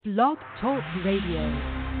Blog Talk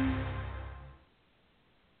Radio.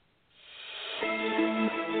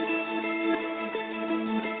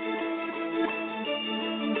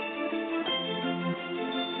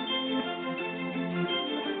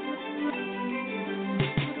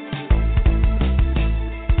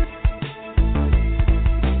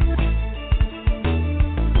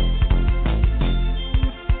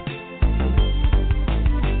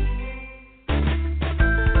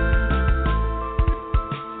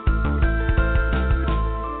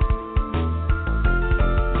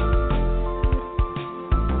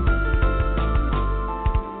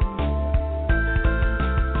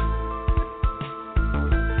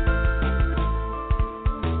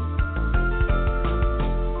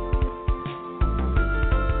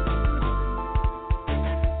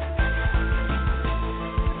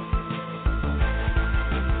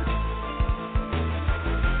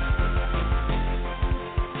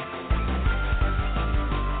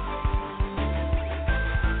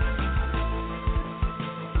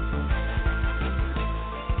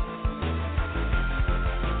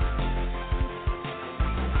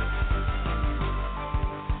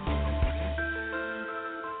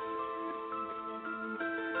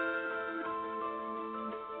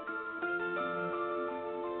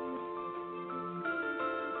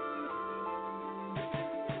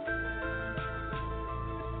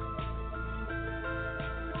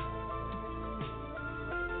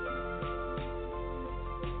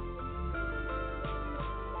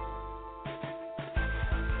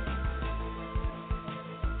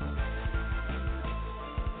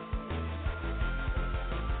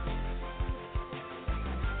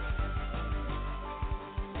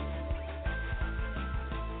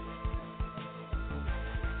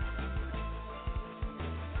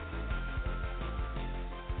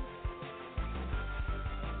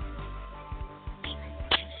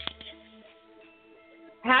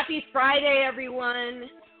 Happy Friday, everyone.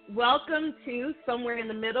 Welcome to Somewhere in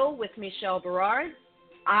the Middle with Michelle Berard.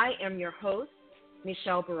 I am your host,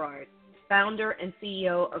 Michelle Berard, founder and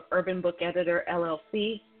CEO of Urban Book Editor,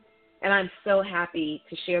 LLC, and I'm so happy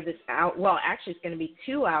to share this out. Well, actually, it's going to be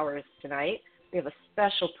 2 hours tonight. We have a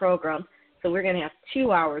special program, so we're going to have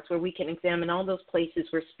 2 hours where we can examine all those places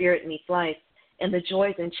where spirit meets life and the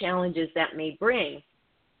joys and challenges that may bring.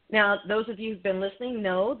 Now, those of you who've been listening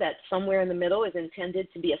know that Somewhere in the Middle is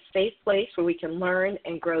intended to be a safe place where we can learn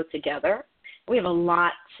and grow together. We have a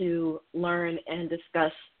lot to learn and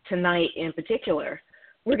discuss tonight in particular.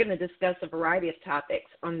 We're going to discuss a variety of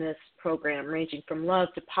topics on this program, ranging from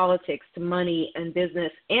love to politics to money and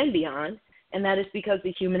business and beyond, and that is because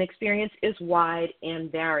the human experience is wide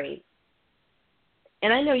and varied.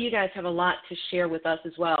 And I know you guys have a lot to share with us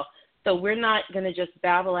as well, so we're not going to just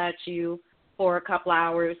babble at you for a couple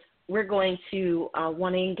hours. We're going to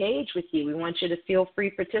want to engage with you. We want you to feel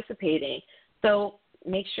free participating. So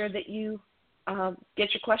make sure that you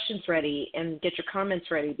get your questions ready and get your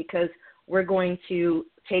comments ready, because we're going to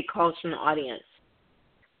take calls from the audience.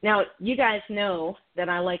 Now, you guys know that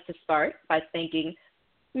I like to start by thanking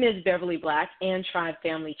Ms. Beverly Black and Tribe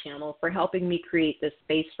Family Channel for helping me create this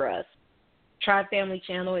space for us. Tribe Family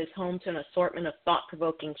Channel is home to an assortment of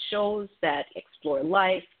thought-provoking shows that explore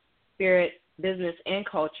life, spirit, business, and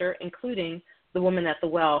culture, including The Woman at the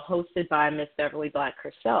Well, hosted by Miss Beverly Black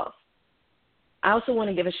herself. I also want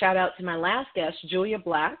to give a shout-out to my last guest, Julia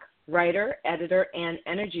Black, writer, editor, and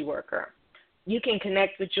energy worker. You can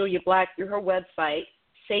connect with Julia Black through her website,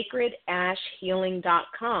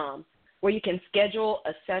 sacredashhealing.com, where you can schedule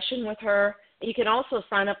a session with her. You can also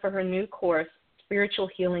sign up for her new course, Spiritual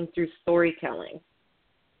Healing Through Storytelling.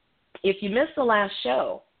 If you missed the last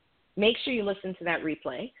show, make sure you listen to that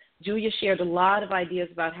replay. Julia shared a lot of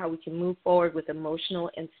ideas about how we can move forward with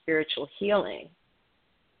emotional and spiritual healing.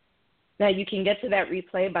 Now, you can get to that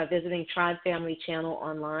replay by visiting Tribe Family Channel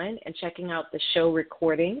online and checking out the show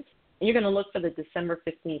recordings. And you're going to look for the December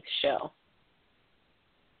 15th show.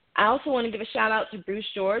 I also want to give a shout-out to Bruce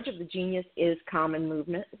George of the Genius is Common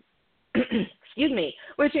movement,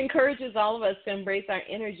 which encourages all of us to embrace our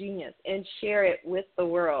inner genius and share it with the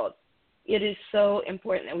world. It is so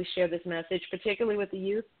important that we share this message, particularly with the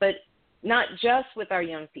youth, but not just with our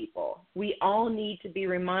young people. We all need to be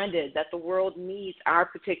reminded that the world needs our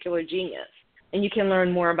particular genius. And you can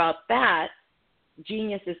learn more about that.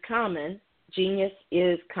 Genius is Common,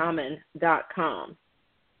 geniusiscommon.com.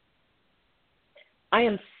 I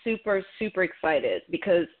am super, super excited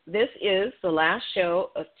because this is the last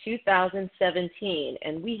show of 2017,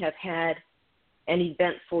 and we have had an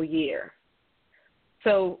eventful year.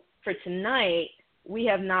 So for tonight, we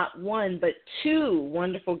have not one but two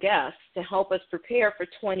wonderful guests to help us prepare for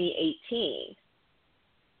 2018.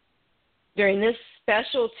 During this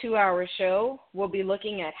special 2-hour show, we'll be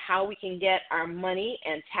looking at how we can get our money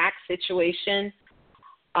and tax situation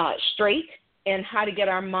straight and how to get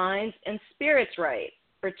our minds and spirits right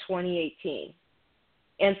for 2018.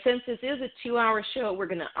 And since this is a 2-hour show, we're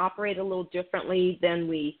going to operate a little differently than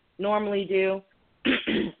we normally do.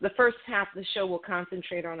 The first half of the show will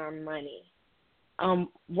concentrate on our money.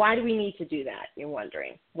 Why do we need to do that, you're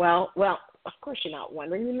wondering? Well, of course you're not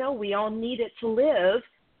wondering. You know we all need it to live,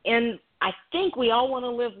 and I think we all want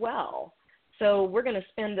to live well. So we're going to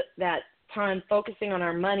spend that time focusing on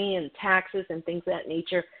our money and taxes and things of that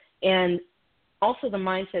nature, and also the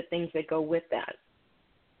mindset things that go with that.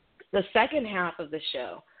 The second half of the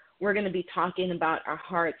show, we're going to be talking about our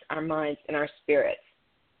hearts, our minds, and our spirits.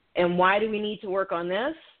 And why do we need to work on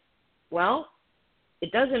this? Well,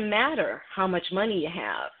 it doesn't matter how much money you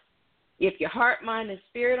have. If your heart, mind, and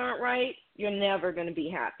spirit aren't right, you're never going to be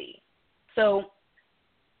happy. So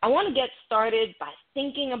I want to get started by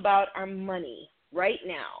thinking about our money right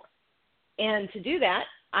now. And to do that,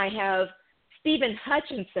 I have Stephen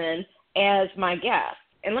Hutchinson as my guest.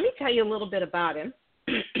 And let me tell you a little bit about him.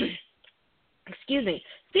 Excuse me.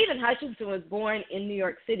 Stephen Hutchinson was born in New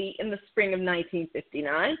York City in the spring of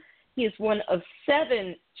 1959. He is one of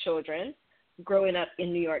 7 children growing up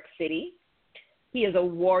in New York City. He is a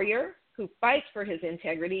warrior who fights for his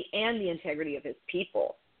integrity and the integrity of his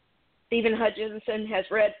people. Stephen Hutchinson has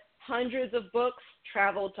read hundreds of books,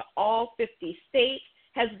 traveled to all 50 states,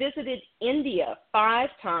 has visited India 5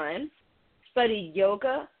 times, studied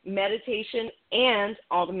yoga, meditation, and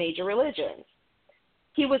all the major religions.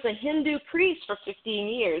 He was a Hindu priest for 15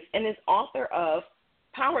 years and is author of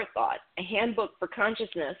Power Thought, a handbook for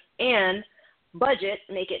consciousness, and Budget,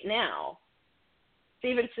 Make It Now.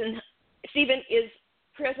 Stephen is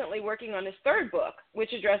presently working on his 3rd book,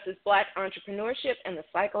 which addresses Black entrepreneurship and the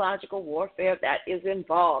psychological warfare that is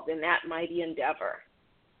involved in that mighty endeavor.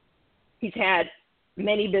 He's had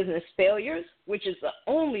many business failures, which is the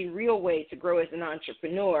only real way to grow as an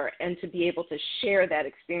entrepreneur and to be able to share that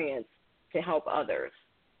experience to help others.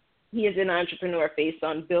 He is an entrepreneur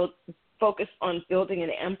focused on building an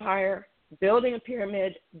empire, building a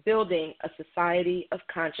pyramid, building a society of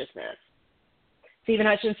consciousness. Stephen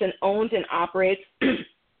Hutchinson owns and operates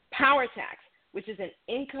PowerTax, which is an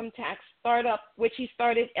income tax startup, which he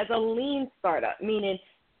started as a lean startup, meaning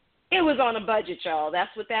it was on a budget, y'all.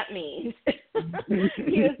 That's what that means.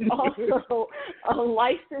 He is also a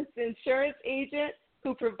licensed insurance agent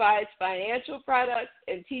who provides financial products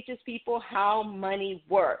and teaches people how money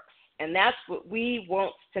works. And that's what we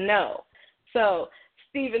want to know. So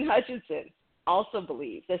Stephen Hutchinson also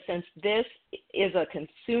believes that since this is a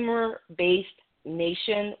consumer-based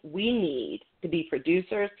nation, we need to be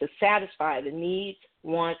producers to satisfy the needs,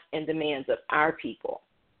 wants, and demands of our people.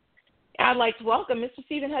 I'd like to welcome Mr.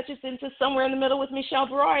 Stephen Hutchinson to Somewhere in the Middle with Michelle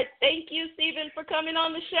Berard. Thank you, Stephen, for coming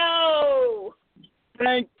on the show.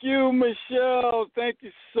 Thank you, Michelle. Thank you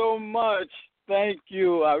so much. Thank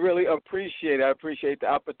you. I really appreciate it. I appreciate the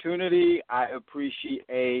opportunity. I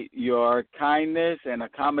appreciate your kindness and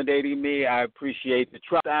accommodating me. I appreciate the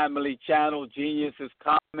Trust Family Channel. Genius is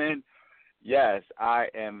coming. Yes, I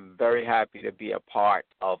am very happy to be a part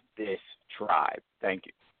of this tribe. Thank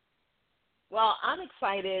you. Well, I'm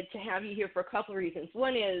excited to have you here for a couple of reasons.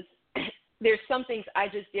 One is there's some things I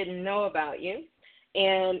just didn't know about you,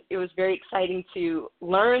 and it was very exciting to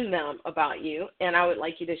learn them about you, and I would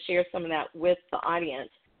like you to share some of that with the audience.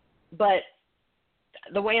 But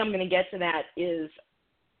the way I'm going to get to that is,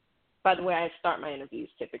 by the way, I start my interviews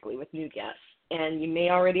typically with new guests, and you may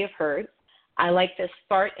already have heard, I like to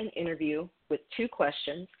start an interview with 2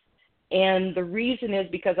 questions, and the reason is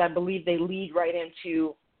because I believe they lead right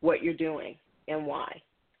into what you're doing and why.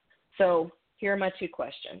 So here are my 2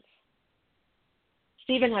 questions.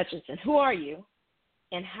 Stephen Hutchinson, who are you,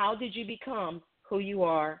 and how did you become who you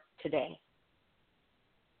are today?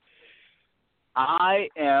 I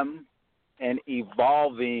am an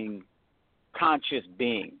evolving conscious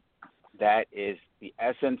being. That is the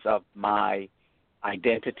essence of my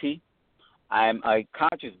identity. I'm a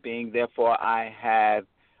conscious being, therefore I have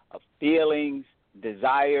feelings,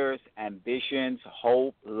 desires, ambitions,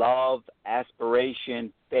 hope, love,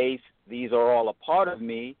 aspiration, faith. These are all a part of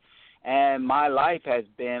me, and my life has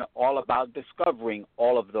been all about discovering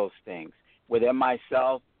all of those things within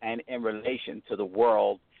myself and in relation to the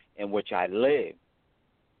world in which I live.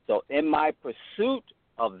 So in my pursuit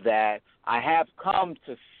of that, I have come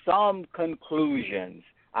to some conclusions.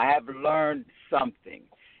 I have learned something.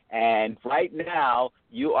 And right now,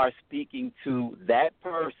 you are speaking to that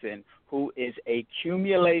person who is a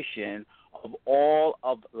accumulation of all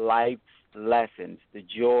of life's lessons, the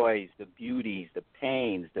joys, the beauties, the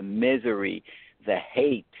pains, the misery, the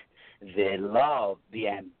hate, the love, the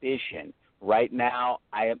ambition. Right now,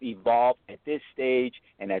 I am evolved at this stage,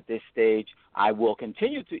 and at this stage, I will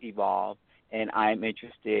continue to evolve, and I'm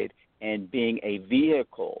interested in being a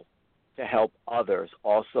vehicle to help others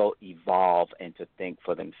also evolve and to think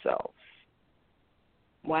for themselves.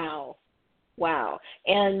 Wow. Wow.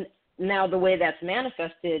 And now the way that's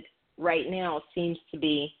manifested right now seems to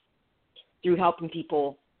be through helping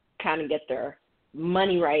people kind of get their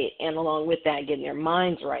money right, and along with that, getting their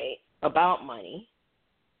minds right about money.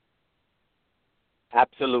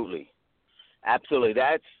 Absolutely. That's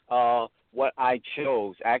what I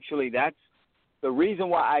chose. Actually, that's the reason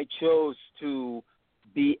why I chose to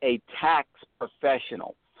be a tax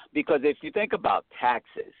professional. Because if you think about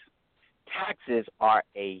taxes are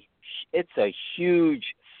it's a huge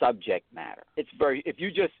subject matter. If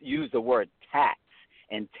you just use the word tax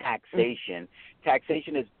and taxation,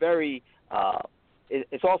 taxation is very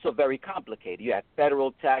it's also very complicated. You have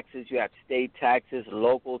federal taxes, you have state taxes,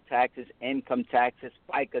 local taxes, income taxes,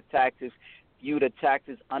 FICA taxes, FUTA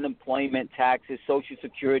taxes, unemployment taxes, Social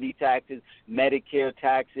Security taxes, Medicare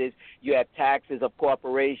taxes. You have taxes of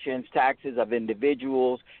corporations, taxes of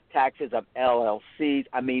individuals, taxes of LLCs.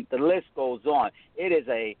 I mean, the list goes on. It is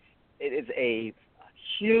a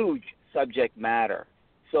huge subject matter.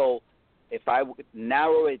 So if I would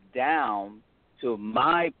narrow it down to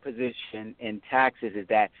my position in taxes, is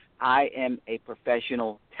that I am a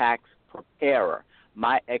professional tax preparer.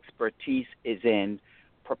 My expertise is in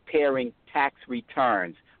preparing tax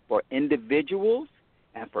returns for individuals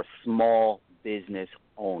and for small business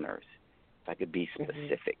owners, if I could be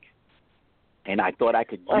specific. And I thought I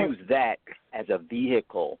could use that as a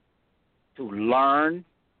vehicle to learn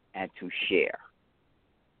and to share.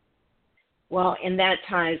 Well, and that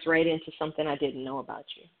ties right into something I didn't know about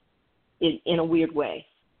you in a weird way.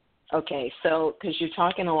 Okay, so because you're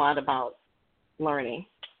talking a lot about learning,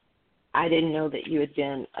 I didn't know that you had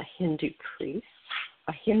been a Hindu priest.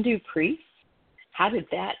 A Hindu priest? How did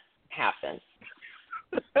that happen?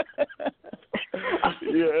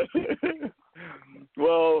 Yeah.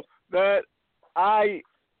 Well, that I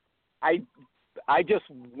just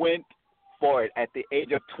went for it at the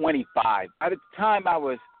age of 25. At the time I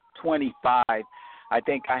was 25, I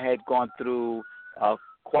think I had gone through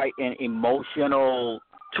quite an emotional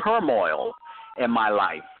turmoil in my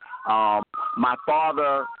life. My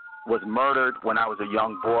father was murdered when I was a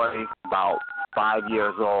young boy, about 5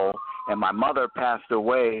 years old, and my mother passed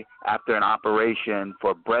away after an operation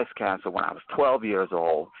for breast cancer when I was 12 years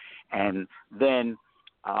old. And then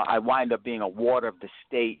I wound up being a ward of the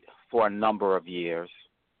state for a number of years.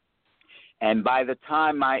 And by the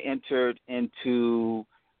time I entered into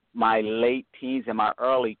my late teens and my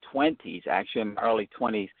early 20s, actually in my early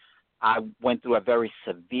 20s, I went through a very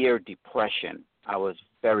severe depression. I was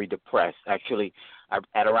very depressed. Actually,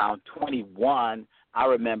 at around 21, I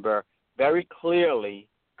remember very clearly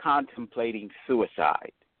contemplating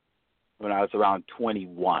suicide when I was around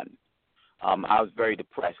 21. I was very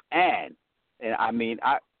depressed. And I mean,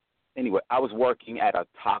 I was working at a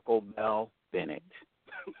Taco Bell, Bennett.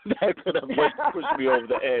 That could have pushed me over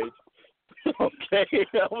the edge. Okay,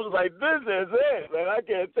 I was like, this is it, man. I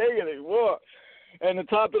can't take it anymore. And to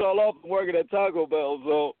top it all off, I'm working at Taco Bell.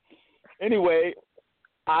 So anyway,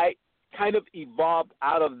 I kind of evolved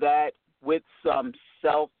out of that with some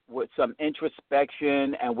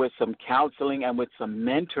introspection and with some counseling and with some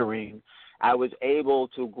mentoring. I was able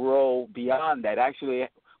to grow beyond that. Actually,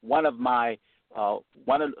 one of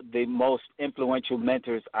the most influential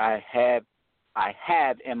mentors I have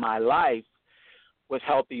in my life was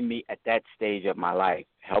helping me at that stage of my life,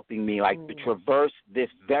 helping me to traverse this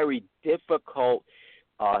very difficult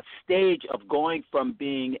stage of going from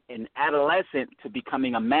being an adolescent to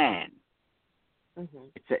becoming a man.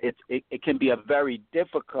 It can be a very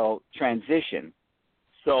difficult transition.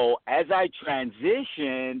 So as I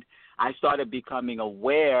transitioned, I started becoming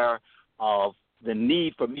aware of the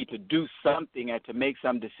need for me to do something and to make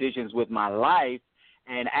some decisions with my life.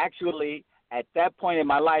 And actually, at that point in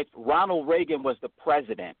my life, Ronald Reagan was the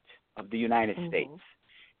president of the United States.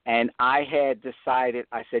 And I had decided,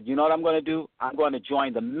 I said, you know what I'm going to do? I'm going to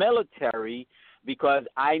join the military because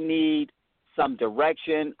I need some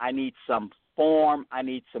direction. I need some form. I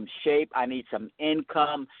need some shape. I need some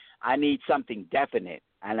income. I need something definite.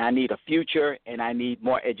 And I need a future, and I need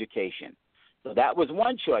more education. So that was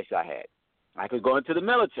one choice I had. I could go into the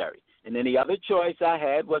military. And then the other choice I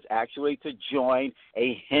had was actually to join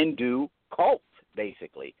a Hindu cult,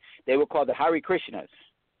 basically. They were called the Hare Krishnas.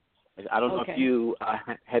 I don't know if you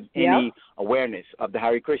have any awareness of the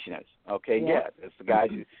Hare Krishnas. Okay, yeah. It's the guys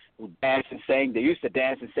who dance and sing. They used to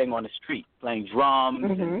dance and sing on the street, playing drums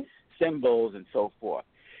and symbols and so forth.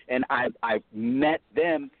 And I met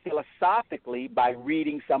them philosophically by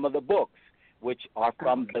reading some of the books, which are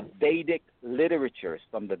from the Vedic literatures,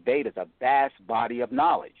 from the Vedas, a vast body of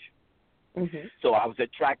knowledge. Mm-hmm. So I was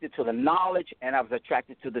attracted to the knowledge, and I was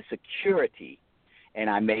attracted to the security. And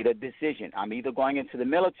I made a decision. I'm either going into the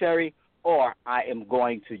military or I am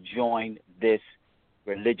going to join this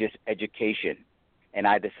religious education. And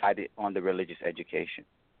I decided on the religious education.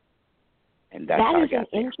 And that's how I got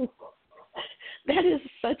there. That is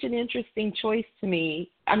such an interesting choice to me.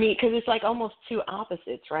 I mean, because it's like almost two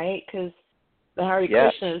opposites, right? Because the Hare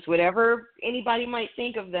Krishnas, whatever anybody might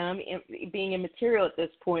think of them being immaterial at this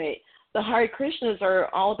point, the Hare Krishnas are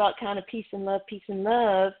all about kind of peace and love,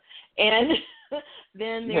 and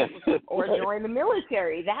then or join the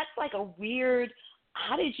military. That's like a weird.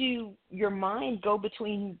 How did your mind go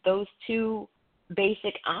between those two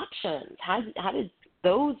basic options? How did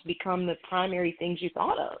those become the primary things you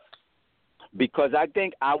thought of? Because I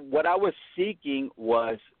think what I was seeking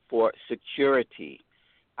was for security.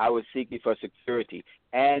 I was seeking for security.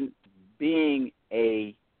 And being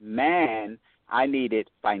a man, I needed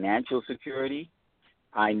financial security.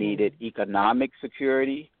 I needed economic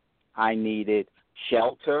security. I needed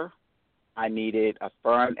shelter. I needed a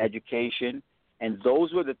firm education. And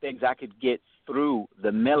those were the things I could get through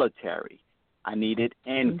the military. I needed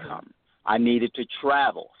income. I needed to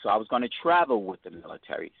travel, so I was going to travel with the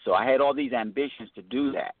military. So I had all these ambitions to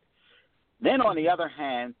do that. Then, on the other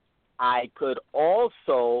hand, I could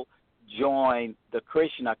also join the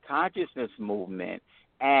Krishna consciousness movement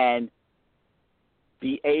and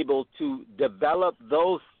be able to develop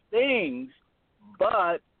those things,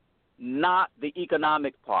 but not the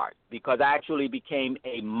economic part, because I actually became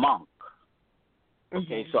a monk.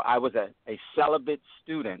 Okay, so I was a celibate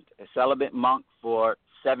student, a celibate monk for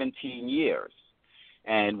 17 years,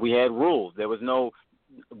 and we had rules.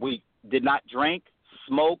 We did not drink,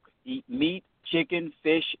 smoke, eat meat, chicken,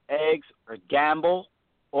 fish, eggs, or gamble,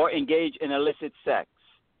 or engage in illicit sex.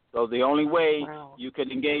 So the only way you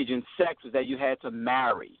could engage in sex was that you had to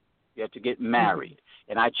marry. You had to get married,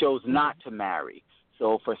 and I chose not to marry.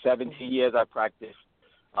 So for 17 years I practiced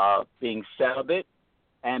being celibate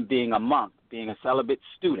and being a monk, being a celibate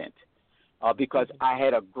student. Because I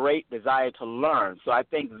had a great desire to learn. So I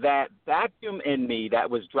think that vacuum in me that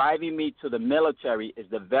was driving me to the military is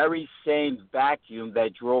the very same vacuum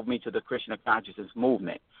that drove me to the Krishna consciousness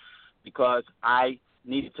movement, because I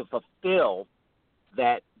needed to fulfill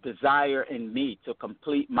that desire in me to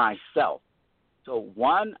complete myself. So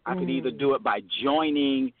one, I could either do it by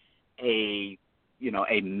joining a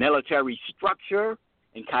military structure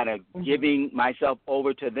and kind of giving myself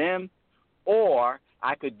over to them, or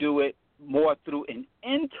I could do it more through an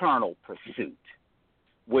internal pursuit,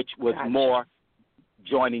 which was more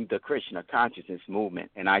joining the Krishna consciousness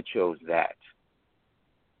movement, and I chose that.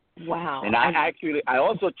 Wow. And I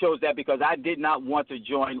also chose that because I did not want to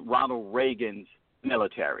join Ronald Reagan's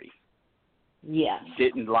military. Yes.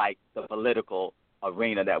 Didn't like the political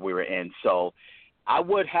arena that we were in. So I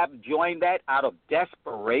would have joined that out of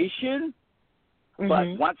desperation, but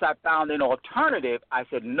once I found an alternative, I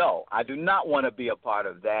said, no, I do not want to be a part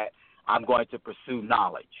of that. I'm going to pursue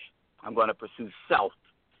knowledge. I'm going to pursue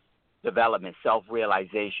self-development,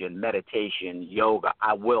 self-realization, meditation, yoga.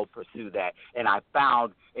 I will pursue that. And I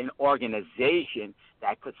found an organization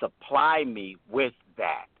that could supply me with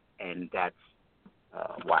that, and that's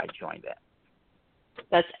why I joined that.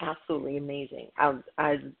 That's absolutely amazing. I'm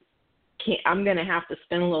going to have to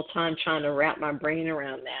spend a little time trying to wrap my brain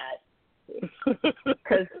around that,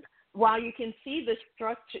 because while you can see the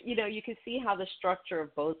structure, you can see how the structure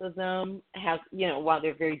of both of them has, while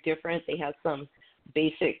they're very different, they have some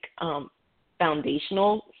basic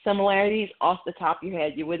foundational similarities. Off the top of your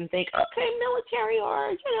head, you wouldn't think, okay, military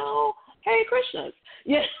or, Hare Krishnas.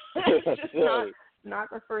 Yeah, it's just not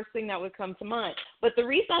the first thing that would come to mind. But the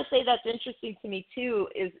reason I say that's interesting to me, too,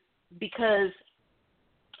 is because,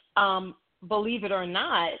 believe it or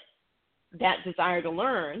not, that desire to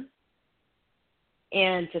learn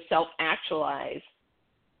and to self-actualize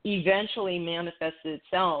eventually manifested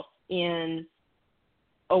itself in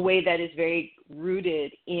a way that is very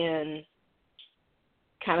rooted in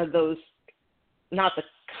kind of those, not the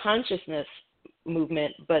consciousness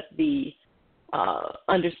movement, but the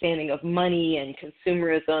understanding of money and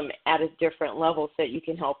consumerism at a different level so that you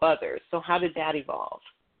can help others. So how did that evolve?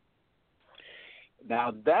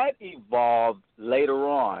 Now, that evolved later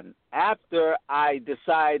on after I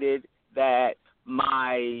decided that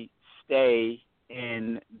my stay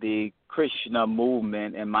in the Krishna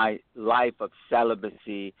movement and my life of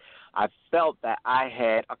celibacy, I felt that I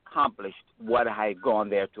had accomplished what I had gone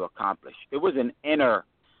there to accomplish. It was an inner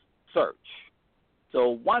search.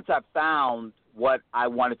 So once I found what I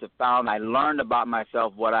wanted to find, I learned about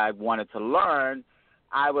myself what I wanted to learn,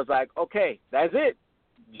 I was like, okay, that's it.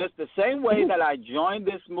 Just the same way that I joined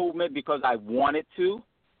this movement because I wanted to,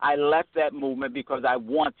 I left that movement because I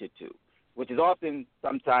wanted to, which is often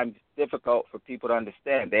sometimes difficult for people to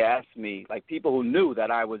understand. They ask me, like people who knew that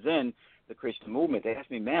I was in the Christian movement, they ask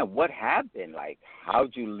me, man, what happened? Like,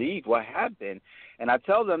 how'd you leave? What happened? And I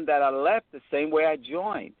tell them that I left the same way I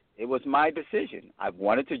joined. It was my decision. I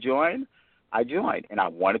wanted to join, I joined, and I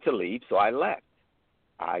wanted to leave, so I left.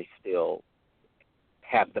 I still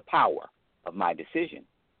have the power of my decision.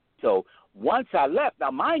 So once I left,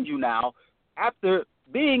 now mind you now, after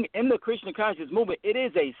being in the Christian conscious movement, it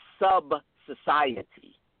is a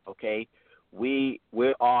sub-society, okay? We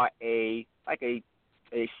are a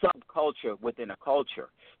subculture within a culture.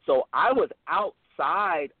 So I was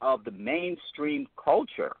outside of the mainstream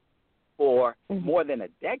culture for more than a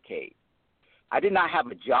decade. I did not have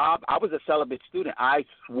a job. I was a celibate student. I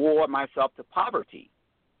swore myself to poverty.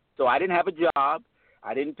 So I didn't have a job.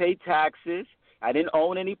 I didn't pay taxes. I didn't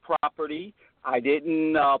own any property. I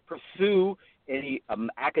didn't pursue any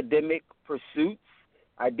academic pursuits.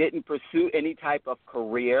 I didn't pursue any type of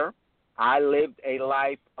career. I lived a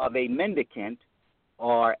life of a mendicant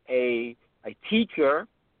or a teacher,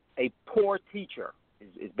 a poor teacher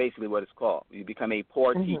is basically what it's called. You become a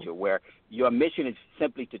poor teacher where your mission is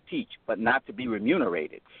simply to teach but not to be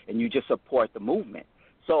remunerated, and you just support the movement.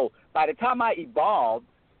 So by the time I evolved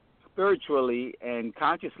spiritually and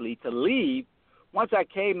consciously to leave, once I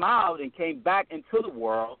came out and came back into the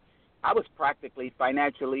world, I was practically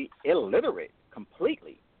financially illiterate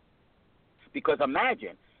completely. Because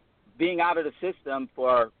imagine being out of the system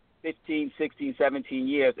for 15, 16, 17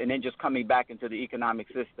 years and then just coming back into the economic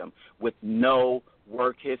system with no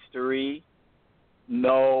work history,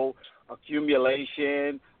 no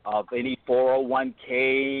accumulation of any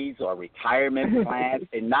 401ks or retirement plans,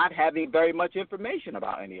 and not having very much information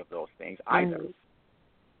about any of those things either.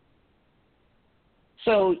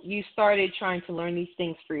 So you started trying to learn these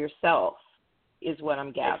things for yourself, is what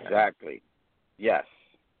I'm gathering. Exactly. Yes.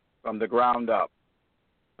 From the ground up.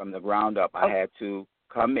 From the ground up. I had to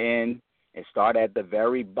come in and start at the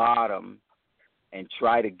very bottom and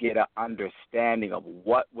try to get an understanding of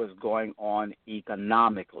what was going on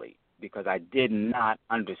economically, because I did not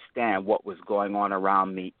understand what was going on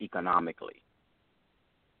around me economically.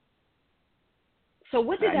 So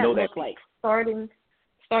what did that look like, starting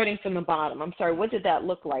from the bottom? I'm sorry, what did that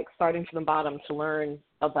look like, starting from the bottom to learn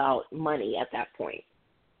about money at that point?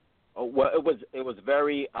 Oh, well, it was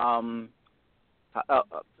very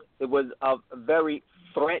it was a very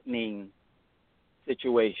threatening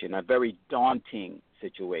situation, a very daunting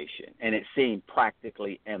situation, and it seemed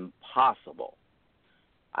practically impossible.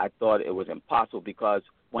 I thought it was impossible because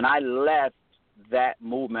when I left that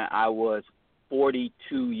movement, I was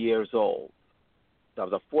 42 years old. So I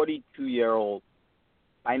was a 42-year-old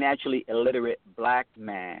financially illiterate black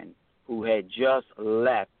man who had just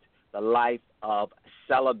left the life of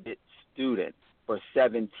celibate student for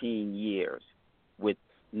 17 years with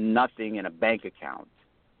nothing in a bank account,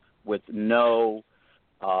 with no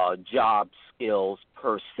job skills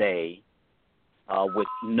per se, with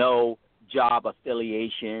no job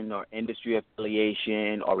affiliation or industry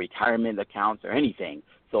affiliation or retirement accounts or anything.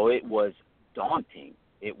 So it was daunting.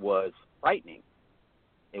 It was frightening.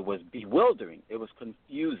 It was bewildering. It was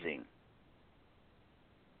confusing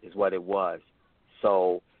is what it was.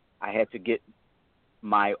 So I had to get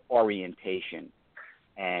my orientation.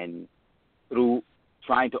 And through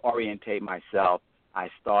trying to orientate myself, I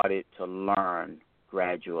started to learn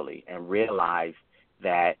gradually and realized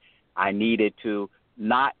that I needed to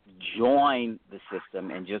not join the system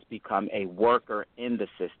and just become a worker in the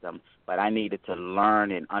system, but I needed to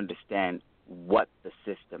learn and understand what the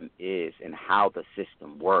system is and how the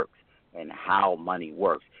system works and how money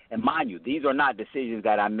works. And mind you, these are not decisions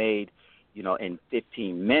that I made, in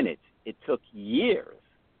 15 minutes. It took years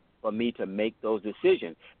for me to make those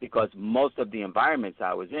decisions because most of the environments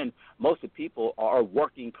I was in, most of the people are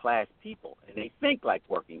working class people, and they think like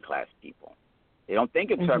working class people. They don't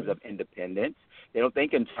think in terms of independence. They don't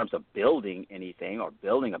think in terms of building anything or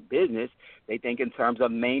building a business. They think in terms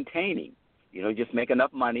of maintaining. Just make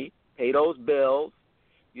enough money, pay those bills.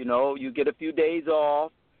 You get a few days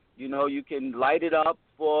off. You can light it up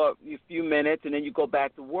for a few minutes, and then you go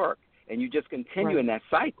back to work. And you just continue in that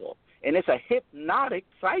cycle. And it's a hypnotic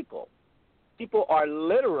cycle. People are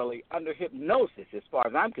literally under hypnosis, as far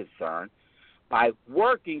as I'm concerned, by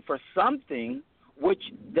working for something which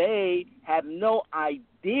they have no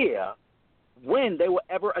idea when they will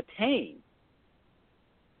ever attain.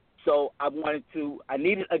 So I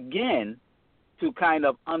needed again to kind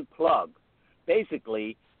of unplug.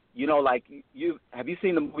 Basically, like have you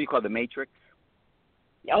seen the movie called The Matrix?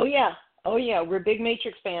 Oh yeah, we're big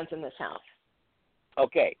Matrix fans in this house.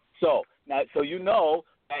 Okay, so that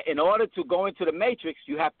in order to go into the Matrix,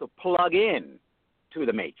 you have to plug in to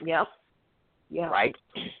the Matrix. Yep. Yeah. Right?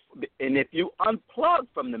 And if you unplug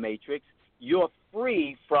from the Matrix, you're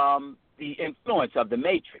free from the influence of the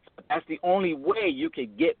Matrix. But that's the only way you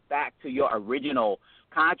can get back to your original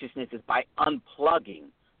consciousness is by unplugging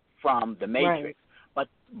from the Matrix. Right.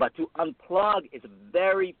 But to unplug is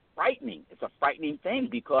very frightening. It's a frightening thing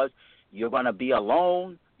because you're going to be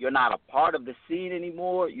alone. You're not a part of the scene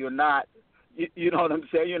anymore. You're not, you know what I'm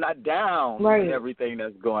saying? You're not down with everything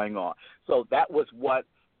that's going on. So that was what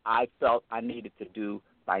I felt I needed to do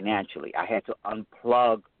financially. I had to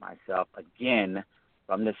unplug myself again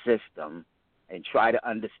from the system and try to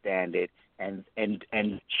understand it and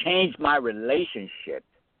change my relationship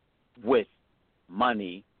with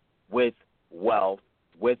money, with wealth,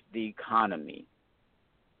 with the economy,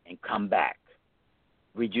 and come back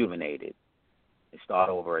rejuvenated and start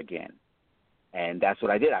over again. And that's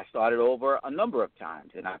what I did. I started over a number of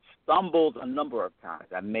times, and I stumbled a number of times.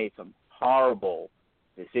 I made some horrible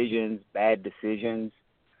decisions, bad decisions,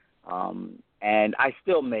 and I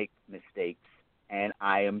still make mistakes, and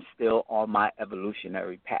I am still on my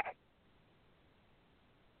evolutionary path.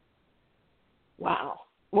 Wow.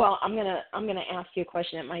 Well, I'm gonna ask you a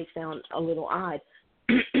question that might sound a little odd,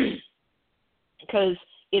 because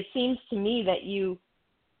it seems to me that you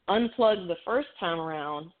unplugged the first time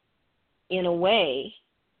around in a way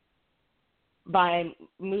by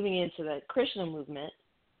moving into the Krishna movement,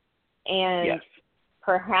 and yes.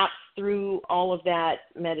 Perhaps through all of that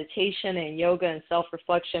meditation and yoga and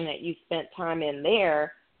self-reflection that you spent time in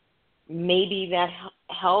there, maybe that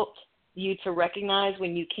helped you to recognize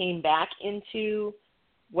when you came back into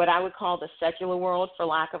what I would call the secular world, for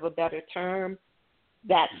lack of a better term,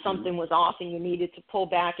 that something was off and you needed to pull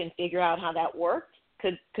back and figure out how that worked?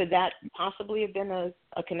 Could that possibly have been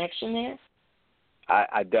a connection there?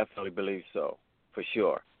 I definitely believe so, for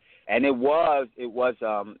sure. And it was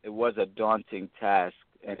a daunting task,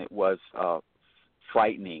 and it was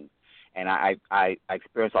frightening, and I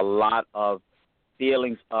experienced a lot of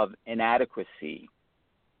feelings of inadequacy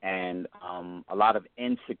and a lot of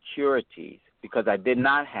insecurities because I did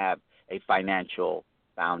not have a financial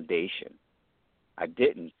foundation. I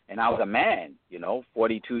didn't, and I was a man,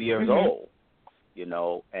 42 years old,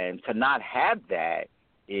 and to not have that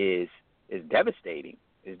is devastating.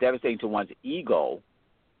 It's devastating to one's ego.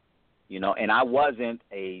 And I wasn't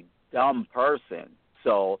a dumb person,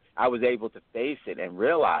 so I was able to face it and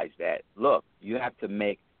realize that, look, you have to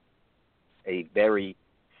make a very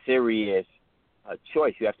serious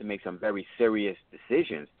choice. You have to make some very serious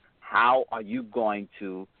decisions. How are you going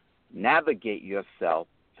to navigate yourself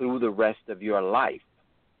through the rest of your life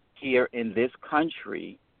here in this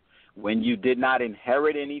country when you did not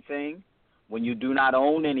inherit anything, when you do not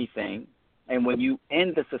own anything, and when you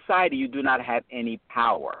in the society you do not have any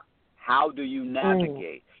power? How do you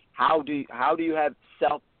navigate? How do you have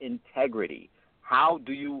self-integrity? How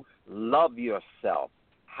do you love yourself?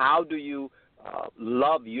 How do you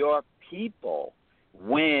love your people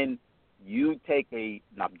when you take an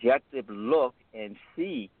objective look and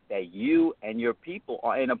see that you and your people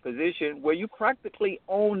are in a position where you practically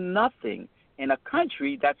own nothing in a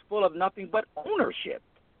country that's full of nothing but ownership?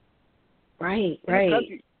 Right.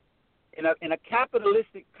 In a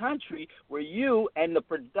capitalistic country where you and the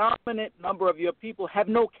predominant number of your people have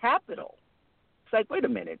no capital. It's like, wait a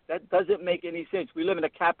minute, that doesn't make any sense. We live in a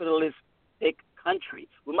capitalistic country.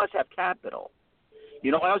 We must have capital.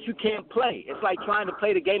 Or else you can't play. It's like trying to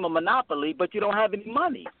play the game of Monopoly, but you don't have any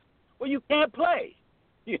money. Well, you can't play.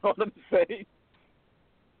 You know what I'm saying?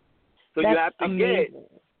 So That's you have to amazing. get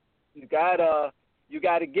it. You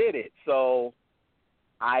gotta get it. So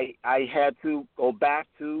I had to go back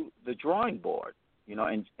to the drawing board,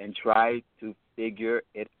 and try to figure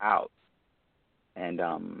it out. And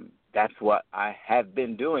that's what I have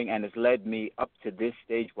been doing, and it's led me up to this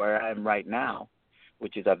stage where I am right now,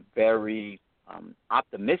 which is a very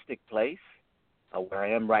optimistic place where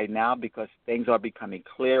I am right now because things are becoming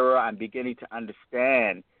clearer. I'm beginning to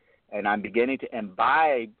understand, and I'm beginning to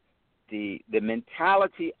imbibe the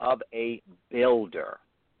mentality of a builder.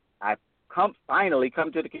 I've finally come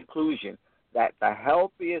to the conclusion that the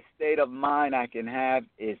healthiest state of mind I can have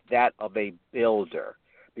is that of a builder,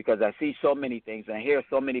 because I see so many things and I hear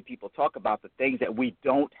so many people talk about the things that we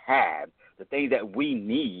don't have, the things that we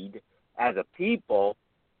need as a people.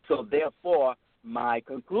 So therefore, my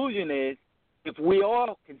conclusion is if we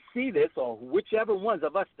all can see this, or whichever ones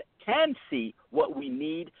of us that can see what we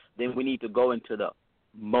need, then we need to go into the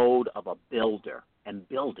mode of a builder and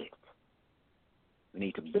build it. We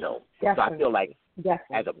need to build. Definitely. So I feel like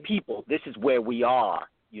as a people, this is where we are.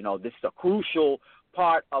 You know, this is a crucial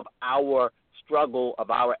part of our struggle,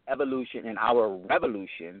 of our evolution and our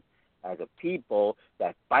revolution as a people,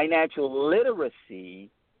 that financial literacy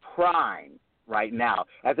prime right now.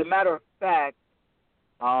 As a matter of fact,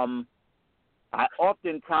 I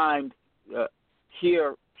oftentimes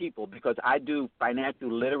hear people, because I do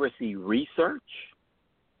financial literacy research,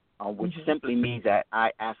 which simply means that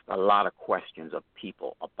I ask a lot of questions of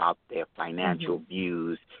people about their financial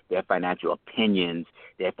views, their financial opinions,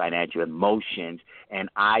 their financial emotions, and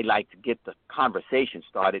I like to get the conversation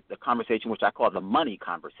started, the conversation which I call the money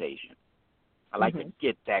conversation. I like to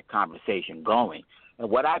get that conversation going. And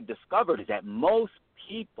what I've discovered is that most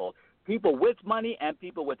people with money and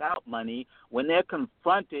people without money, when they're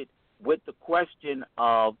confronted with the question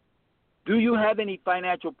of, do you have any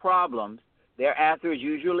financial problems, their answer is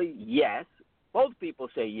usually yes. Both people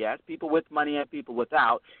say yes, people with money and people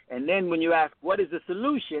without. And then when you ask, what is the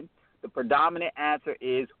solution, the predominant answer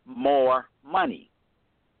is more money.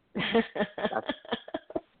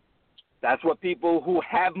 That's what people who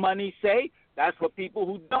have money say. That's what people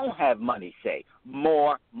who don't have money say.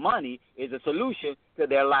 More money is a solution to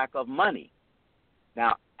their lack of money.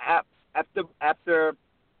 Now, after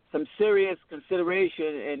some serious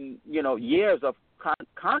consideration and, years of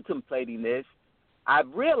contemplating this,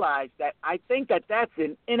 I've realized that I think that that's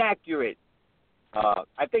an inaccurate,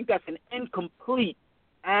 I think that's an incomplete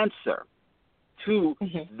answer to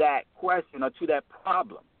that question or to that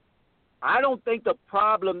problem. I don't think the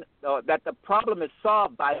problem that the problem is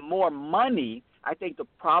solved by more money. I think the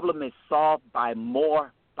problem is solved by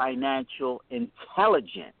more financial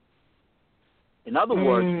intelligence. In other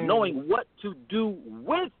words, knowing what to do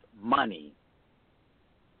with money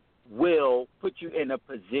will put you in a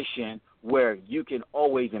position where you can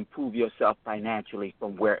always improve yourself financially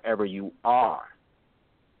from wherever you are.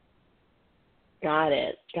 Got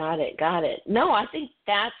it. No, I think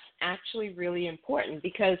that's actually really important,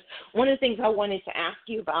 because one of the things I wanted to ask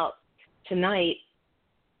you about tonight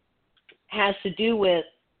has to do with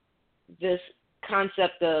this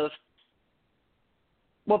concept of,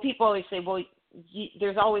 well, people always say, well,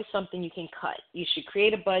 there's always something you can cut. You should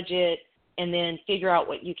create a budget and then figure out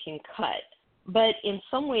what you can cut. But in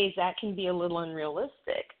some ways that can be a little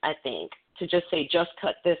unrealistic, I think, to just say just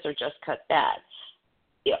cut this or just cut that.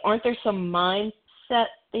 Aren't there some mindset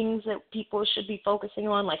things that people should be focusing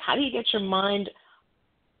on? Like, how do you get your mind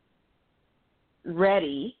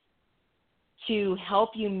ready to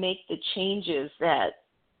help you make the changes that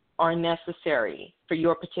are necessary for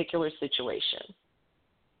your particular situation?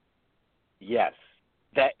 Yes,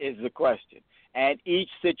 that is the question. And each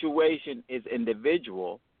situation is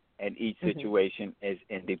individual and each situation is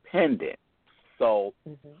independent. So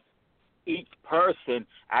each person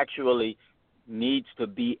actually needs to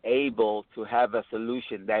be able to have a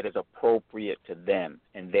solution that is appropriate to them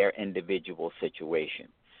and their individual situation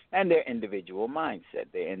and their individual mindset,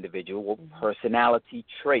 their individual personality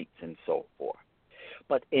traits and so forth.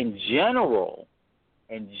 But in general,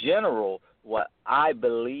 what I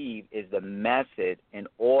believe is the method in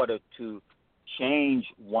order to change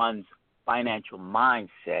one's financial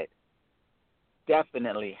mindset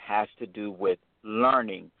definitely has to do with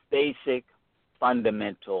learning basic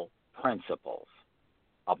fundamental principles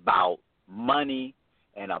about money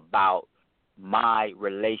and about my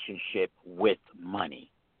relationship with money.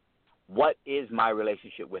 What is my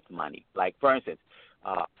relationship with money? Like, for instance,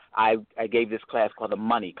 I gave this class called the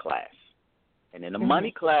money class. And in the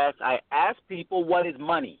money class, I asked people, what is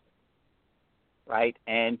money? Right?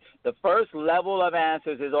 And the first level of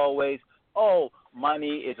answers is always,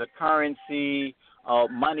 money is a currency.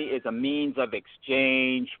 Money is a means of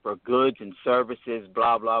exchange for goods and services,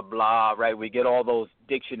 blah, blah, blah, right? We get all those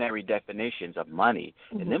dictionary definitions of money.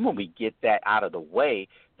 And then when we get that out of the way,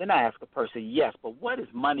 then I ask a person, yes, but what is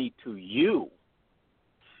money to you?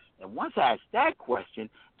 And once I ask that question,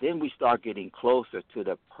 then we start getting closer to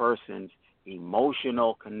the person's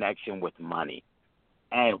emotional connection with money.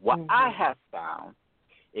 And what I have found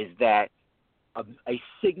is that a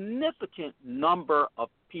significant number of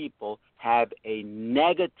people have a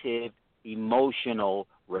negative emotional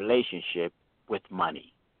relationship with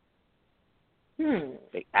money.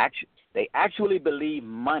 They actually believe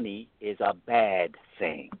money is a bad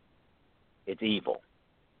thing. It's evil.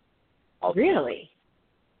 Really?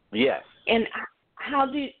 Yes. And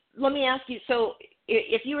let me ask you, so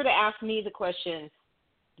if you were to ask me the question,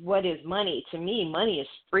 what is money? To me, money is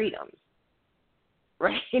freedom,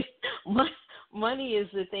 right? money is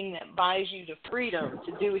the thing that buys you the freedom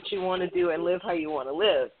to do what you want to do and live how you want to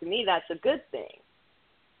live. To me, that's a good thing.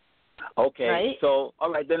 Okay, right? So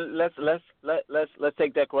all right, then let's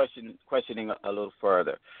take that questioning a little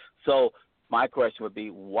further. So my question would be,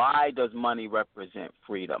 why does money represent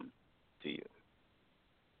freedom to you?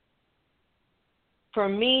 For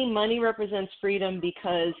me, money represents freedom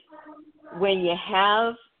because when you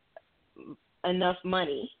have enough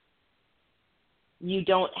money, you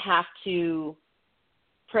don't have to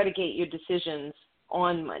predicate your decisions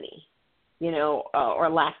on money, or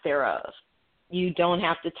lack thereof. You don't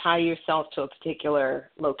have to tie yourself to a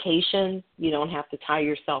particular location. You don't have to tie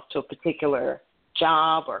yourself to a particular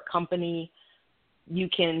job or company. You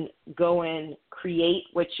can go and create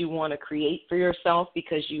what you want to create for yourself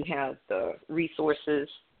because you have the resources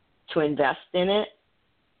to invest in it.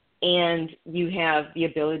 And you have the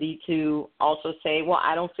ability to also say, well,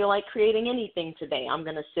 I don't feel like creating anything today. I'm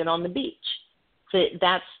going to sit on the beach. So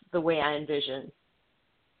that's the way I envision.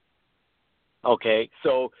 Okay,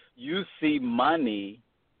 so you see money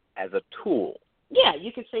as a tool. Yeah,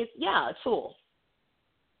 you could say, a tool.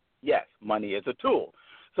 Yes, money is a tool.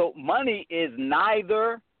 So money is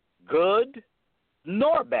neither good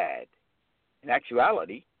nor bad. In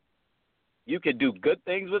actuality, you can do good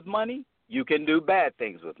things with money. You can do bad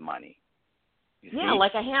things with money. You see?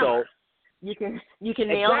 Like a hammer. So, you can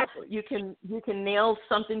nail exactly. you can nail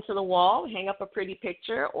something to the wall, hang up a pretty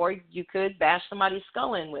picture, or you could bash somebody's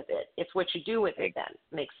skull in with it. It's what you do with it that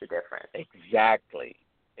makes the difference. Exactly.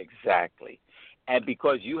 And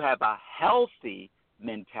because you have a healthy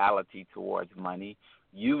mentality towards money,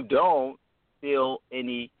 you don't feel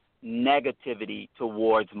any negativity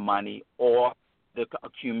towards money or the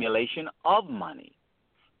accumulation of money.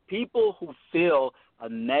 People who feel a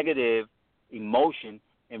negative emotion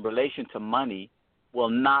in relation to money will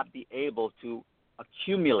not be able to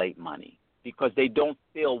accumulate money because they don't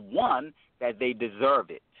feel, one, that they deserve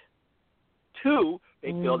it. Two,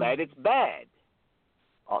 they feel that it's bad.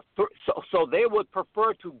 So they would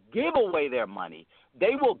prefer to give away their money.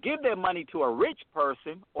 They will give their money to a rich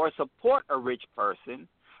person or support a rich person,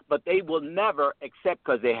 but they will never accept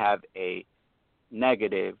because they have a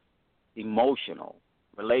negative emotional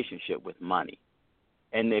relationship with money.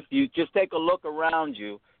 And if you just take a look around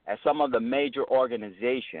you at some of the major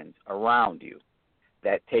organizations around you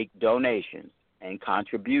that take donations and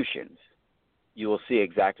contributions, you will see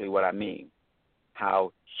exactly what I mean.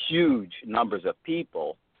 How huge numbers of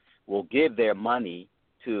people will give their money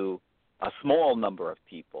to a small number of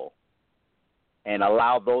people and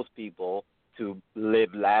allow those people to live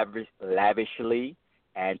lavishly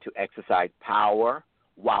and to exercise power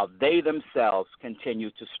while they themselves continue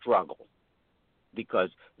to struggle because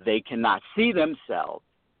they cannot see themselves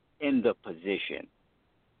in the position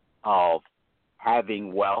of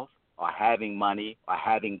having wealth or having money or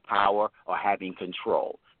having power or having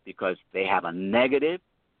control because they have a negative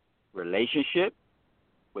relationship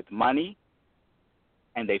with money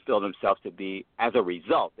and they feel themselves to be, as a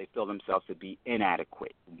result, they feel themselves to be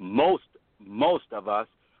inadequate. Most of us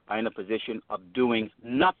are in a position of doing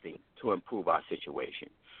nothing to improve our situation.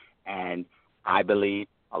 And I believe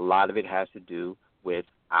a lot of it has to do with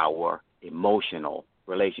our emotional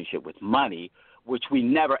relationship with money, which we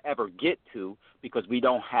never, ever get to because we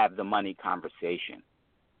don't have the money conversation.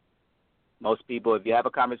 Most people, if you have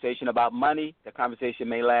a conversation about money, the conversation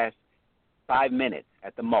may last 5 minutes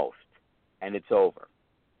at the most, and it's over.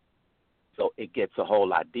 So it gets a whole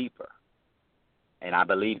lot deeper. And I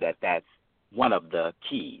believe that that's one of the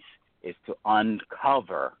keys, is to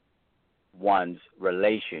uncover one's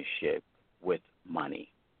relationship with money.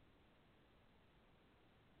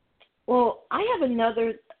 Well, I have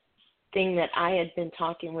another thing that I had been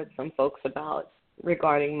talking with some folks about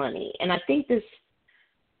regarding money. And I think this,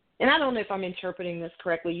 and I don't know if I'm interpreting this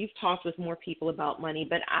correctly, you've talked with more people about money,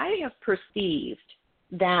 but I have perceived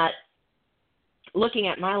that looking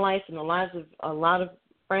at my life and the lives of a lot of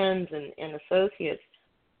friends and associates,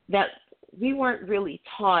 that we weren't really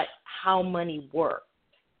taught how money worked.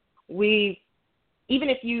 Even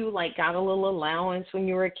if you got a little allowance when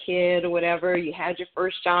you were a kid or whatever, you had your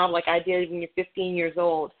first job like I did when you're 15 years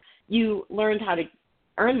old, you learned how to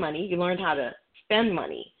earn money, you learned how to spend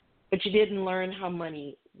money, but you didn't learn how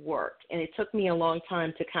money worked. And it took me a long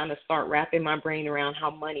time to kind of start wrapping my brain around how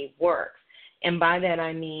money works. And by that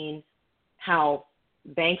I mean how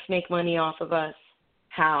banks make money off of us,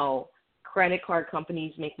 how credit card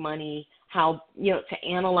companies make money, how, to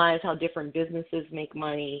analyze how different businesses make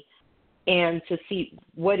money, and to see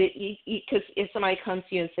what because if somebody comes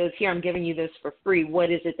to you and says, here, I'm giving you this for free,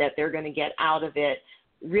 what is it that they're going to get out of it?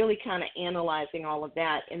 Really kind of analyzing all of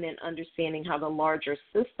that and then understanding how the larger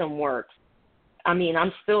system works I mean,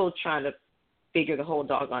 I'm still trying to figure the whole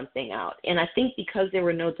doggone thing out. And I think because there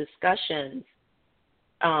were no discussions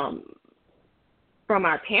from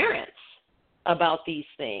our parents about these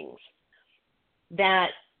things, that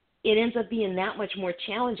it ends up being that much more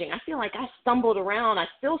challenging. I feel like I still stumble around, as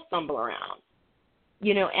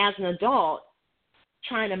an adult,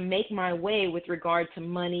 trying to make my way with regard to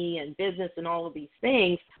money and business and all of these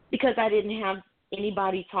things, because I didn't have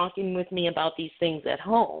anybody talking with me about these things at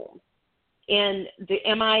home. And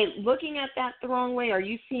am I looking at that the wrong way? Are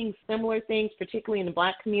you seeing similar things, particularly in the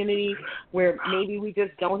Black community, where maybe we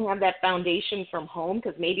just don't have that foundation from home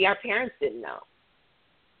because maybe our parents didn't know?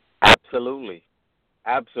 Absolutely.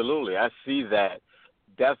 Absolutely. I see that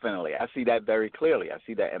definitely. I see that very clearly. I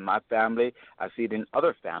see that in my family. I see it in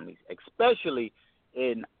other families, especially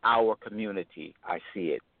in our community. I see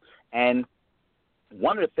it. And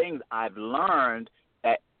one of the things I've learned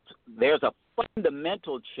that there's a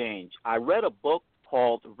fundamental change. I read a book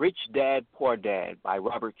called Rich Dad, Poor Dad by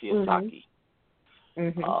Robert Kiyosaki.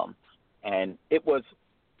 Mm-hmm. And it was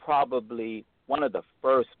probably one of the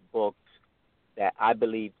first books that I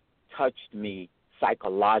believe touched me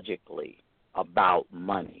psychologically about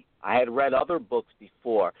money. I had read other books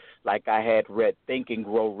before, like I had read Think and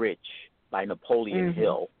Grow Rich by Napoleon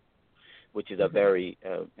Hill, which is a very,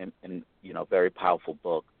 very powerful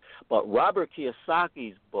book. But Robert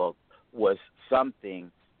Kiyosaki's book was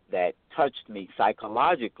something that touched me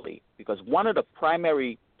psychologically, because one of the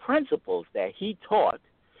primary principles that he taught,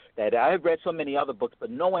 that I have read so many other books,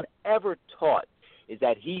 but no one ever taught, is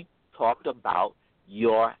that he talked about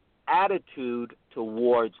your attitude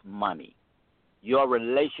towards money, your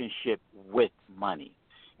relationship with money.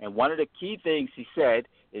 And one of the key things he said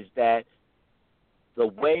is that the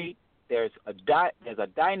way there's a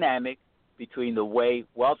dynamic between the way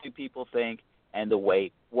wealthy people think and the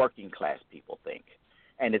way working class people think.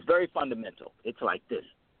 And it's very fundamental. It's like this.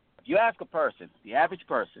 If you ask a person, the average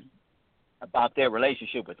person, about their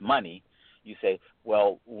relationship with money, you say,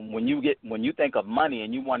 well, when you think of money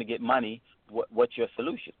and you want to get money, what's your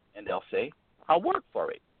solution? And they'll say, I'll work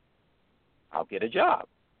for it. I'll get a job.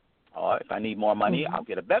 Or if I need more money, I'll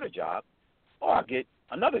get a better job. Or I'll get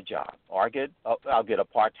another job. Or I'll get a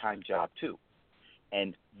part-time job too.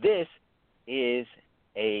 And this is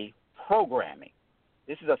a programming.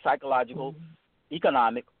 This is a psychological,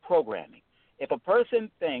 economic programming. If a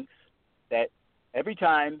person thinks that every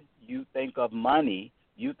time you think of money,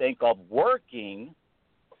 you think of working,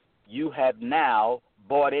 you have now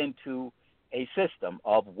bought into a system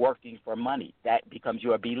of working for money. That becomes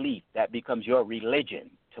your belief. That becomes your religion,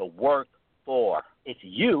 to work for. It's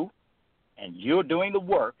you, and you're doing the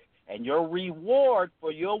work, and your reward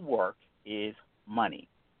for your work is money.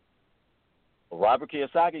 Robert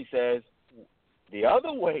Kiyosaki says the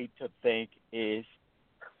other way to think is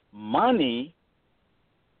money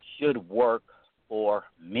should work for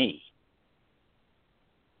me.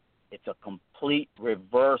 It's a complete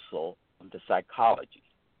reversal of the psychology.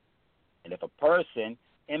 And if a person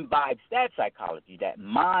imbibes that psychology, that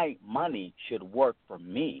my money should work for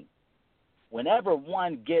me, whenever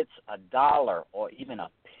one gets $1 or even a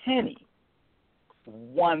penny,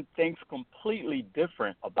 one thinks completely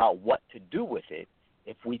different about what to do with it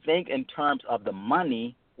if we think in terms of the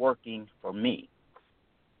money working for me.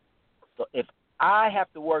 So if I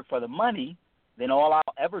have to work for the money, then all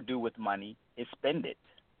I'll ever do with money is spend it.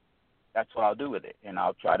 That's what I'll do with it, and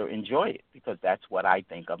I'll try to enjoy it, because that's what I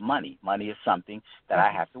think of money. Money is something that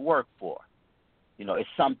I have to work for. It's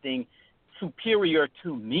something superior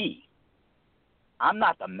to me. I'm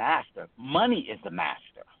not the master. Money is the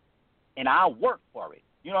master, and I'll work for it.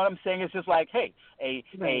 You know what I'm saying? It's just like, hey, a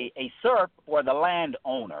serf or the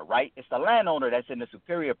landowner, right? It's the landowner that's in the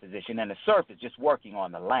superior position, and the serf is just working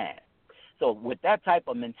on the land. So with that type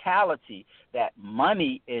of mentality that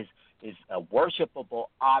money is a worshipable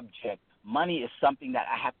object, money is something that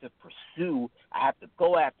I have to pursue, I have to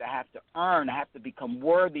go after, I have to earn, I have to become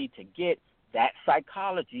worthy to get, that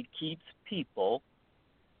psychology keeps people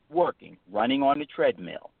working, running on the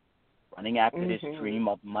treadmill, running after this stream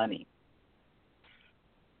of money.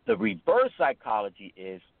 The reverse psychology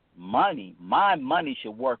is money. My money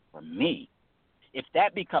should work for me. If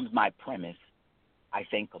that becomes my premise, I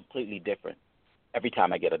think completely different every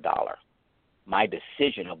time I get $1. My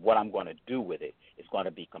decision of what I'm going to do with it is going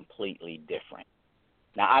to be completely different.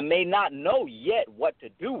 Now, I may not know yet what to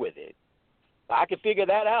do with it, but I can figure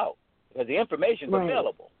that out because the information is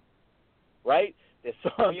available, right? There's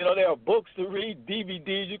there are books to read,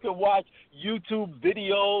 DVDs, you can watch YouTube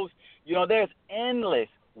videos. There's endless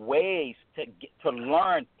ways to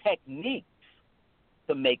learn techniques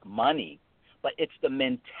to make money, but it's the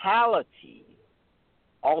mentality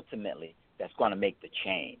ultimately that's going to make the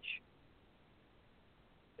change.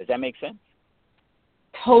 Does that make sense?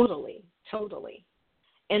 Totally.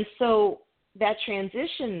 And so that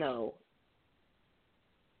transition, though,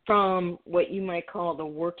 from what you might call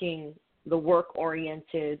the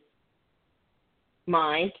work-oriented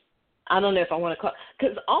mind, I don't know if I want to call,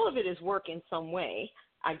 because all of it is work in some way,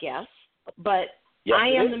 I guess, but yes, I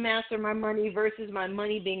am the master of my money versus my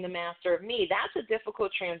money being the master of me. That's a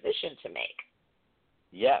difficult transition to make.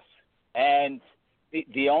 Yes, and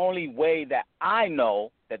the only way that I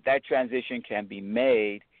know that transition can be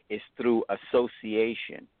made is through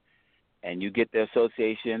association. And you get the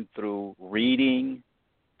association through reading,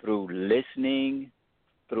 through listening,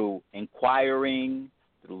 through inquiring,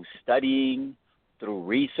 through studying, through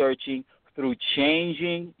researching, through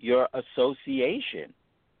changing your association.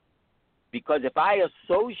 Because if I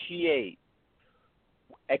associate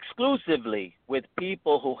exclusively with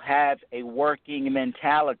people who have a working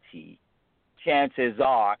mentality, chances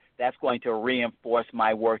are that's going to reinforce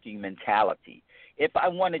my working mentality. If I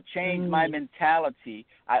want to change my mentality,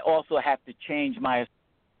 I also have to change my.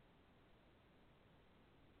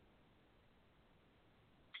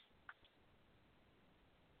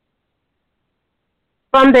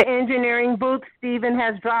 From the engineering booth, Stephen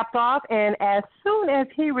has dropped off, and as soon as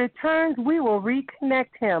he returns, we will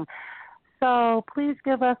reconnect him. So please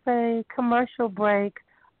give us a commercial break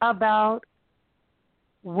about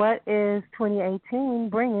what is 2018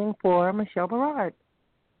 bringing for Michelle Berard.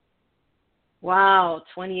 Wow,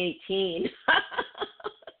 2018.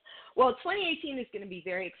 Well, 2018 is going to be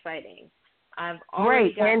very exciting. I've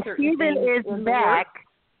already got and certain Stephen things is back.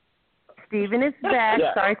 Stephen is back.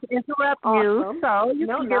 Yeah. Sorry to interrupt you. So you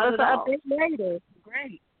can give us an update later.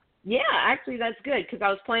 Great. Yeah, actually, that's good because I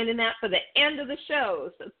was planning that for the end of the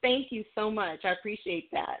show. So thank you so much. I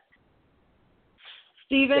appreciate that.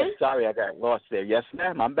 Stephen? Yes, sorry, I got lost there. Yes,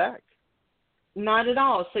 ma'am, I'm back. Not at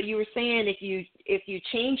all. So you were saying if you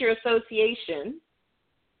change your association.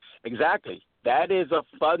 Exactly. That is a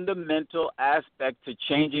fundamental aspect to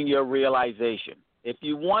changing your realization. If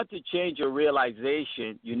you want to change your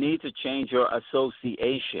realization, you need to change your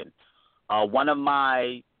association. One of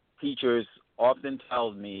my teachers often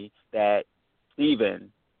tells me that,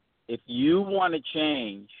 Stephen, if you want to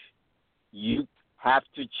change, you have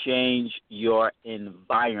to change your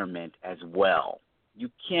environment as well. You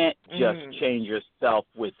can't just change yourself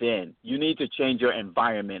within. You need to change your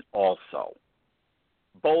environment also.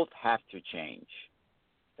 Both have to change.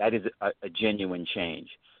 That is a genuine change.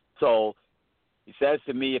 So he says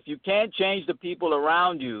to me, if you can't change the people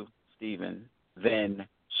around you, Stephen, then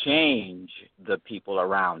change the people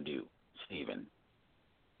around you, Stephen.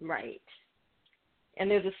 Right. And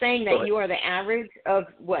there's a saying that you are the average of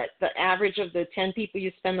what? The average of the 10 people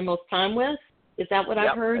you spend the most time with? Is that what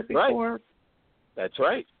I've heard before? Right. That's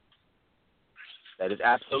right. That is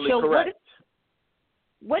absolutely correct.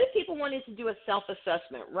 What if people wanted to do a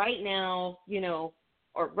self-assessment right now,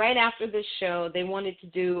 or right after this show, they wanted to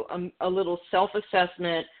do a little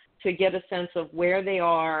self-assessment to get a sense of where they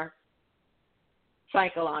are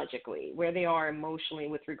psychologically, where they are emotionally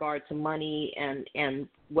with regard to money and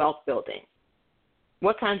wealth building?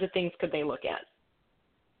 What kinds of things could they look at?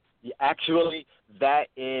 Actually, that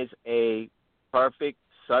is a perfect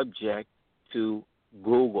subject to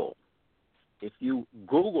Google. If you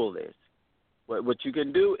Google this, what you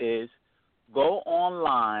can do is go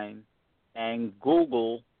online and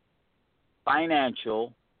Google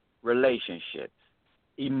financial relationships,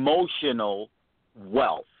 emotional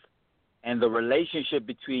wealth, and the relationship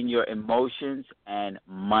between your emotions and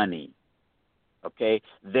money. Okay?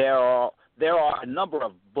 There are a number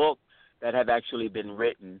of books that have actually been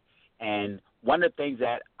written, and one of the things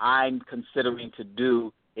that I'm considering to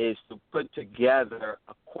do is to put together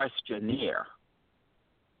a questionnaire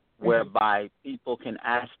whereby people can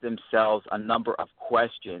ask themselves a number of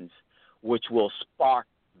questions which will spark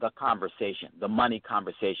the conversation, the money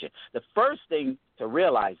conversation. The first thing to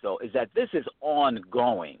realize, though, is that this is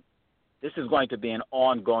ongoing. This is going to be an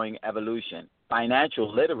ongoing evolution.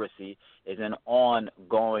 Financial literacy is an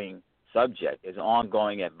ongoing subject, is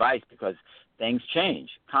ongoing advice because things change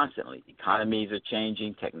constantly. Economies are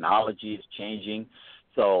changing, technology is changing.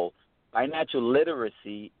 So financial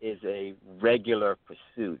literacy is a regular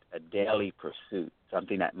pursuit, a daily pursuit,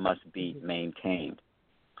 something that must be maintained.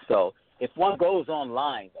 So if one goes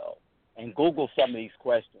online, though, and Google some of these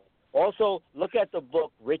questions, also look at the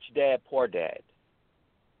book Rich Dad, Poor Dad.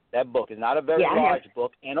 That book is not a very large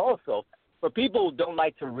book. And also, for people who don't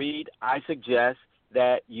like to read, I suggest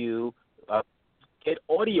that you get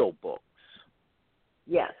audio books.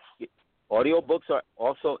 Yes. Audio books are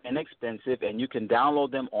also inexpensive, and you can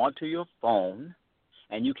download them onto your phone,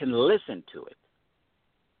 and you can listen to it.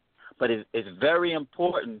 But it's very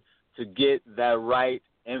important to get that right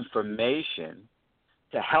information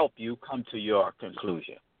to help you come to your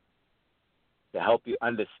conclusion, to help you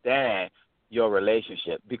understand your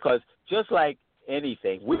relationship. Because just like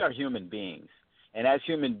anything, we are human beings. And as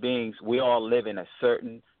human beings, we all live in a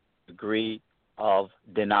certain degree of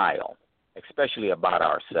denial, especially about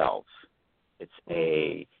ourselves.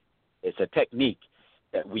 It's a technique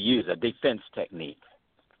that we use, a defense technique.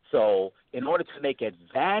 So in order to make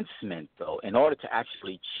advancement, though, in order to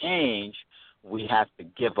actually change, we have to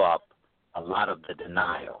give up a lot of the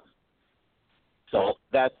denial. So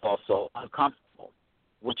that's also uncomfortable,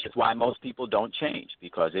 which is why most people don't change,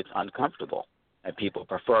 because it's uncomfortable, and people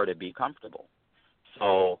prefer to be comfortable.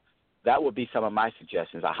 So that would be some of my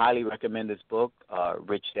suggestions. I highly recommend this book,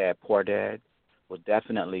 Rich Dad, Poor Dad. Will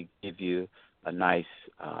definitely give you a nice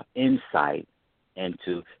insight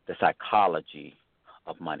into the psychology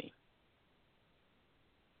of money.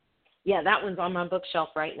 Yeah, that one's on my bookshelf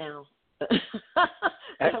right now.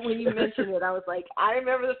 When you mentioned it, I was like, I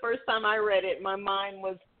remember the first time I read it, my mind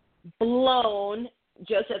was blown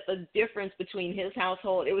just at the difference between his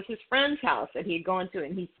household. It was his friend's house that he had gone to,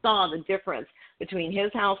 and he saw the difference between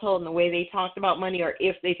his household and the way they talked about money, or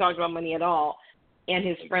if they talked about money at all, and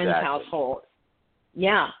his friend's household.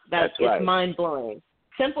 Yeah, it's right. Mind-blowing.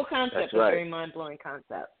 Simple concept, but very mind-blowing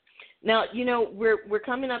concept. Now, we're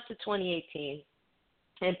coming up to 2018,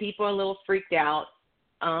 and people are a little freaked out.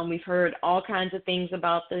 We've heard all kinds of things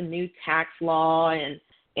about the new tax law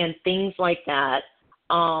and things like that.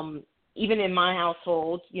 Even in my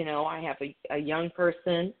household, I have a young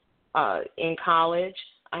person in college.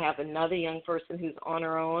 I have another young person who's on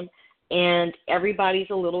her own, and everybody's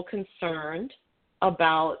a little concerned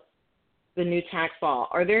about the new tax law.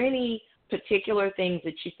 Are there any particular things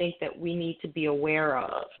that you think that we need to be aware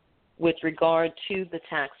of with regard to the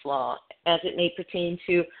tax law as it may pertain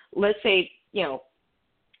to, let's say,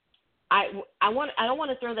 I don't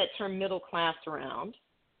want to throw that term middle class around,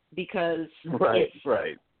 because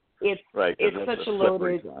it's such a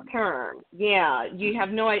loaded term. Yeah, you have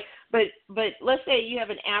no idea. But let's say you have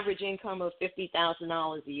an average income of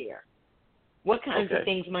 $50,000 a year. What kinds of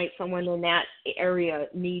things might someone in that area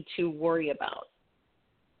need to worry about?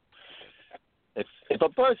 If a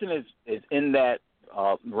person is in that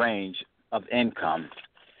range of income,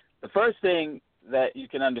 the first thing that you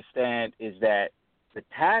can understand is that the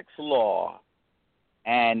tax law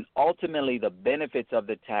and ultimately the benefits of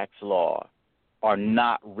the tax law are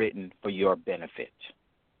not written for your benefit,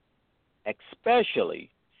 especially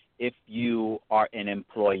if you are an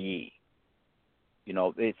employee.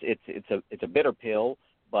 It's a bitter pill,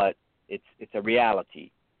 but it's a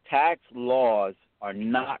reality. Tax laws are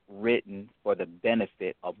not written for the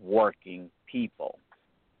benefit of working people.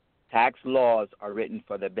 Tax laws are written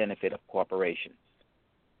for the benefit of corporations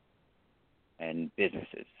and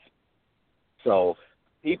businesses. So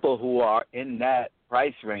people who are in that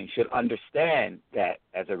price range should understand that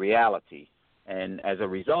as a reality, and as a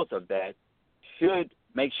result of that, should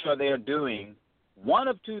make sure they are doing one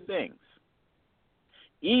of two things.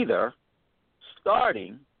 Either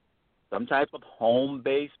starting some type of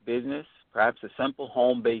home-based business, perhaps a simple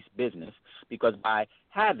home-based business, because by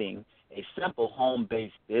having a simple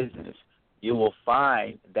home-based business, you will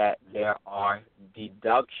find that there are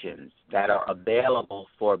deductions that are available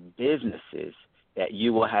for businesses that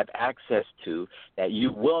you will have access to that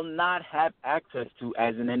you will not have access to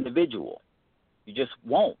as an individual. You just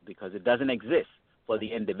won't, because it doesn't exist for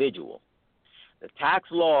the individual. The tax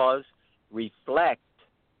laws reflect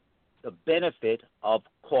the benefit of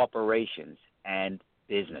corporations and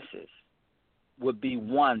businesses. Would be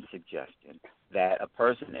one suggestion, that a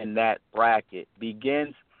person in that bracket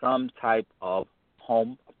begins some type of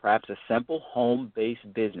home, perhaps a simple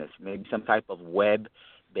home-based business, maybe some type of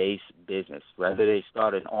web-based business, whether they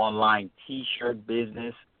start an online T-shirt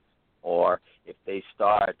business, or if they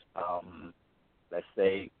start, let's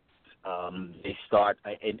say, they start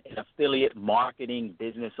an affiliate marketing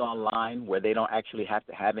business online where they don't actually have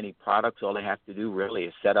to have any products. All they have to do really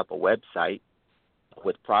is set up a website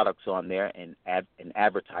with products on there and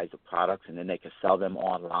advertise the products, and then they can sell them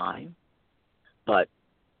online. But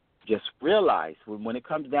just realize when it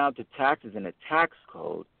comes down to taxes and the tax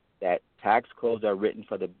code, that tax codes are written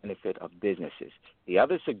for the benefit of businesses. The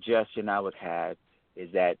other suggestion I would have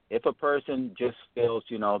is that if a person just feels,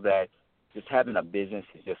 that just having a business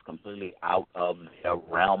is just completely out of their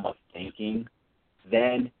realm of thinking,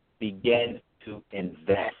 then begin to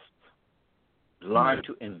invest. Learn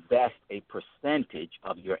to invest a percentage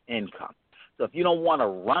of your income. So if you don't want to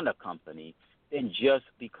run a company, then just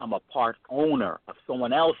become a part owner of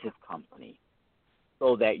someone else's company.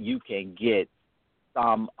 so that you can get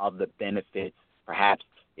some of the benefits. Perhaps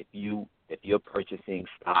if you're purchasing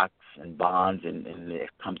stocks and bonds and there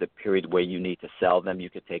comes a period where you need to sell them, you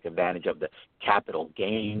could take advantage of the capital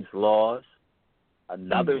gains laws.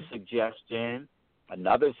 Another suggestion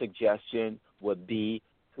would be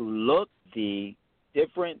to look the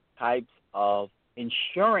different types of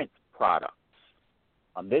insurance products.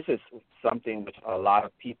 This is something which a lot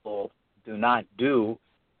of people do not do.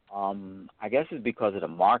 I guess it's because of the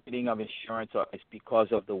marketing of insurance, or it's because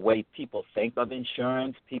of the way people think of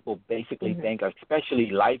insurance. People basically think,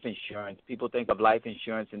 especially life insurance, people think of life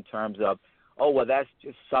insurance in terms of, oh, well, that's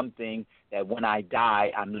just something that when I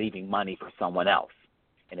die, I'm leaving money for someone else.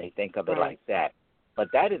 And they think of it like that. But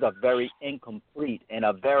that is a very incomplete and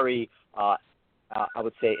a very, I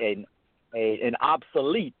would say, an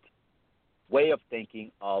obsolete way of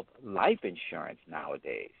thinking of life insurance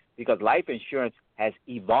nowadays, because life insurance has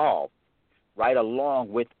evolved right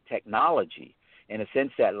along with technology in a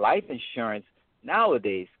sense that life insurance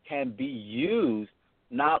nowadays can be used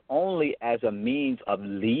not only as a means of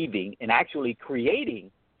leaving and actually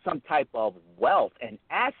creating some type of wealth and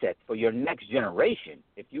assets for your next generation.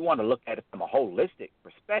 If you want to look at it from a holistic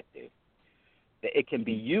perspective, that it can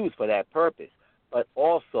be used for that purpose. But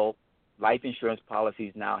also, life insurance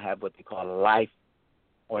policies now have what they call life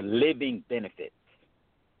or living benefits,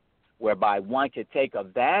 whereby one can take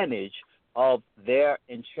advantage of their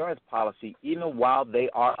insurance policy even while they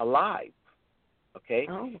are alive. Okay?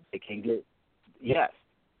 Oh. They can get, yes,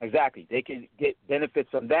 exactly. They can get benefits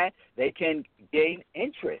from that. They can gain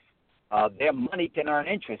interest. Their money can earn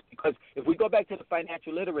interest, because if we go back to the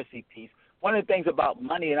financial literacy piece, one of the things about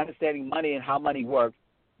money and understanding money and how money works,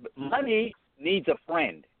 money needs a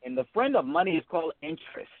friend, and the friend of money is called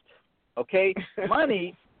interest. Okay?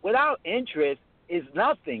 Money without interest is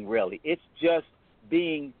nothing really. It's just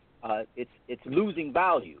being it's losing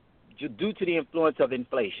value due to the influence of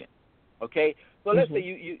inflation. Okay? So let's say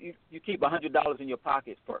you keep $100 in your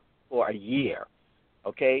pocket for a year.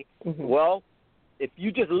 Okay? Well, if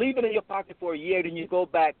you just leave it in your pocket for a year, then you go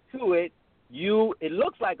back to it, it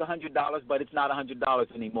looks like $100, but it's not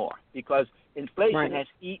 $100 anymore, because inflation has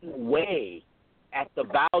eaten away at the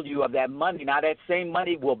value of that money. Now that same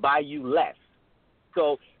money will buy you less.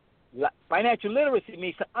 So financial literacy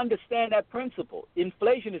means to understand that principle.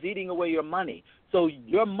 Inflation is eating away your money. So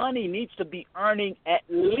your money needs to be earning at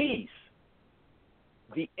least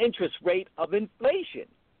the interest rate of inflation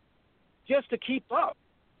just to keep up.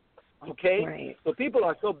 Okay? Right. So people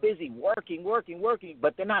are so busy working,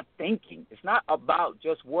 but they're not thinking. It's not about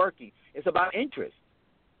just working. It's about interest.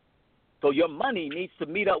 So your money needs to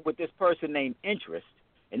meet up with this person named interest,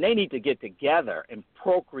 and they need to get together and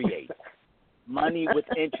procreate money with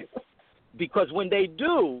interest. Because when they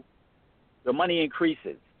do, your money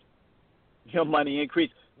increases. Your money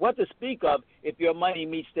increases. What to speak of if your money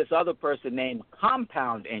meets this other person named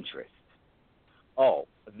compound interest? Oh,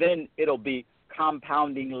 then it'll be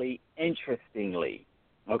compoundingly interestingly.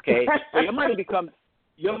 Okay? So your money becomes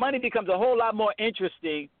a whole lot more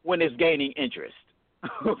interesting when it's gaining interest.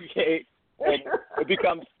 Okay? And it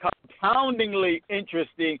becomes compoundingly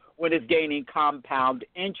interesting when it's gaining compound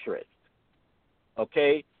interest.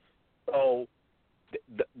 Okay? So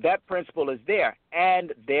that principle is there.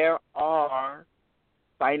 And there are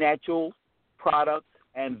financial products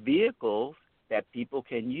and vehicles that people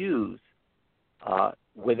can use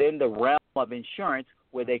within the realm of insurance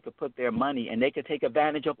where they could put their money, and they could take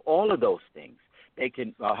advantage of all of those things. They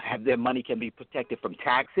can have their money can be protected from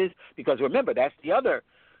taxes, because remember, that's the other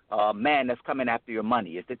man that's coming after your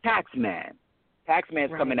money. It's the tax man. Tax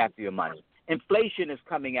man's coming after your money. Inflation is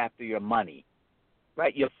coming after your money.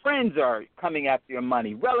 Right? Your friends are coming after your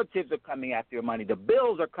money. Relatives are coming after your money. The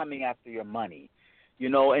bills are coming after your money. You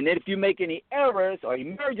know, and then if you make any errors or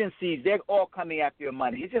emergencies, they're all coming after your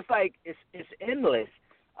money. It's just like it's endless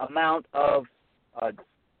amount of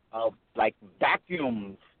like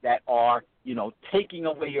vacuums that are, you know, taking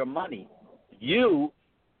away your money. You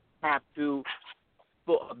have to,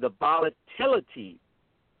 for the volatility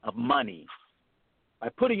of money, by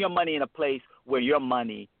putting your money in a place where your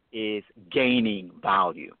money is gaining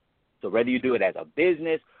value. So whether you do it as a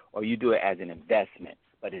business or you do it as an investment,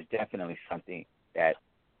 but it's definitely something that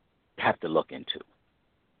you have to look into.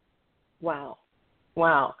 Wow.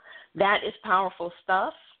 That is powerful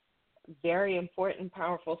stuff. Very important,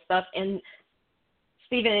 powerful stuff. And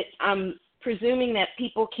Stephen, I'm presuming that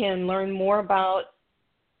people can learn more about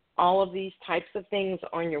all of these types of things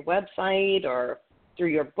on your website or through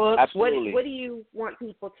your books. Absolutely. What do you want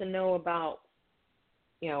people to know about,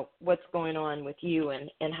 you know, what's going on with you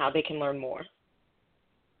and how they can learn more?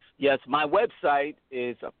 Yes, my website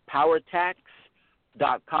is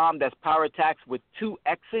PowerTax.com. That's PowerTax with 2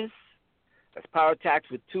 X's. That's PowerTax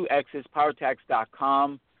with 2 X's,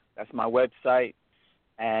 PowerTax.com. That's my website.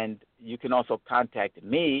 And you can also contact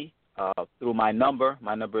me through my number.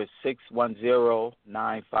 My number is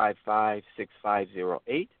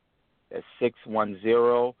 610-955-6508. That's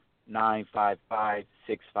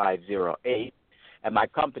 610-955-6508. At my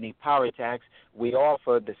company, PowerTax, we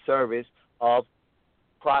offer the service of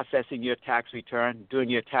processing your tax return, doing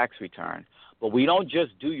your tax return. But we don't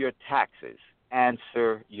just do your taxes,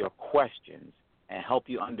 answer your questions, and help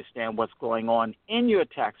you understand what's going on in your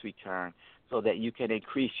tax return so that you can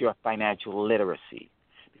increase your financial literacy.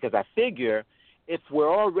 Because I figure if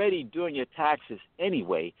we're already doing your taxes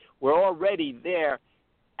anyway, we're already there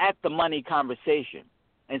at the money conversation.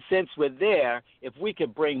 And since we're there, if we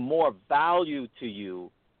could bring more value to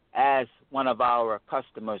you as one of our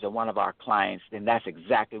customers or one of our clients, then that's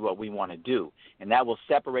exactly what we want to do. And that will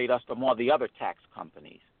separate us from all the other tax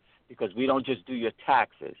companies, because we don't just do your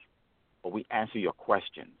taxes, but we answer your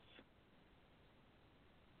questions.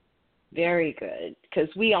 Very good, because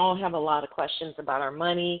we all have a lot of questions about our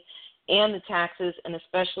money and the taxes, and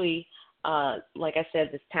especially, like I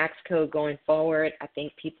said, this tax code going forward. I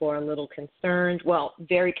think people are a little concerned, well,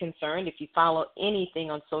 very concerned. If you follow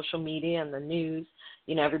anything on social media and the news,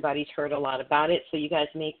 you know, everybody's heard a lot about it. So you guys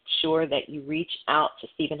make sure that you reach out to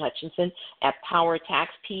Stephen Hutchinson at PowerTax,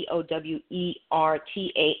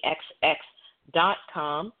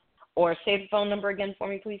 PowerTaxx.com, or say the phone number again for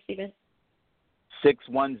me, please, Stephen.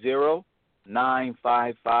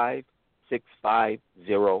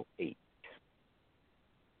 610-955-6508.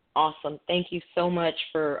 Awesome. Thank you so much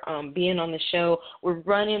for being on the show. We're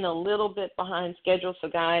running a little bit behind schedule, so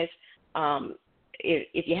guys,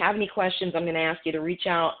 if you have any questions, I'm going to ask you to reach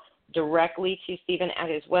out directly to Stephen at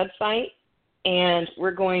his website, and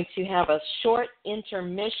we're going to have a short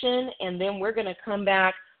intermission, and then we're going to come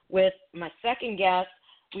back with my second guest.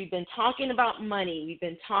 We've been talking about money. We've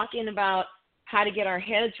been talking about how to get our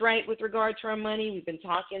heads right with regard to our money. We've been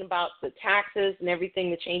talking about the taxes and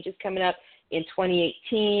everything, the changes coming up in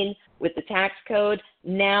 2018 with the tax code.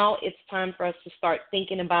 Now it's time for us to start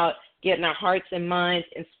thinking about getting our hearts and minds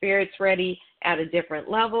and spirits ready at a different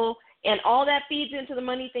level. And all that feeds into the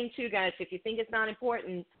money thing too, guys. If you think it's not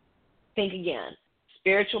important, think again.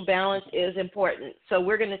 Spiritual balance is important. So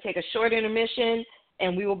we're going to take a short intermission,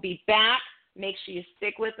 and we will be back. Make sure you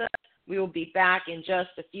stick with us. We will be back in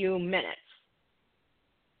just a few minutes.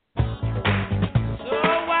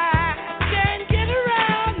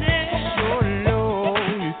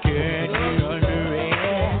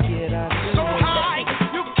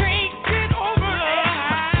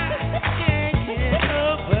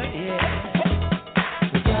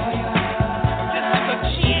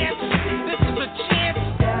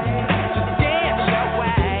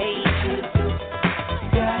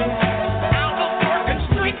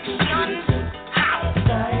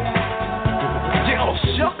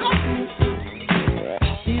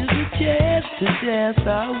 To dance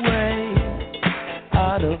our way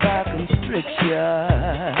out of our constriction.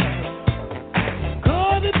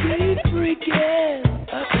 Gonna be freaking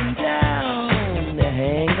up and down the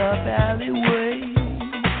hang-up alleyway.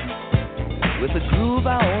 With a groove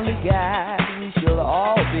I only got, we shall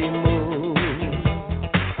all be moved.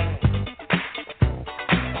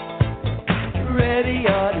 Ready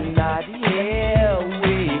or not, here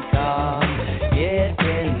we come,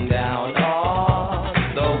 getting down on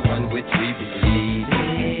the one which we believe in.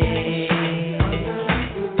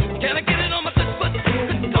 Can I get it on my foot?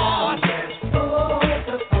 Good God.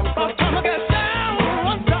 By the time I get down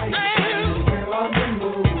on time, we're on the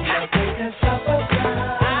move. Take us up a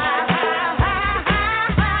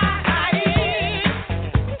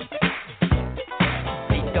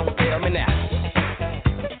don't tell me now.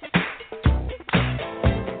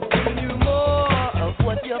 You more of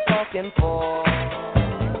what you're talking for.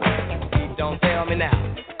 Don't tell me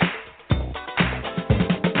now.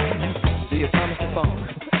 Do you promise the funk?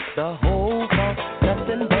 The whole funk,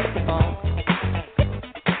 nothing but the funk.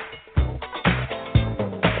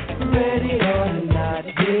 Ready or not,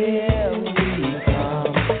 here we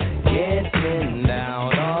come, getting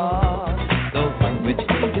down on the one which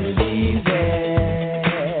we believe in.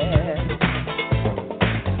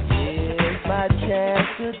 Here's my chance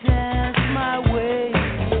to dance my way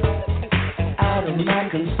out of my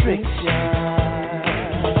constriction.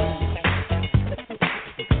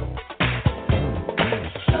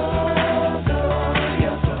 Oh,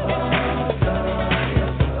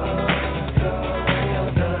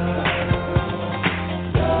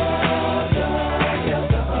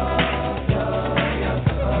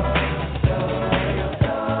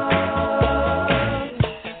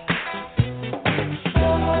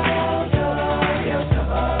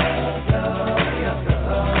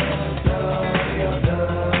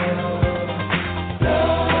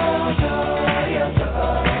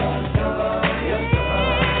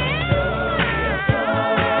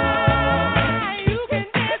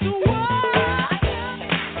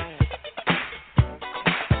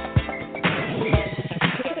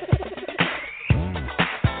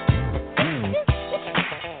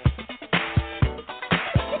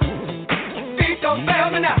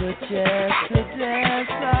 chance to dance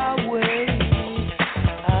our way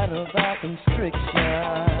out of our constriction.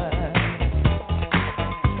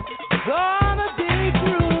 Gonna be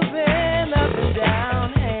grooving up and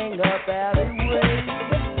down, hang up alleyway.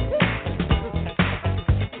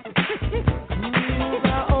 Groove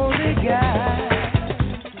our only guide.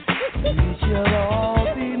 We shall all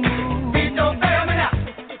be moved. Please don't fail me now.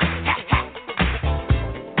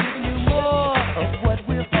 Give you more of what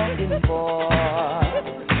we're fucking for.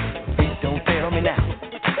 Please don't fail me now.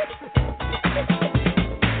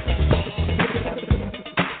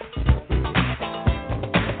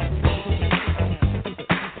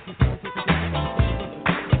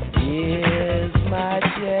 Here's my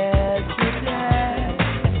chance to dance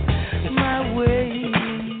my way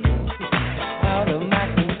out of my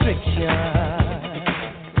constriction.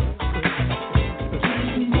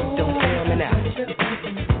 Don't fail me now.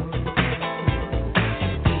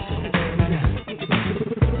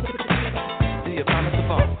 Do you promise to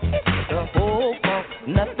fall? The whole funk,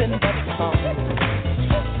 nothing but funk.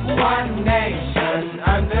 One nation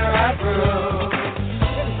under a groove,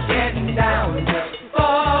 getting down just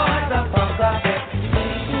for the funk of it.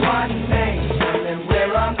 One nation and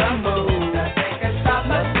we're on the move. Nothing can stop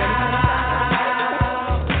us now.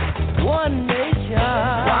 One nation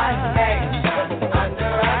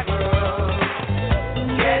under a groove,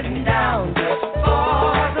 getting down just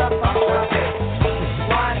for the funk of it.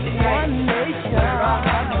 One nation, we're on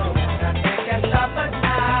the move. Nothing can stop us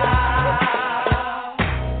now.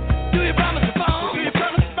 Do you promise to fall? Do you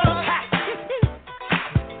promise to fall? Ha!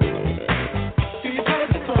 Do you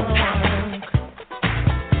promise to fall?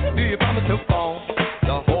 Do you promise to fall?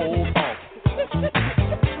 The whole funk.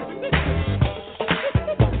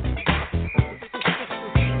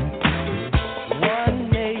 One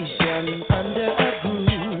nation under a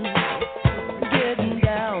groove, getting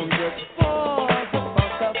down just for the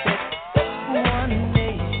funk of it. One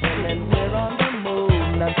nation and we're on the move.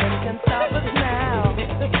 Nothing can stop us now.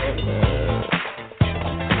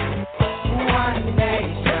 One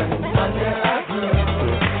nation under a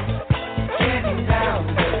groove, getting down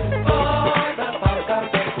just for the funk of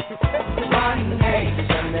it. One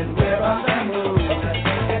nation and we're on the move.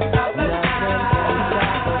 Nothing can stop us now.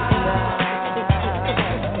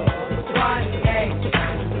 One nation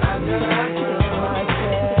under a groove,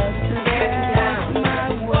 getting down just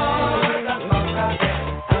for the funk of it.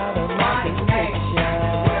 One nation,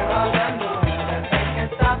 we're on the move. Nothing can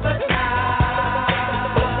stop us now.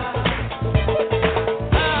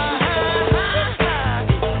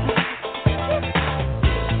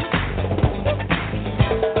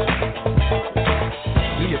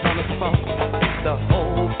 Do you promise to fall? The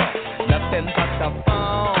whole funk, nothing but the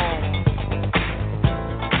funk.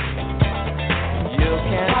 You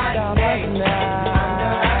can't stop us now.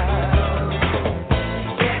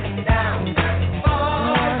 Getting down just for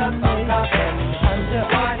the funk of it. Under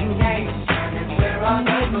one nation and we're on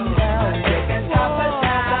the move. Nothing can stop us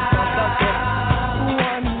now.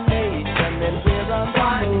 One nation and we're on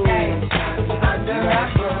the move. Under a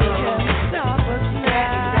groove, can't stop us now.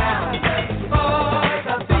 Getting down just for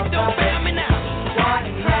the funk of it. Don't fail me now. One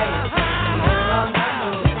nation, we're on the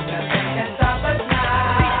move. Nothing can stop us now.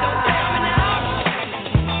 Don't fail me now.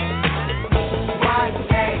 One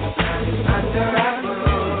nation under a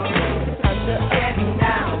groove, getting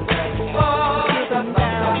down just for the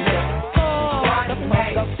funk of it. One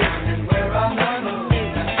nation and we're on the move.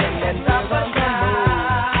 Nothing can stop us now.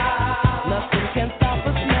 Nothing can stop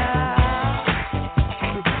us now.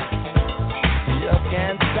 You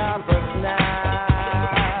can't stop us now.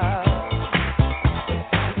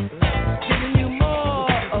 Giving you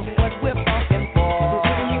more of what we're fucking for.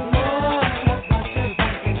 Giving you more.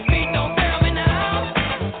 Please don't fail me now.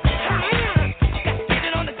 Got to get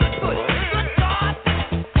it on the good foot. Good start.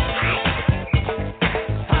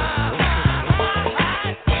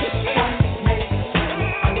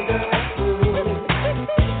 Under a groove,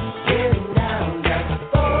 getting down just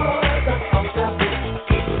for the funk of it.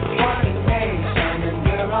 One nation and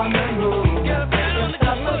we're on the move. Nothing can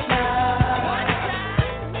stop us now.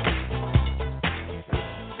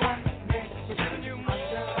 One nation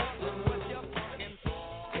under a groove,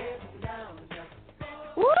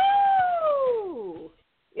 Woo!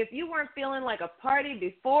 If you weren't feeling like a party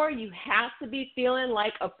before, you have to be feeling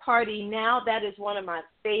like a party now. That is one of my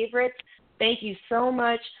favorites. Thank you so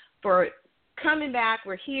much for coming back.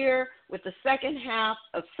 We're here with the second half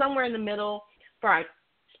of Somewhere in the Middle for our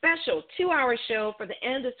special 2-hour show for the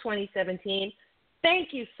end of 2017.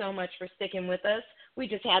 Thank you so much for sticking with us. We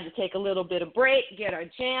just had to take a little bit of break, get our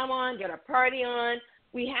jam on, get our party on.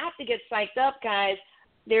 We have to get psyched up, guys.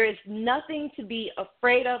 There is nothing to be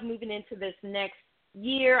afraid of moving into this next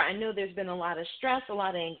year. I know there's been a lot of stress, a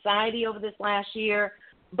lot of anxiety over this last year,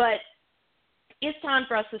 but it's time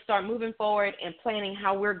for us to start moving forward and planning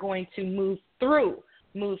how we're going to move through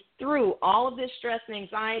all of this stress and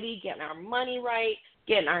anxiety, getting our money right,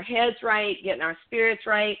 getting our heads right, getting our spirits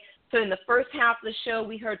right. So in the first half of the show,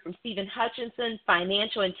 we heard from Stephen Hutchinson,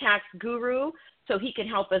 financial and tax guru, so he can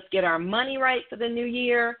help us get our money right for the new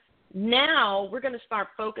year. Now we're going to start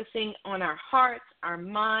focusing on our hearts, our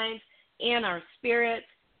minds, and our spirits.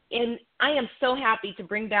 And I am so happy to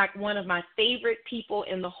bring back one of my favorite people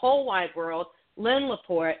in the whole wide world, Lynn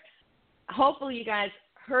Laporte. Hopefully you guys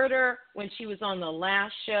heard her when she was on the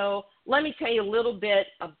last show. Let me tell you a little bit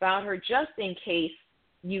about her just in case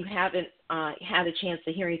you haven't had a chance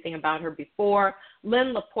to hear anything about her before.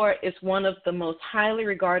 Lynn Laporte is one of the most highly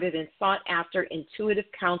regarded and sought-after intuitive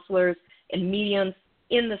counselors and mediums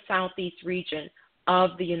in the Southeast region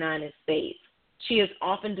of the United States. She is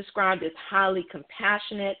often described as highly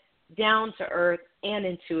compassionate, down-to-earth, and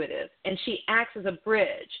intuitive, and she acts as a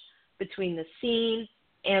bridge between the seen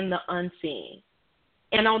and the unseen.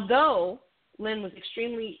 And although Lynn was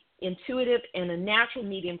extremely intuitive and a natural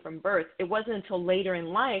medium from birth, it wasn't until later in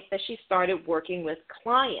life that she started working with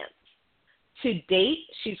clients. To date,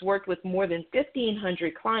 she's worked with more than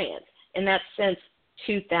 1,500 clients, and that's since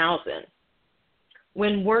 2000.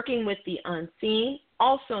 When working with the unseen,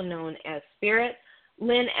 also known as spirit,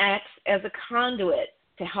 Lynn acts as a conduit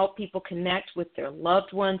to help people connect with their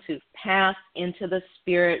loved ones who've passed into the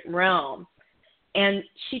spirit realm. And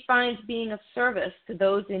she finds being of service to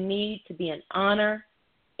those in need to be an honor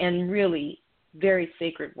and really very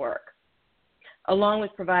sacred work. Along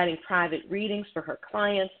with providing private readings for her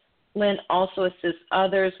clients, Lynn also assists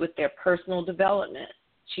others with their personal development.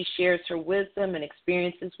 She shares her wisdom and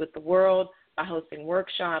experiences with the world by hosting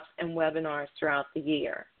workshops and webinars throughout the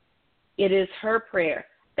year. It is her prayer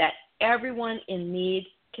that everyone in need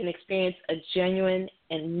can experience a genuine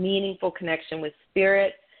and meaningful connection with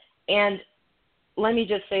spirit. And let me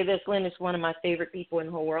just say this, Lynn is one of my favorite people in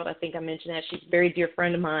the whole world. I think I mentioned that. She's a very dear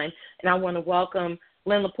friend of mine. And I want to welcome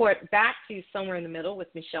Lynn Laporte back to Somewhere in the Middle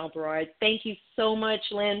with Michelle Berard. Thank you so much,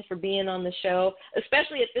 Lynn, for being on the show,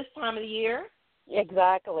 especially at this time of the year.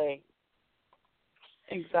 Exactly.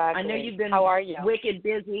 I know you've been How are you? wicked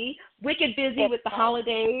busy with the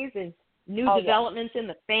holidays and new developments in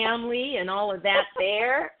the family and all of that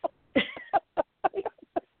there.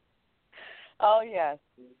 Oh, yes.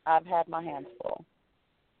 I've had my hands full.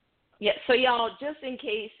 Yeah, so y'all, just in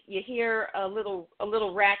case you hear a little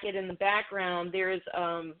racket in the background, there's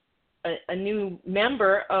a new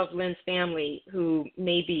member of Lynn's family who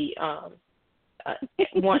may be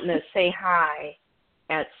wanting to say hi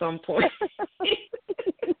at some point.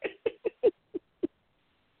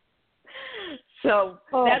 So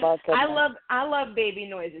I love baby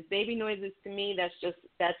noises. Baby noises to me, that's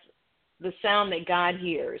the sound that God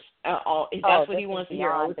hears. That's what He wants to hear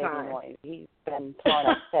all the time. Noise. He's been torn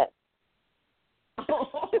upset.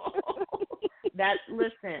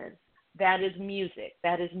 Listen, that is music.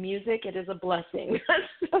 That is music. It is a blessing. That's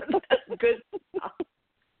good stuff.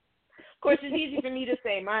 Of course, it's easy for me to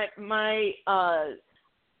say. My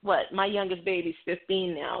youngest baby's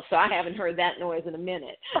 15 now, so I haven't heard that noise in a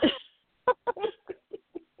minute.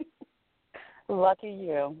 Lucky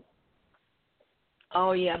you.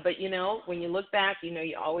 Oh, yeah, but, when you look back,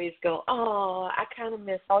 you always go, oh, I kind of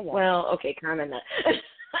miss. Oh, yeah. Well, okay, kind of not.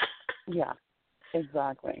 Yeah,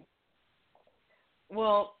 exactly.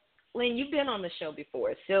 Well, Lynn, you've been on the show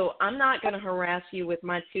before, so I'm not going to harass you with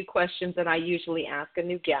my 2 questions that I usually ask a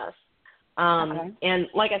new guest. Okay. And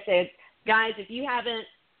like I said, guys, if you haven't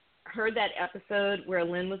heard that episode where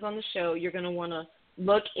Lynn was on the show, you're going to want to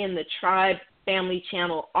look in the Tribe Family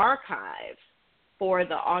Channel archives for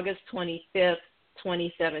the August 25th,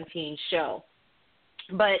 2017 show.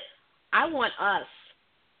 But I want us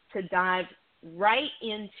to dive right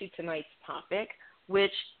into tonight's topic,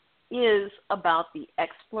 which is about the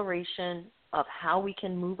exploration of how we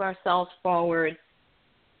can move ourselves forward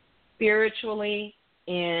spiritually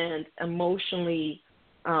and emotionally,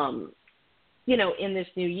 in this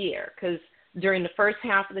new year. Because during the first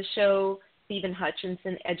half of the show, Stephen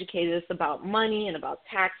Hutchinson educated us about money and about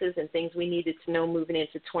taxes and things we needed to know moving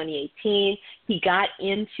into 2018. He got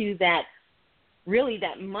into that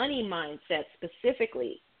money mindset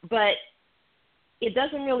specifically. But it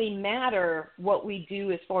doesn't really matter what we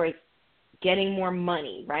do as far as getting more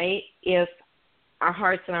money, right? If our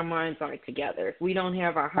hearts and our minds aren't together. If we don't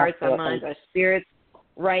have our hearts, our minds, our spirits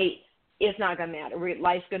right, it's not going to matter.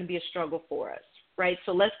 Life's going to be a struggle for us, right?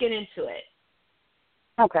 So let's get into it.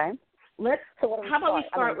 Okay. How about we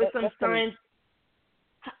start with some signs?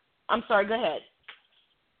 I'm sorry, go ahead.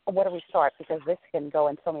 where do we start? Because this can go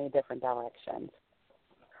in so many different directions.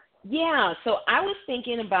 Yeah, so I was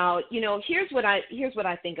thinking about, here's what I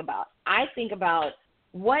think about. I think about,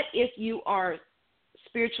 what if you are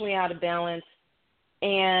spiritually out of balance,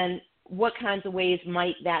 and what kinds of ways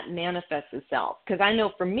might that manifest itself? Because I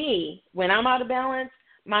know for me, when I'm out of balance,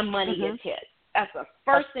 my money gets hit. That's the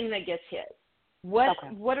first thing that gets hit. What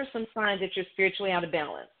are some signs that you're spiritually out of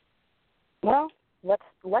balance? Well, let's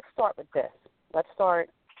start with this. Let's start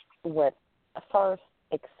with first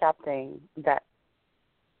accepting that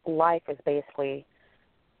life is basically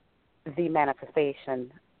the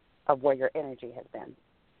manifestation of where your energy has been,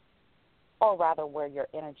 or rather where your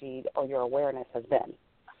energy or your awareness has been.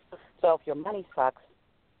 So if your money sucks,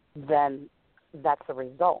 then that's a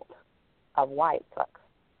result of why it sucks.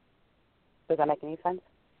 Does that make any sense?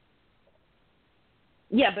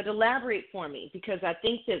 Yeah, but elaborate for me, because I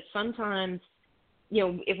think that sometimes,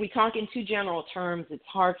 if we talk in too general terms, it's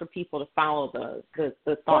hard for people to follow the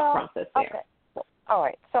thought process there. Okay. All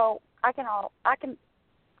right. So I think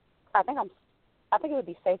it would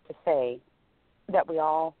be safe to say that we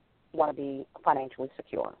all want to be financially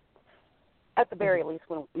secure. At the very least,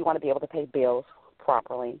 we want to be able to pay bills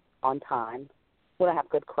properly on time. We want to have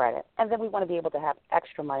good credit, and then we want to be able to have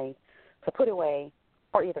extra money to put away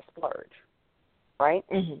or either splurge. Right?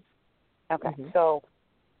 Okay. So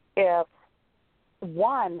if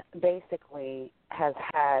one basically has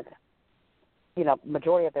had,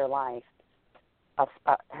 majority of their life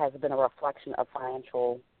has been a reflection of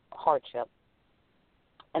financial hardship,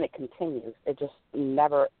 and it continues, it just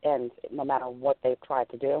never ends, no matter what they've tried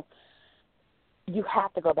to do, you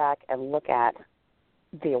have to go back and look at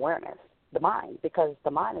the awareness, the mind, because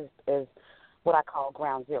the mind is what I call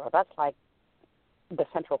ground zero. That's like the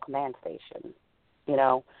central command station.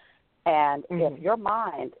 And if your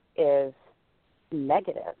mind is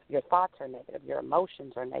negative, your thoughts are negative, your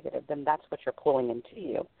emotions are negative, then that's what you're pulling into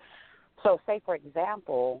you. So say, for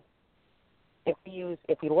example, if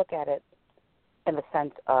we look at it in the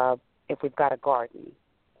sense of, if we've got a garden,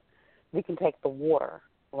 we can take the water,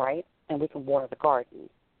 right, and we can water the garden.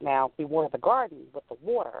 Now, if we water the garden with the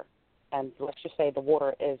water, and let's just say the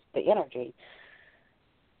water is the energy,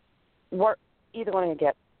 we're either going to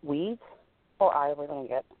get weeds, or we're going to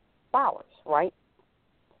get flowers, right?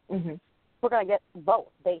 We're going to get both,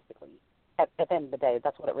 basically. At the end of the day,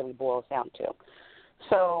 that's what it really boils down to.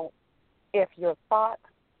 So if your thoughts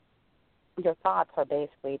are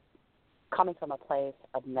basically coming from a place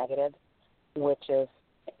of negative, which is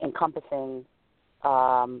encompassing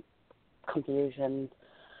confusion,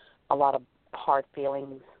 a lot of hard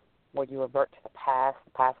feelings where you revert to the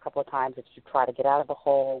past couple of times that you try to get out of the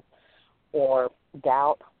hole, or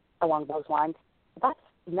doubt along those lines, that's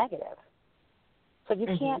negative. So you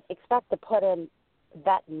can't expect to put in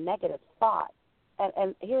that negative thought.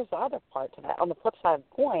 And here's the other part to that. On the flip side of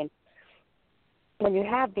the coin, when you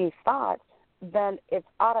have these thoughts, then it's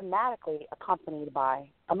automatically accompanied by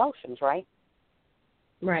emotions, right?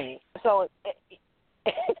 Right. So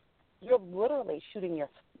you're literally shooting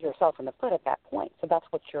yourself in the foot at that point. So that's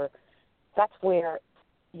where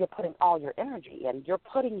you're putting all your energy in. You're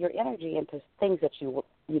putting your energy into things that you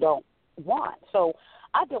don't want. So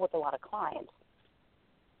I deal with a lot of clients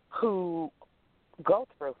who go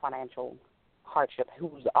through financial hardship,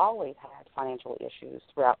 who's always had financial issues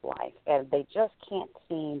throughout life, and they just can't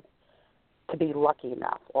seem to be lucky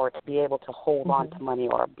enough, or to be able to hold on to money,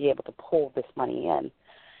 or be able to pull this money in.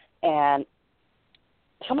 And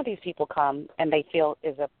some of these people come and they feel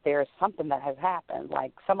as if there's something that has happened,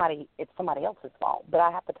 like it's somebody else's fault. But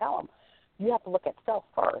I have to tell them, you have to look at self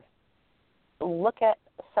first. Look at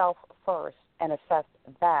self first and assess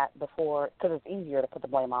that before, because it's easier to put the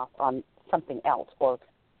blame off on something else or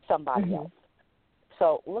somebody else.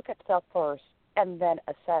 So look at self first, and then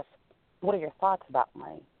assess, what are your thoughts about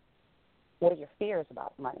money? What are your fears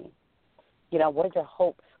about money? What are your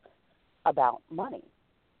hopes about money?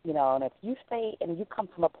 And if you stay and you come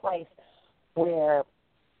from a place where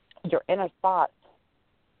your inner thoughts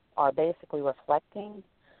are basically reflecting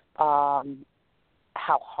how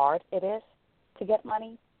hard it is to get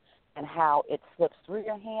money and how it slips through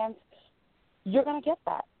your hands, you're going to get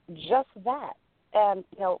that, just that. And,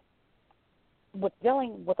 with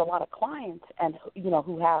dealing with a lot of clients and,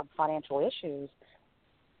 who have financial issues,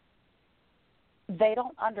 they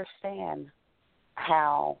don't understand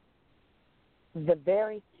how the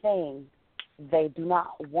very thing they do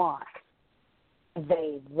not want,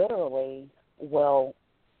 they literally will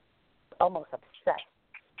almost obsess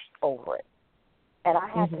over it. And I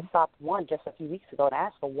had to stop one just a few weeks ago and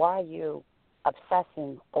ask her, why are you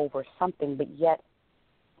obsessing over something, but yet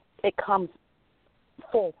it comes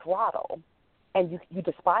full throttle and you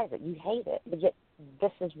despise it, you hate it, but yet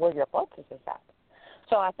this is where your focus is at.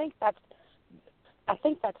 So I think that's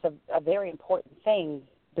a very important thing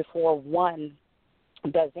before one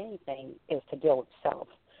does anything, is to deal with self.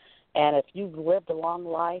 And if you've lived a long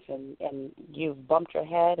life and you've bumped your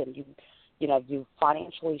head and you've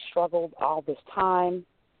financially struggled all this time,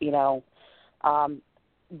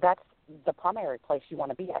 that's the primary place you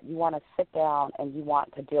want to be at. You want to sit down and you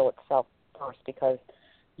want to deal with self first, because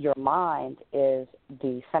your mind is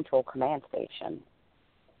the central command station.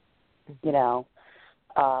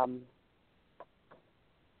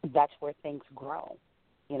 That's where things grow,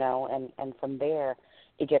 and from there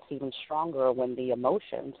it gets even stronger when the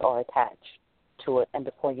emotions are attached to it, and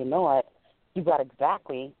before you know it, you got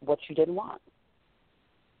exactly what you didn't want.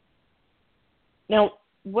 Now,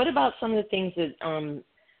 what about some of the things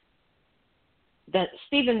that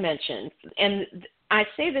Stephen mentioned? And I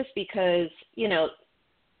say this because,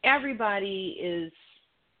 everybody is,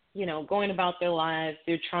 going about their lives.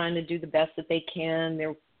 They're trying to do the best that they can.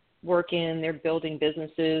 They're working, they're building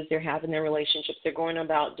businesses, they're having their relationships, they're going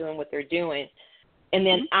about doing what they're doing. And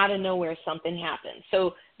then out of nowhere, something happens.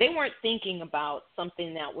 So they weren't thinking about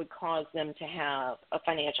something that would cause them to have a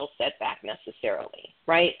financial setback necessarily,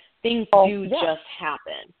 right? Things just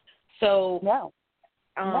happen. So,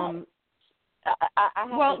 I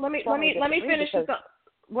let me finish the thought.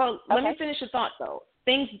 Let me finish the thought though.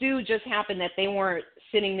 Things do just happen that they weren't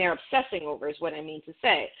sitting there obsessing over, is what I mean to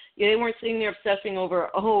say. They weren't sitting there obsessing over,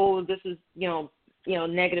 this is,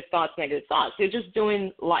 negative thoughts. They're just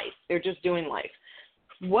doing life.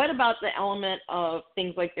 What about the element of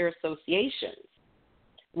things like their associations?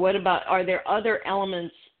 What about, are there other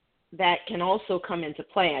elements that can also come into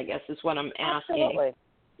play, I guess is what I'm asking. Absolutely.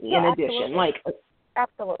 In addition,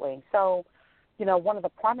 Absolutely. So, one of the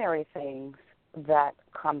primary things that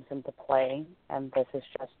comes into play, and this is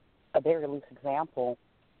just a very loose example,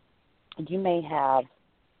 you may have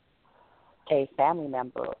a family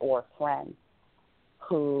member or a friend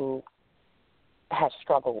who has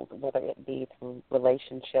struggled, whether it be through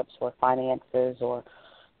relationships or finances or,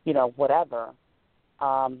 whatever.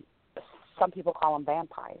 Some people call them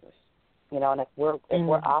vampires, and if we're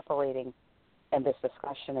operating in this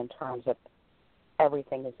discussion in terms of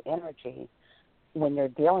everything is energy, when you're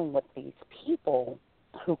dealing with these people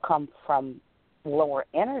who come from lower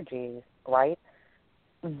energies, right,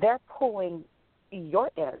 they're pulling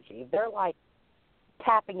your energy. They're like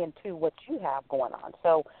tapping into what you have going on.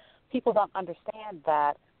 So people don't understand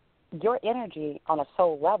that your energy on a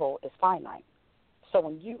soul level is finite. So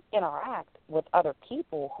when you interact with other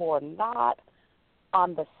people who are not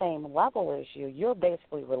on the same level as you, you're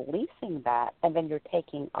basically releasing that, and then you're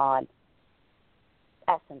taking on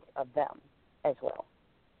essence of them as well.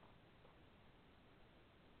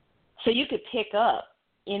 So you could pick up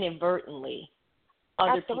inadvertently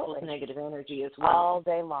other people's negative energy as well. All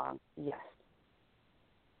day long, yes.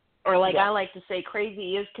 Or like I like to say,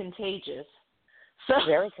 crazy is contagious. So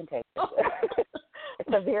very contagious.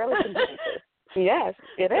 It's severely contagious. Yes,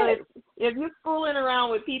 it is. If you're fooling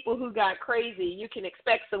around with people who got crazy, you can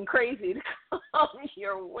expect some crazy to come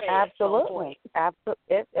your way. Absolutely.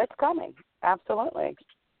 It's coming. Absolutely.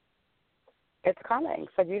 It's coming.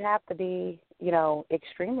 So you have to be,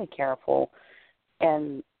 extremely careful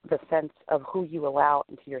in the sense of who you allow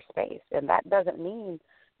into your space. And that doesn't mean,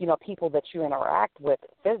 people that you interact with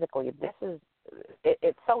physically.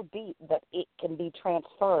 It's so deep that it can be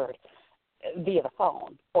transferred via the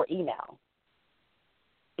phone or email.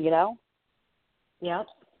 Yep.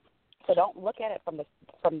 So don't look at it from the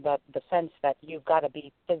sense that you've got to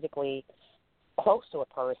be physically close to a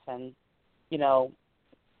person.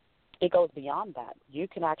 It goes beyond that. You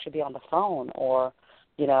can actually be on the phone or,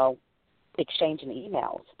 exchanging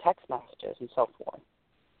emails, text messages, and so forth.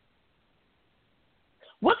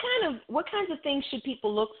 What kinds of things should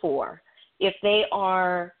people look for if they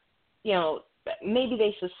are, maybe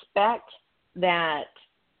they suspect that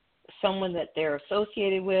someone that they're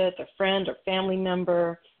associated with, a friend or family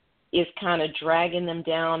member, is kind of dragging them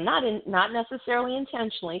down, not necessarily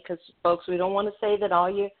intentionally, because folks, we don't want to say that all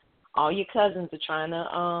your cousins are trying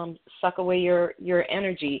to suck away your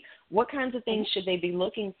energy. What kinds of things should they be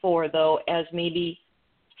looking for, though, as maybe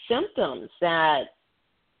symptoms that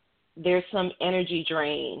there's some energy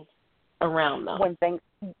drain around them? When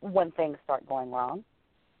things start going wrong.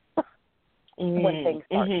 When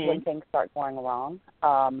things start going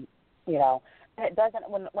wrong, it doesn't.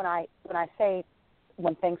 When I say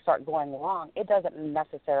when things start going wrong, it doesn't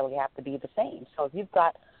necessarily have to be the same. So if you've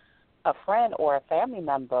got a friend or a family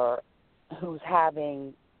member who's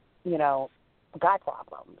having, guy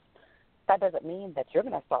problems, that doesn't mean that you're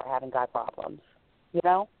going to start having guy problems,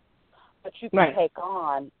 But you can take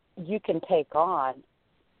on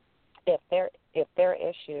if their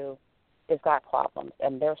issue has got problems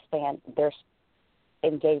and they're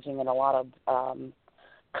engaging in a lot of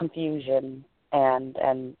confusion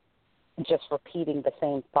and just repeating the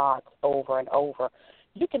same thoughts over and over,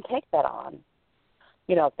 you can take that on.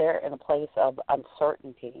 You know, if they're in a place of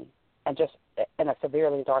uncertainty and just in a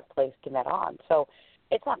severely dark place, get that on. So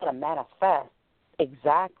it's not going to manifest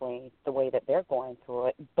exactly the way that they're going through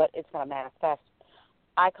it, but it's going to manifest.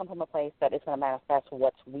 I come from a place that it's going to manifest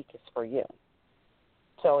what's weakest for you.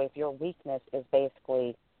 So if your weakness is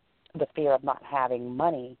basically the fear of not having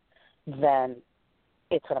money, then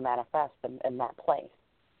it's going to manifest in that place.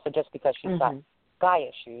 So just because you've got guy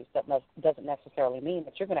issues, that doesn't necessarily mean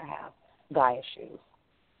that you're going to have guy issues.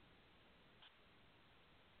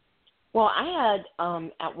 Well, I had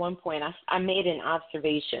at one point I made an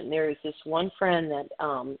observation. There is this one friend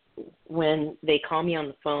that when they call me on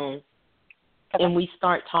the phone and we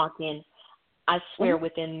start talking, I swear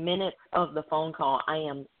within minutes of the phone call, I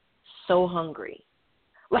am so hungry.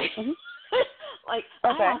 Like, like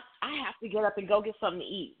I have to get up and go get something to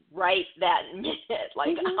eat right that minute.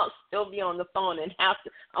 Like I'll still be on the phone and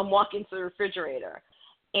I'm walking to the refrigerator.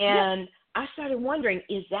 And I started wondering,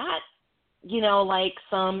 is that, you know, like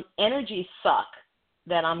some energy suck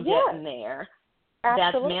that I'm getting there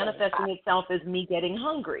that's manifesting itself as me getting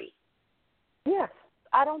hungry? Yes.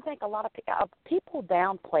 I don't think a lot of people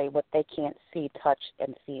downplay what they can't see, touch,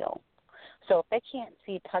 and feel. So if they can't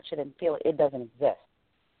see, touch it, and feel it, it doesn't exist,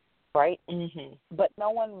 right? Mm-hmm. But no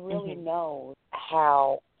one really knows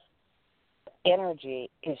how energy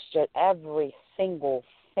is just every single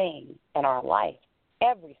thing in our life,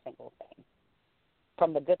 every single thing,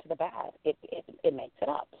 from the good to the bad. It makes it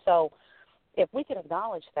up. So if we can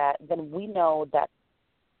acknowledge that, then we know that,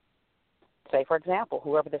 say, for example,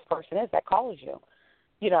 whoever this person is that calls you,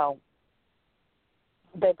 you know,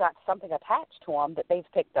 they've got something attached to them that they've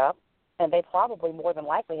picked up, and they probably more than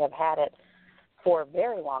likely have had it for a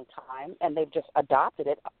very long time, and they've just adopted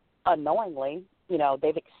it unknowingly. You know,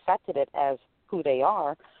 they've accepted it as who they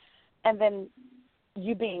are, and then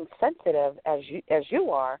you being sensitive as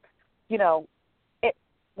you are, you know, it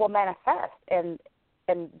will manifest and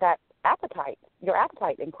that appetite, your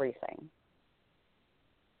appetite increasing.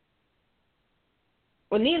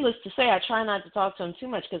 Well, needless to say, I try not to talk to him too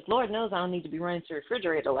much because Lord knows I don't need to be running to the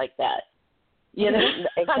refrigerator like that. You know?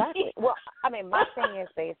 Exactly. Well, I mean, my thing is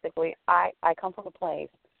basically I come from a place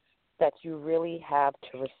that you really have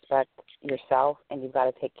to respect yourself and you've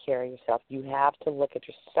got to take care of yourself. You have to look at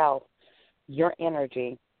yourself, your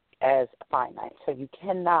energy as finite. So you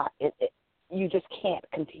cannot, you just can't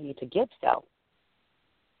continue to give self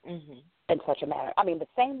in such a manner. I mean, the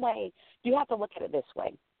same way, you have to look at it this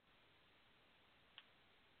way.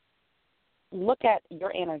 Look at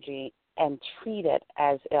your energy and treat it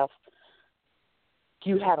as if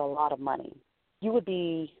you had a lot of money. You would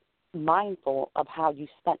be mindful of how you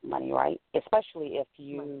spent money, right? Especially if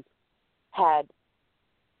you had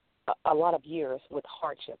a lot of years with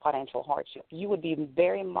hardship, financial hardship. You would be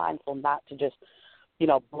very mindful not to just, you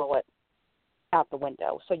know, blow it out the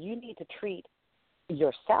window. So you need to treat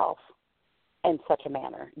yourself in such a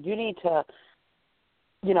manner. You need to,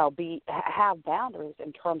 you know, have boundaries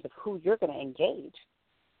in terms of who you're going to engage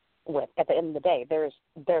with. At the end of the day, there's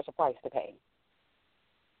a price to pay.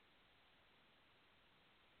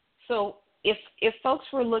 So if folks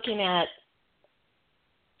were looking at,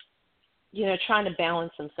 you know, trying to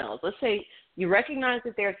balance themselves, let's say you recognize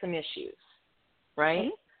that there are some issues,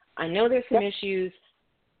 right? I know there's some issues.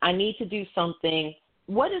 I need to do something.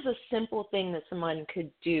 What is a simple thing that someone could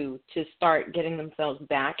do to start getting themselves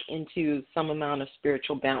back into some amount of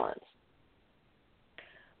spiritual balance?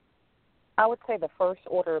 I would say the first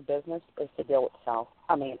order of business is to deal with self.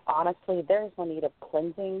 I mean, honestly, there is no need of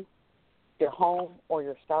cleansing your home or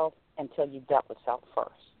yourself until you dealt with self first,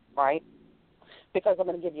 right? Because I'm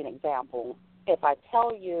going to give you an example. If I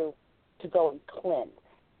tell you to go and cleanse,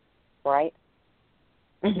 right,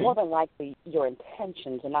 more than likely your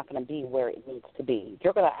intentions are not going to be where it needs to be.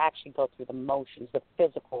 You're going to actually go through the motions, the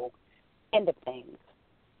physical end of things.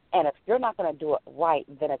 And if you're not going to do it right,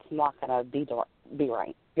 then it's not going to be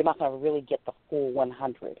right. You're not going to really get the full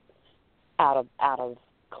 100 out of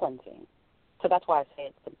cleansing. So that's why I say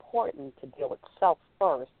it's important to deal with self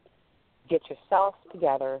first. Get yourself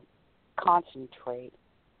together, concentrate,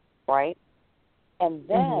 right? And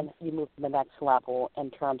then you move to the next level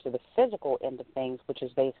in terms of the physical end of things, which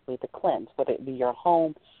is basically the cleanse, whether it be your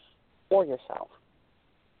home or yourself.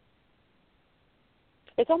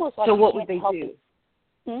 It's almost like so what would they do?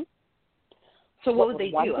 Hmm? So what would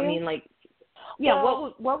they do? I mean, like, Yeah,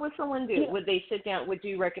 Well, what would someone do? yeah. Would they sit down? Would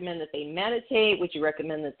you recommend that they meditate? Would you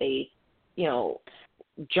recommend that they,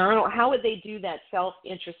 journal? How would they do that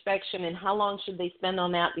self-introspection, and how long should they spend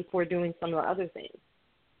on that before doing some of the other things?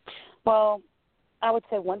 Well, I would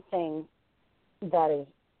say one thing that is,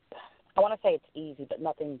 I want to say it's easy, but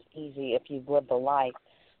nothing's easy if you've lived a life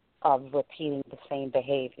of repeating the same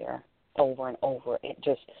behavior over and over. It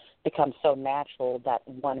just becomes so natural that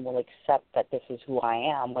one will accept that this is who I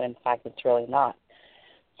am, when in fact it's really not.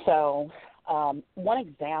 So one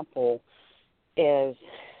example is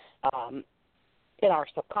in our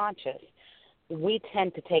subconscious, we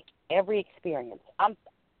tend to take every experience.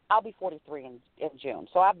 I'll be 43 in June,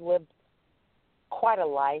 so I've lived quite a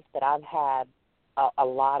life that I've had a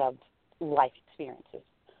lot of life experiences.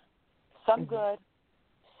 Some good,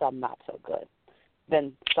 some not so good,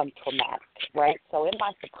 then some traumatic, right? So in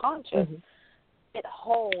my subconscious, it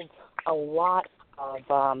holds a lot of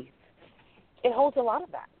that,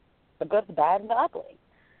 the good, the bad, and the ugly.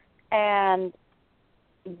 And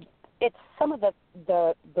it's some of the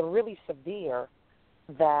really severe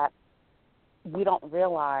that we don't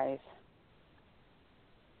realize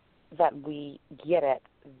that we get it.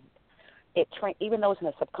 Even though it's in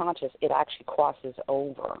the subconscious, it actually crosses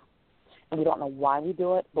over. And we don't know why we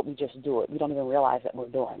do it, but we just do it. We don't even realize that we're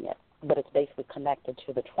doing it. But it's basically connected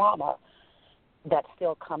to the trauma that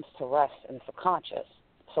still comes to rest in the subconscious.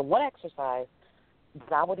 So one exercise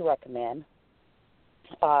that I would recommend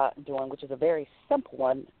doing, which is a very simple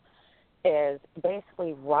one, is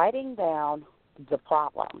basically writing down the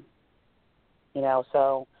problem.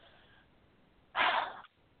 So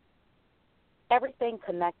everything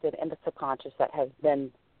connected in the subconscious that has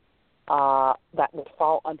been, that would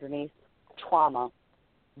fall underneath trauma,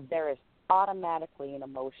 there is automatically an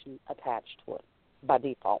emotion attached to it by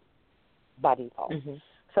default.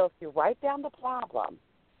 So if you write down the problem,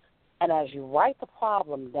 and as you write the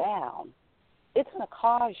problem down, it's going to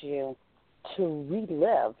cause you to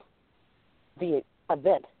relive the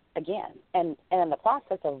event again. And in the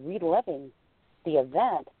process of reliving the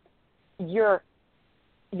event, you're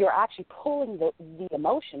actually pulling the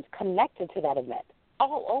emotions connected to that event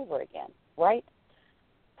all over again, right?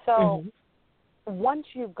 So once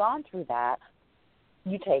you've gone through that,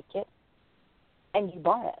 you take it and you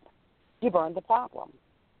burn it. You burn the problem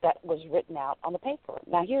that was written out on the paper.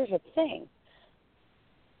 Now, here's the thing.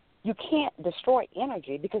 You can't destroy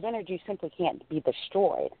energy because energy simply can't be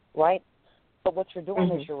destroyed, right? But what you're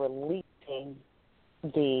doing is you're releasing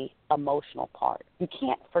the emotional part. You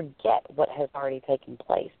can't forget what has already taken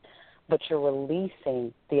place, but you're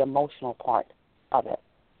releasing the emotional part of it,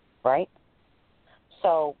 right?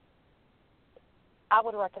 So I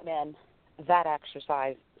would recommend that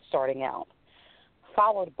exercise starting out.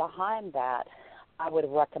 Followed behind that, I would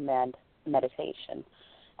recommend meditation.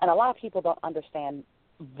 And a lot of people don't understand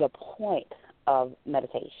the point of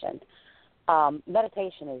meditation.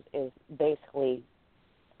 Meditation is basically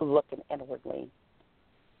looking inwardly,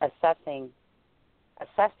 assessing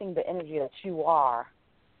the energy that you are,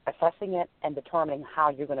 assessing it, and determining how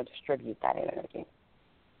you're going to distribute that energy,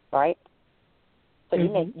 right? So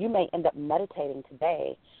you may end up meditating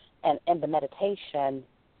today, and in the meditation,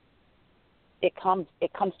 it comes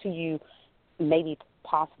to you maybe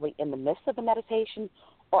possibly in the midst of the meditation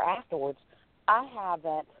or afterwards. I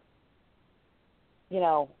haven't,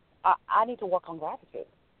 I need to work on gratitude.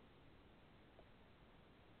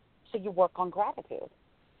 So you work on gratitude,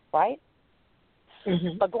 right?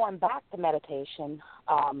 But going back to meditation,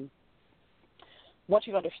 once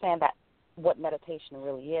you understand that what meditation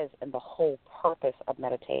really is and the whole purpose of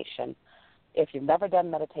meditation, if you've never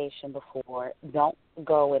done meditation before, don't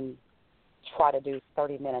go and try to do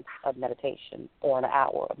 30 minutes of meditation or an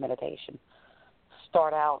hour of meditation.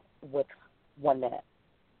 Start out with 1 minute.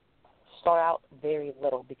 Start out very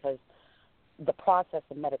little, because the process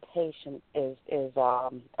of meditation is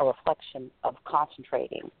a reflection of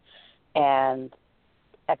concentrating. And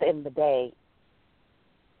at the end of the day,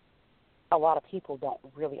 a lot of people don't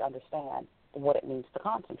really understand what it means to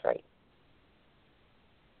concentrate.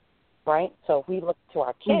 Right? So if we look to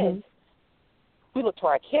our kids,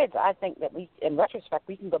 I think that in retrospect,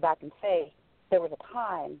 we can go back and say there was a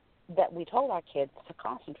time that we told our kids to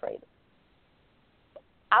concentrate.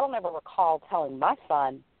 I don't ever recall telling my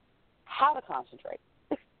son how to concentrate.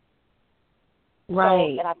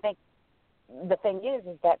 Right. So, and I think the thing is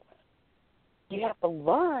that you have to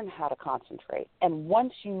learn how to concentrate. And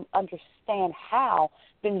once you understand how,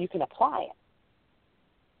 then you can apply it.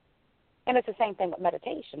 And it's the same thing with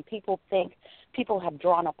meditation. People have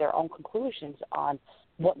drawn up their own conclusions on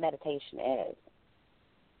what meditation is.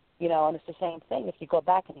 And it's the same thing. If you go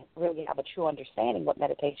back and really have a true understanding what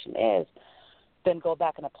meditation is, then go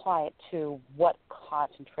back and apply it to what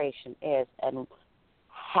concentration is and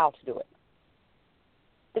how to do it,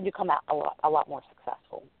 then you come out a lot more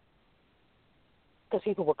successful. Because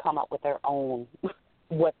people will come up with their own,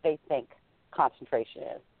 what they think concentration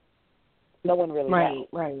is. No one really knows.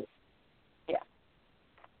 Right. Yeah.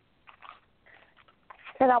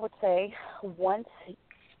 And I would say once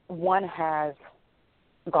one has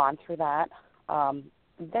gone through that,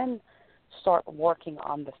 then start working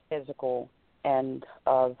on the physical end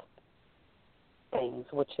of things,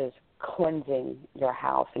 which is cleansing your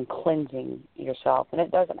house and cleansing yourself. And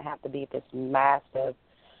it doesn't have to be this massive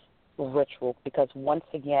ritual, because once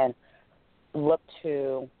again, look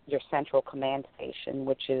to your central command station,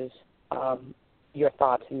 which is your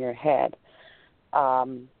thoughts in your head,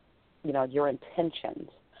 your intentions.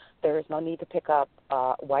 There is no need to pick up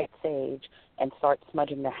white sage and start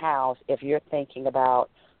smudging the house if you're thinking about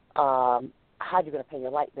how you're going to pay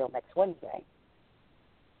your light bill next Wednesday.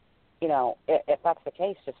 If that's the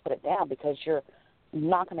case, just put it down, because you're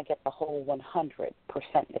not going to get the whole 100%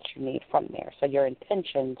 that you need from there. So your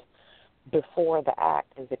intentions before the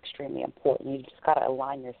act is extremely important. You just got to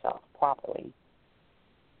align yourself properly.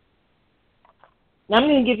 Now I'm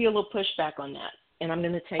going to give you a little pushback on that, and I'm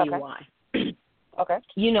going to tell you why. Okay.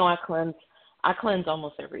 I cleanse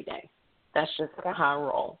almost every day. That's just how I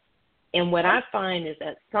roll. And what I find is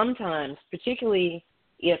that sometimes, particularly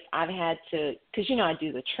if I've had to, because, I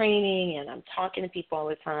do the training and I'm talking to people all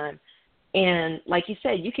the time, and like you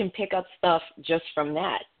said, you can pick up stuff just from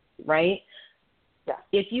that, right? Yeah.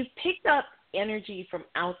 If you've picked up energy from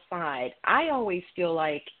outside, I always feel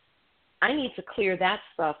like I need to clear that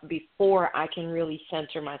stuff before I can really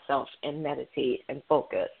center myself and meditate and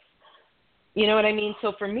focus. You know what I mean?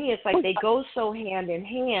 So for me, it's like they go so hand in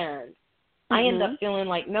hand. Mm-hmm. I end up feeling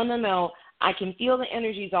like, no, I can feel the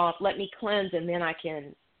energy's off. Let me cleanse, and then I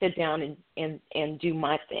can sit down and do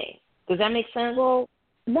my thing. Does that make sense? Well,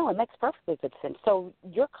 no, it makes perfectly good sense. So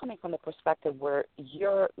you're coming from the perspective where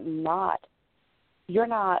you're not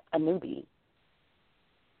a newbie.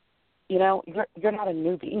 You're not a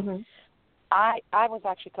newbie. Mm-hmm. I was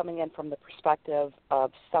actually coming in from the perspective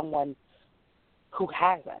of someone who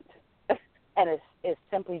hasn't and is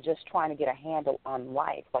simply just trying to get a handle on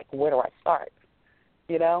life. Like, where do I start?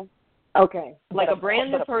 Okay. Like a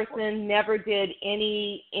brand new person, never did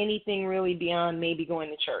anything really beyond maybe going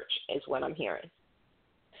to church is what I'm hearing.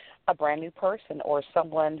 A brand new person, or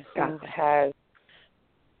someone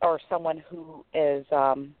who is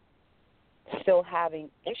still having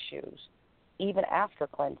issues even after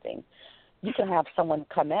cleansing. You can have someone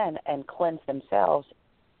come in and cleanse themselves,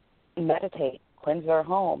 meditate, cleanse their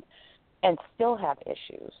home, and still have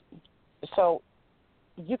issues. So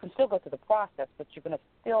you can still go through the process, but you're going to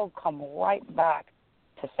still come right back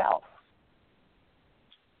to self.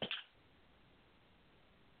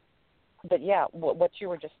 But, yeah, what you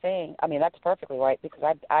were just saying, I mean, that's perfectly right, because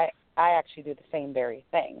I actually do the same very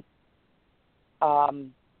thing.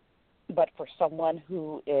 But for someone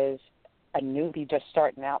who is a newbie just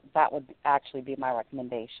starting out, that would actually be my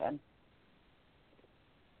recommendation.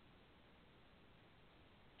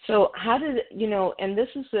 So how did, and this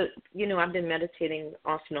is I've been meditating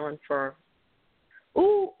off and on for,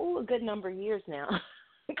 a good number of years now,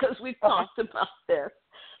 because we've talked about this.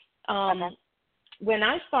 When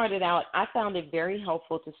I started out, I found it very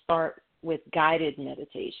helpful to start with guided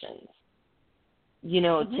meditations,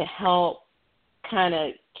 to help kind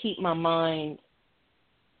of keep my mind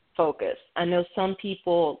focused. I know some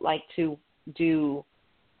people like to do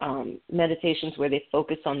meditations where they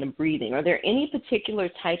focus on the breathing. Are there any particular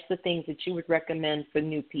types of things that you would recommend for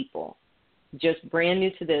new people, just brand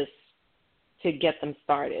new to this, to get them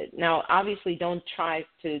started? Now, obviously, don't try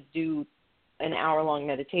to do an hour-long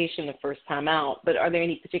meditation the first time out, but are there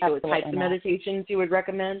any particular types of meditations you would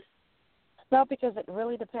recommend? No, because it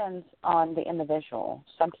really depends on the individual.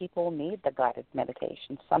 Some people need the guided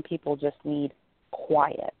meditation. Some people just need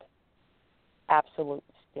quiet, absolute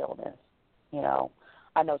stillness.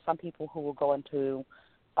 I know some people who will go into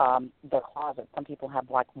their closet. Some people have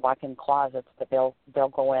like walk-in closets that they'll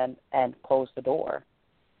go in and close the door,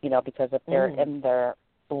 because if they're in their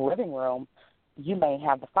living room, you may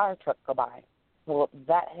have the fire truck go by. Well,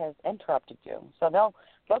 that has interrupted you. So they'll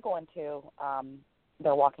go into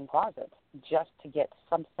their walk-in closets just to get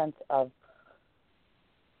some sense of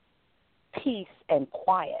peace and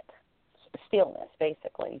quiet, stillness,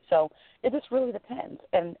 basically. So it just really depends.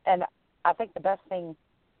 And I think the best thing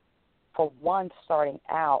for one starting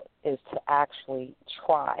out is to actually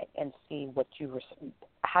try and see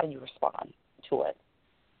how do you respond to it.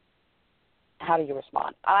 How do you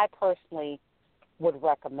respond? I personally would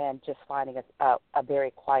recommend just finding a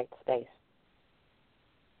very quiet space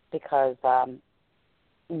because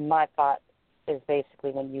my thought is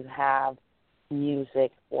basically when you have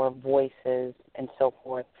music or voices and so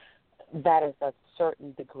forth, that is a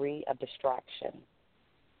certain degree of distraction,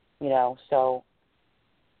 So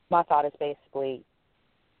my thought is basically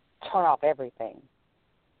turn off everything.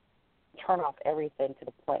 Turn off everything to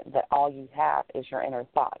the point that all you have is your inner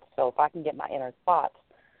thoughts. So if I can get my inner thoughts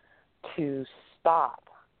to stop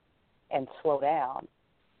and slow down,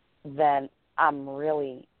 then I'm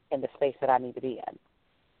really in the space that I need to be in.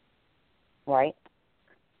 Right?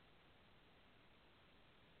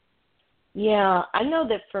 Yeah, I know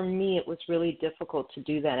that for me it was really difficult to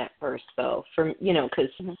do that at first, though, because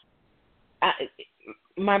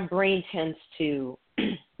my brain tends to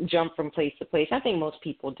jump from place to place. I think most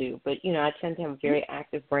people do, but, I tend to have a very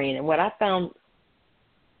active brain. And what I found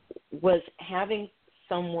was having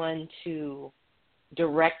someone to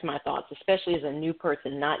direct my thoughts, especially as a new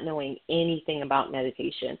person, not knowing anything about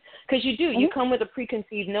meditation. Because you come with a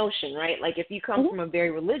preconceived notion, right? Like if you come from a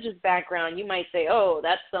very religious background, you might say, oh,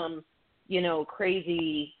 that's some,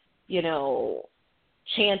 crazy,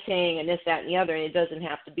 chanting and this, that, and the other, and it doesn't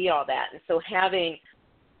have to be all that. And so having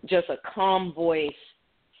just a calm voice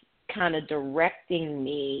kind of directing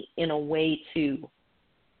me in a way to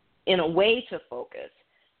focus,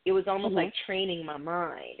 it was almost like training my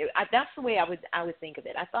mind. That's the way I would think of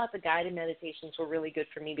it. I thought the guided meditations were really good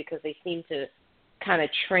for me because they seemed to kind of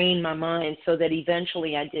train my mind so that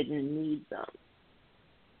eventually I didn't need them.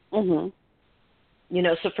 Mhm.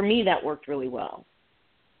 So for me that worked really well.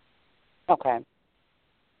 Okay.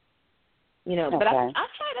 But I've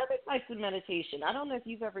tried other types of meditation. I don't know if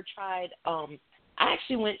you've ever tried. I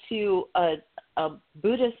actually went to a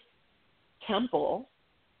Buddhist temple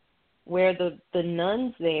where the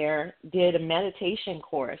nuns there did a meditation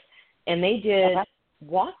course, and they did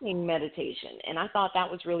walking meditation, and I thought that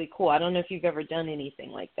was really cool. I don't know if you've ever done anything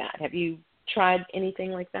like that. Have you tried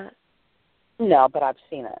anything like that? No, but I've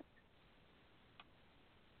seen it.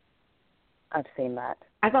 I've seen that.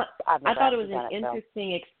 I thought it was an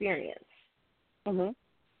interesting experience. Mhm.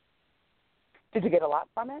 Did you get a lot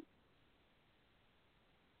from it?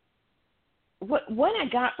 What I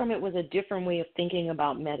got from it was a different way of thinking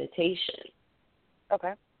about meditation.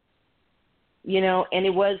 Okay. And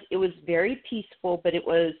it was very peaceful, but it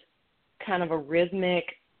was kind of a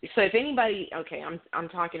rhythmic. So if anybody, I'm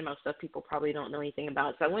talking about stuff people probably don't know anything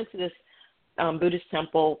about. So I went to this Buddhist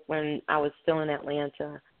temple when I was still in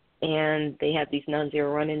Atlanta, and they had these nuns. They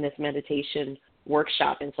were running this meditation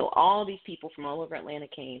workshop, and so all these people from all over Atlanta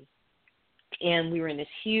came, and we were in this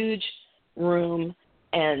huge room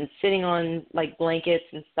and sitting on like blankets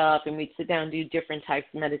and stuff, and we'd sit down and do different types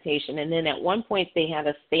of meditation. And then at one point they had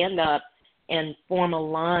us stand up and form a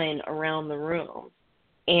line around the room,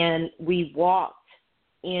 and we walked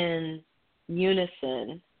in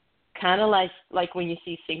unison, kind of like when you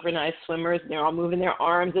see synchronized swimmers, and they're all moving their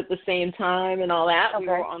arms at the same time and all that. Okay. We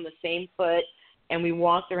were on the same foot, and we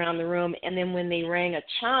walked around the room, and then when they rang a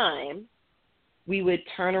chime, we would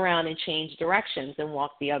turn around and change directions and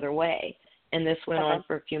walk the other way. And this went on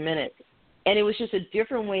for a few minutes. And it was just a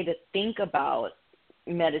different way to think about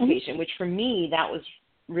meditation, which for me, that was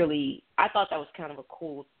really, I thought that was kind of a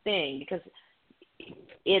cool thing, because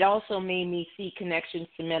it also made me see connections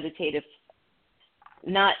to meditative,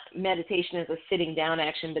 not meditation as a sitting down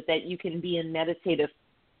action, but that you can be in meditative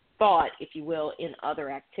thought, if you will, in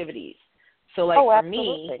other activities. So like for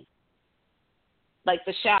me, like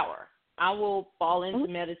the shower, I will fall into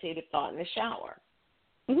meditative thought in the shower.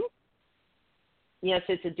 Mhm. Yes,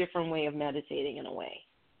 it's a different way of meditating in a way.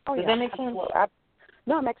 Oh, Does that make sense?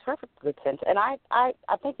 No, it makes perfect good sense. And I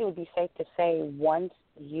think it would be safe to say once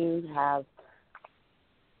you have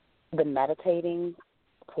been meditating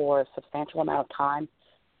for a substantial amount of time,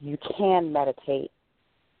 you can meditate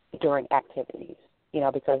during activities,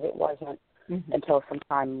 because it wasn't until some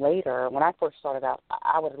time later. When I first started out,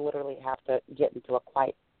 I would literally have to get into a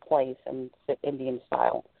quiet place and sit Indian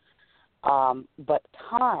style. But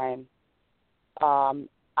time,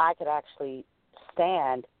 I could actually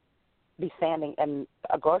be standing in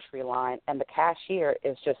a grocery line, and the cashier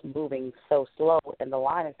is just moving so slow, and the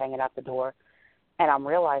line is hanging out the door, and I'm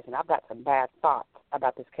realizing I've got some bad thoughts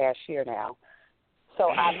about this cashier now. So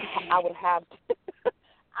I would have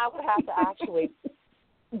to actually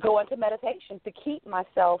go into meditation to keep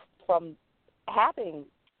myself from having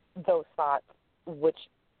those thoughts, which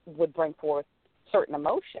would bring forth certain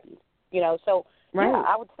emotions. So right. Yeah,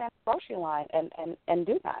 I would stand in the grocery line and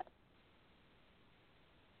do that.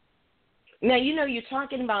 Now, you're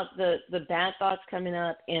talking about the bad thoughts coming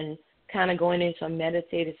up and kind of going into a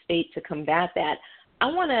meditative state to combat that. I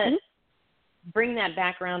want to bring that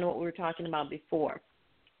back around to what we were talking about before.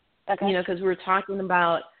 Okay. You know, because we were talking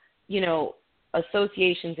about, you know,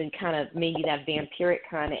 associations and kind of maybe that vampiric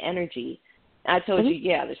kind of energy. I told you,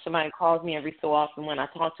 yeah, there's somebody who calls me every so often. When I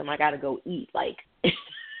talk to them, I got to go eat, like,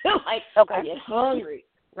 like Okay. I get hungry,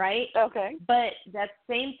 right? Okay. But that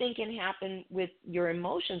same thing can happen with your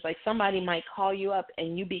emotions. Like somebody might call you up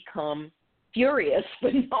and you become furious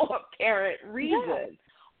for no apparent reason. Yeah.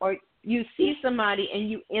 Or you see somebody and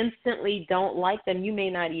you instantly don't like them. You may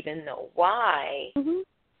not even know why,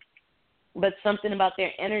 but something about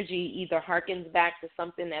their energy either harkens back to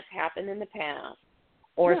something that's happened in the past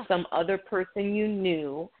or some other person you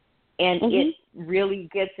knew, and it really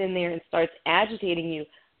gets in there and starts agitating you.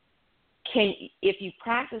 If you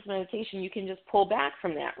practice meditation, you can just pull back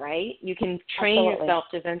from that, right? You can train yourself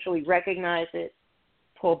to eventually recognize it,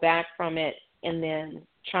 pull back from it, and then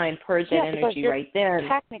try and purge that energy right then.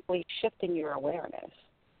 Technically shifting your awareness.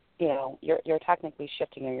 You know, you're technically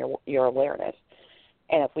shifting your awareness.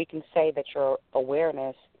 And if we can say that your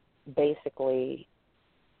awareness basically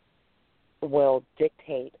will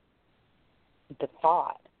dictate the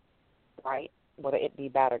thought, right, whether it be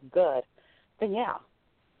bad or good, then yeah,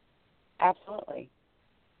 absolutely.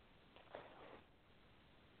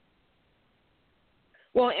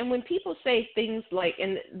 Well, and when people say things like,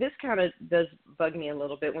 and this kind of does bug me a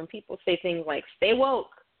little bit, when people say things like, stay woke,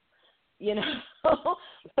 you know.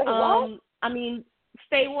 Stay what? I mean,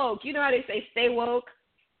 stay woke. You know how they say stay woke?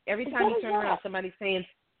 Every time you turn around, somebody's saying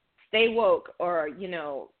stay woke, or,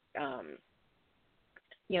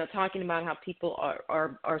 talking about how people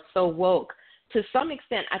are so woke. To some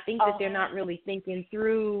extent, I think that they're not really thinking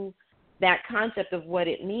through that concept of what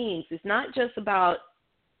it means. It's not just about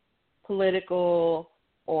political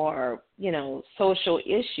or, social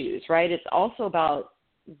issues, right? It's also about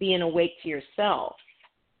being awake to yourself.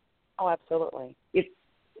 Oh, absolutely.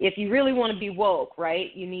 If you really want to be woke,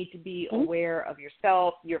 right, you need to be aware of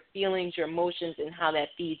yourself, your feelings, your emotions, and how that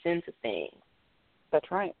feeds into things. That's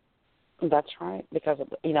right. That's right. Because,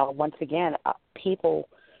 once again, people,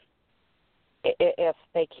 if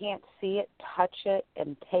they can't see it, touch it,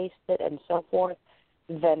 and taste it, and so forth,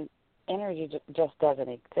 then energy just doesn't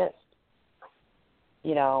exist.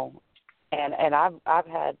 And I've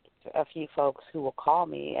had a few folks who will call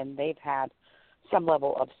me, and they've had some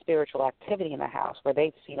level of spiritual activity in the house where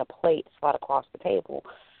they've seen a plate slide across the table.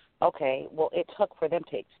 Okay, well, it took for them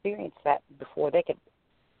to experience that before they could,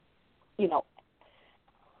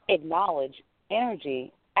 acknowledge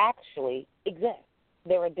energy actually exists.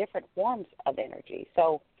 There are different forms of energy.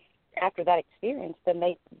 So after that experience, then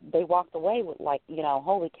they walked away with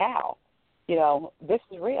holy cow, this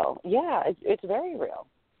is real. Yeah, it's very real.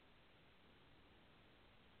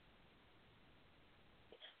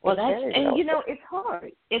 Well, it's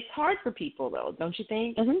hard. It's hard for people, though, don't you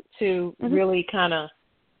think, to really kind of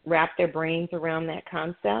wrap their brains around that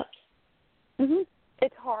concept?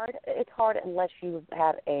 It's hard. It's hard unless you've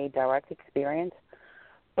had a direct experience.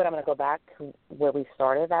 But I'm going to go back to where we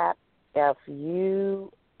started at. If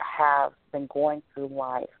you have been going through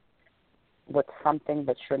life with something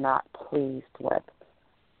that you're not pleased with,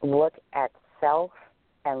 look at self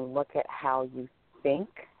and look at how you think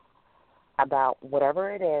about whatever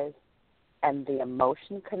it is and the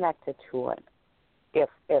emotion connected to it.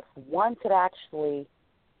 If one could actually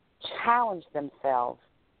challenge themselves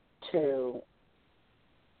to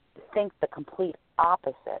think the complete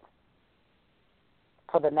opposite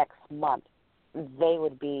for the next month, they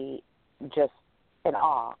would be just in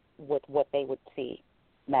awe with what they would see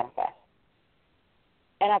manifest.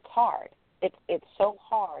 And that's hard. It's so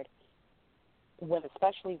hard when,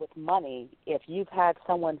 especially with money, if you've had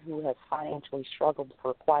someone who has financially struggled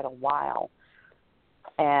for quite a while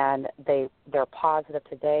and they're positive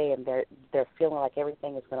today and they're feeling like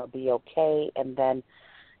everything is going to be okay, and then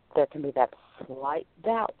there can be that slight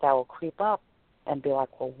doubt that will creep up and be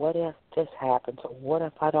like, well, what if this happens, or what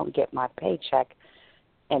if I don't get my paycheck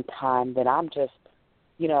in time? Then I'm just,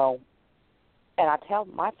 and I tell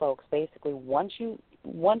my folks basically, once you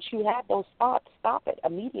have those thoughts, stop it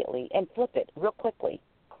immediately and flip it real quickly.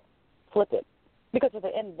 Flip it. Because at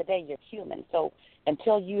the end of the day, you're human. So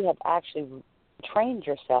until you have actually trained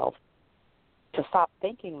yourself to stop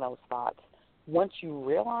thinking those thoughts, once you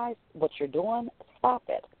realize what you're doing, stop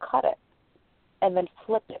it, cut it, and then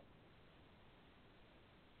flip it.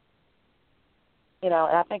 And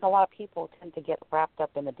I think a lot of people tend to get wrapped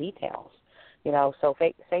up in the details. So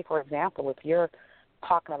say, for example, if you're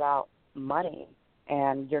talking about money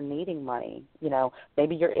and you're needing money,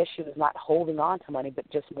 maybe your issue is not holding on to money, but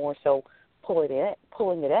just more so pulling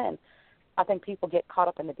it in. I think people get caught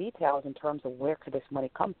up in the details in terms of where could this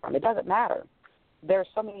money come from. It doesn't matter. There are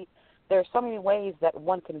so many ways that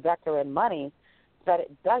one can vector in money that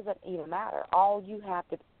it doesn't even matter. All you have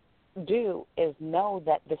to do is know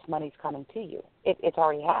that this money's coming to you. It's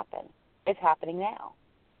already happened. It's happening now.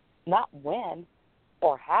 Not when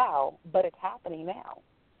or how, but it's happening now.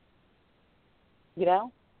 You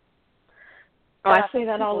know? Oh, I say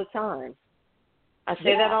that all the time. I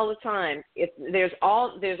say that all the time. There's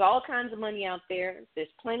all kinds of money out there. There's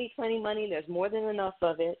plenty money. There's more than enough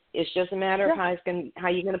of it. It's just a matter of how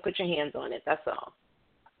you're going to put your hands on it. That's all.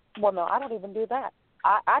 Well, no, I don't even do that.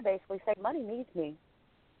 I basically say money needs me,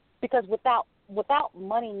 because without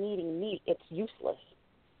money needing me, it's useless,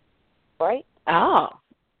 right? Oh,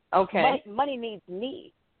 okay. Money needs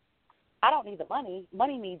me. I don't need the money.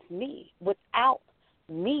 Money needs me. Without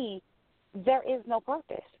me, there is no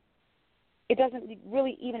purpose. It doesn't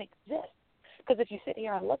really even exist. Because if you sit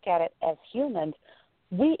here and look at it as humans,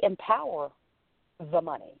 we empower the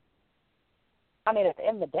money. I mean, at the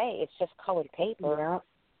end of the day, it's just colored paper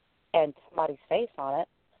and somebody's face on it,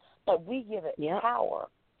 but we give it power.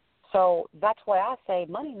 So that's why I say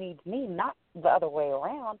money needs me, not the other way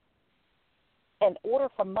around. In order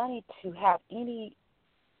for money to have any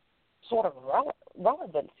sort of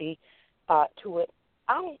relevancy to it,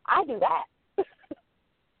 I do that.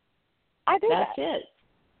 I do that. That's it.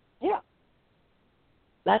 Yeah.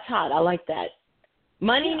 That's hot. I like that.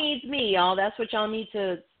 Money needs me, y'all. That's what y'all need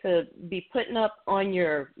to be putting up on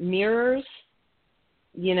your mirrors,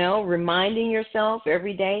 you know, reminding yourself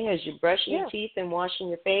every day as you're brushing your teeth and washing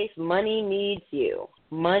your face. Money needs you.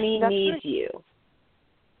 Money needs you.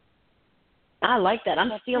 I like that.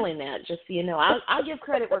 I'm stealing that, just so you know. I'll give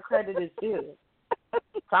credit where credit is due. So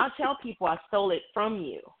I'll tell people I stole it from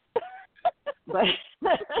you. But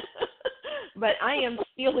I am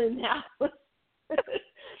stealing now.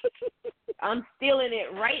 I'm stealing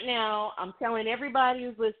it right now. I'm telling everybody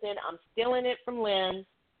who's listening, I'm stealing it from Lynn.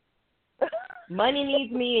 Money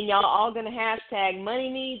needs me, and y'all all going to hashtag money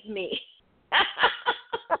needs me.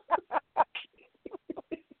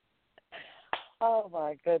 Oh,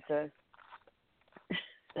 my goodness.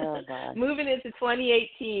 Oh, God. Moving into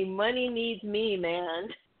 2018, money needs me, man.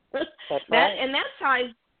 That's right. And that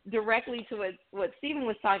ties directly to what Stephen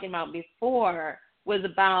was talking about before, was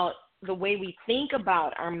about the way we think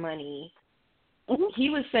about our money. Mm-hmm. He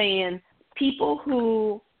was saying people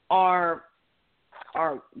who are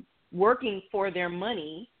working for their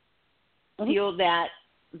money feel that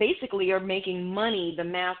basically are making money the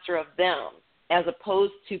master of them, as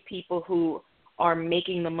opposed to people who are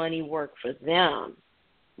making the money work for them,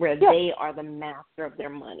 where they are the master of their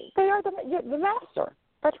money. They are the master.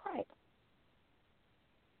 That's right.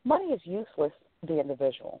 Money is useless to the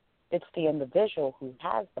individual. It's the individual who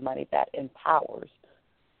has the money that empowers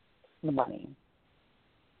the money.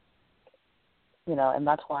 You know, and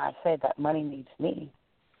that's why I say that money needs me.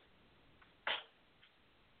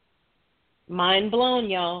 Mind blown,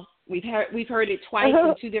 y'all. We've heard it twice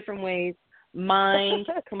in two different ways. Mind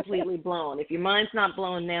completely blown. If your mind's not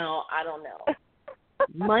blown now, I don't know.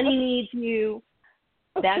 Money needs you.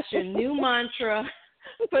 That's your new mantra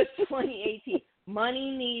for 2018.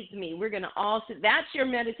 Money needs me. We're going to all sit. That's your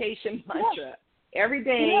meditation mantra. Every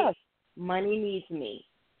day, money needs me.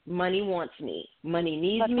 Money wants me. Money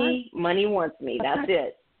needs me. Right. Money wants me. That's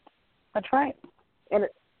it. That's right. And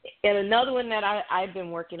another one that I've been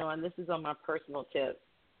working on, this is on my personal tip,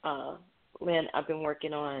 Lynn, I've been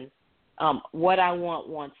working on what I want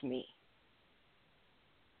wants me.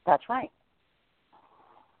 That's right.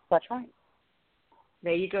 That's right.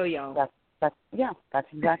 There you go, y'all. That's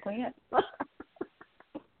exactly it.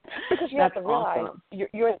 Because you have to realize awesome.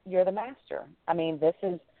 You're the master. I mean, this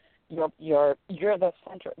is you're the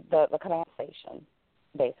center, the command station,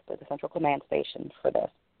 basically the central command station for this.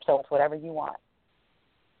 So it's whatever you want.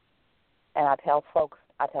 And I tell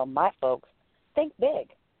my folks, think big.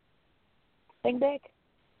 Think big,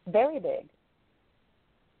 very big.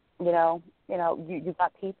 You've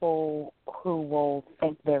got people who will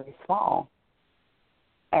think very small,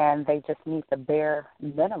 and they just need the bare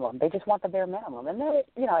minimum. They just want the bare minimum. And at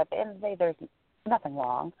the end of the day, there's nothing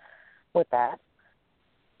wrong with that.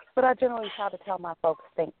 But I generally try to tell my folks,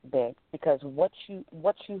 think big, because what you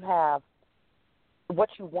have, what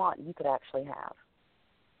you want, you could actually have.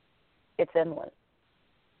 It's endless.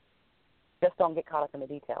 Just don't get caught up in the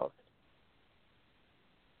details.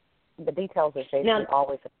 The details are basically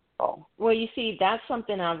always a goal. Well, you see, that's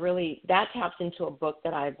something that taps into a book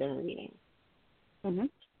that I've been reading. Mm-hmm.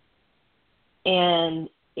 And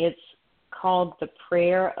it's called The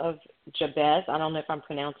Prayer of Jabez. I don't know if I'm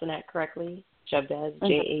pronouncing that correctly. Jabez,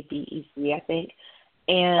 Jabez, I think.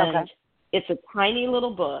 And it's a tiny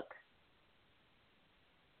little book.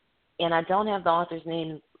 And I don't have the author's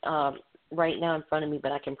name right now in front of me,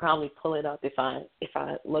 but I can probably pull it up if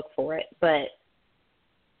I look for it. But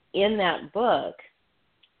in that book,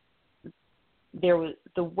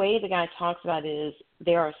 the way the guy talks about it is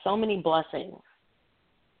there are so many blessings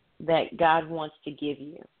that God wants to give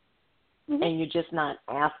you, and you're just not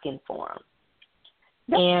asking for them.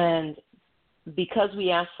 Yep. And because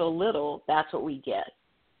we ask so little, that's what we get.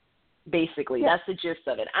 Basically, that's the gist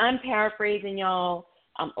of it. I'm paraphrasing, y'all.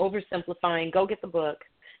 I'm oversimplifying. Go get the book.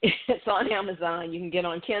 It's on Amazon. You can get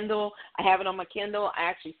on Kindle. I have it on my Kindle. I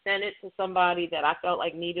actually sent it to somebody that I felt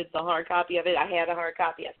like needed the hard copy of it. I had a hard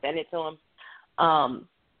copy. I sent it to them.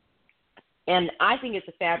 And I think it's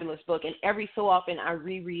a fabulous book. And every so often I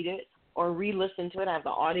reread it or re-listen to it. I have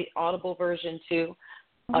the Audible version too.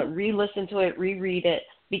 Re-listen to it, reread it,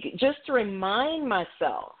 just to remind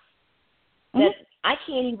myself that I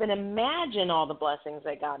can't even imagine all the blessings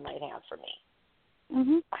that God might have for me.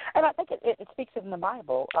 And I think it speaks in the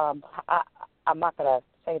Bible. I'm not going to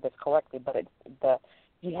say this correctly, but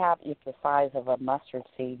if the size of a mustard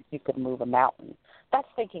seed, you could move a mountain. That's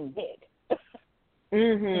thinking big.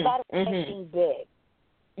 That is thinking big.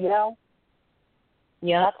 You know?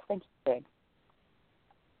 Yeah. That's thinking big.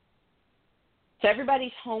 So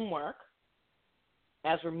everybody's homework,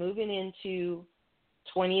 as we're moving into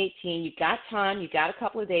 2018, you've got time, you've got a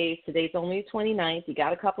couple of days. Today's only the 29th. You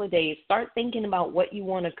got a couple of days. Start thinking about what you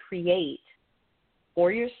want to create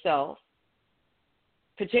for yourself,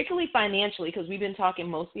 particularly financially, because we've been talking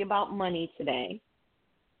mostly about money today.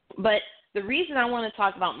 But the reason I want to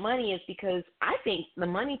talk about money is because I think the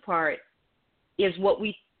money part is what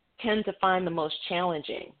we tend to find the most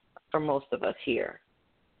challenging for most of us here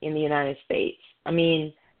in the United States. I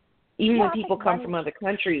mean, even when people come from other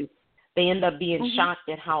countries, they end up being shocked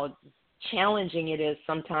at how challenging it is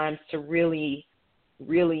sometimes to really,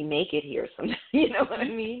 really make it here. You know what I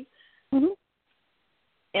mean?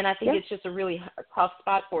 And I think it's just a really tough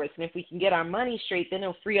spot for us. And if we can get our money straight, then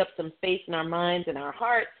it'll free up some space in our minds and our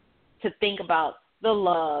hearts to think about the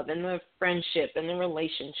love and the friendship and the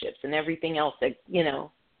relationships and everything else that, you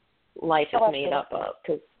know, life is made up of.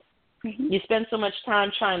 Because you spend so much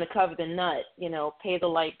time trying to cover the nut, you know, pay the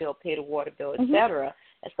light bill, pay the water bill, et cetera,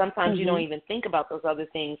 and sometimes you don't even think about those other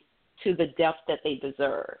things to the depth that they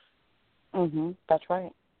deserve. That's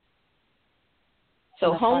right.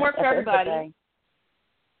 So homework for everybody.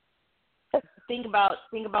 Think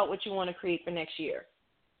about what you want to create for next year.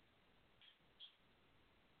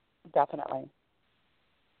 Definitely.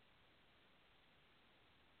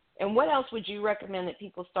 And what else would you recommend that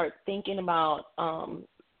people start thinking about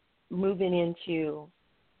moving into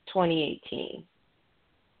 2018?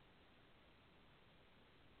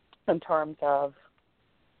 In terms of?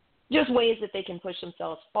 Just ways that they can push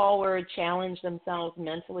themselves forward, challenge themselves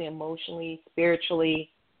mentally, emotionally, spiritually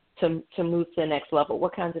to move to the next level.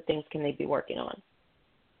 What kinds of things can they be working on?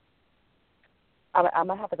 I'm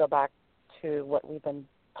going to have to go back to what we've been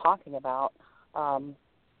talking about,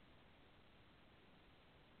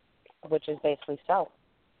 which is basically self.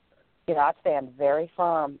 You know, I stand very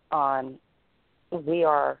firm on we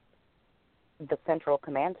are the central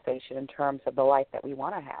command station in terms of the life that we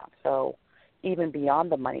want to have. So even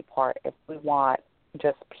beyond the money part, if we want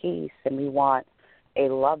just peace and we want a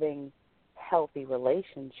loving, healthy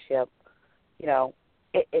relationship, you know,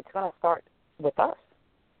 it's going to start with us.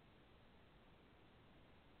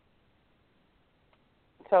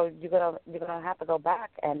 So you're gonna have to go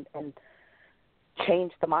back and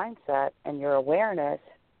change the mindset and your awareness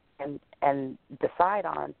and decide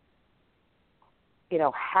on, you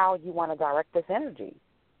know, how you want to direct this energy.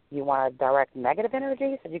 You want to direct negative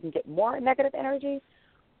energy so you can get more negative energy,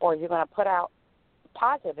 or you're going to put out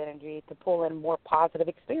positive energy to pull in more positive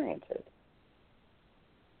experiences.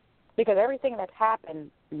 Because everything that's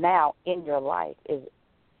happened now in your life is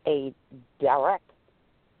a direct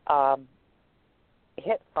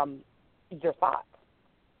hit from your thoughts,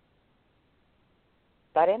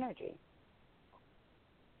 that energy.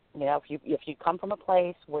 You know, if you come from a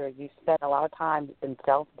place where you spend a lot of time in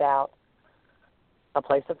self-doubt, a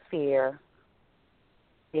place of fear,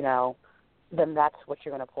 you know, then that's what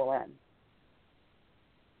you're going to pull in.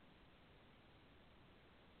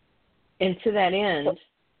 And to that end,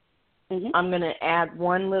 I'm going to add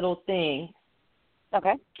one little thing.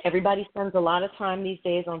 Okay. Everybody spends a lot of time these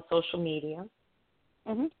days on social media,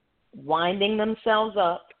 winding themselves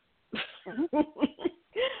up,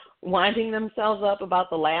 winding themselves up about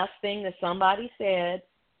the last thing that somebody said,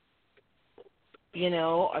 you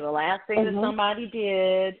know, or the last thing that somebody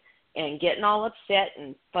did, and getting all upset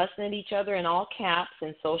and fussing at each other in all caps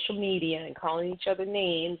and social media and calling each other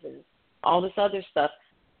names and all this other stuff.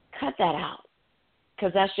 Cut that out,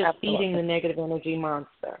 because that's just feeding the negative energy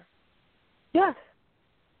monster. Yes.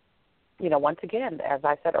 Once again, as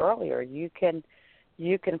I said earlier, you can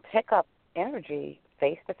pick up energy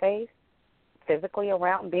face to face, physically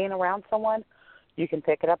being around someone. You can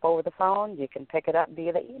pick it up over the phone. You can pick it up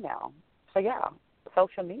via the email. So yeah,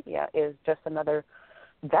 social media is just another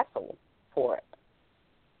vessel for it.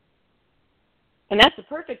 And that's a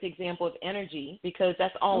perfect example of energy, because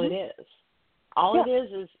that's all it is. All it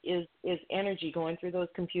is energy going through those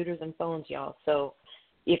computers and phones, y'all. So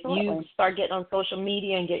if you start getting on social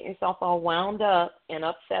media and getting yourself all wound up and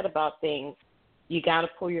upset about things, you got to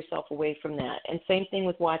pull yourself away from that. And same thing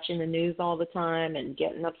with watching the news all the time and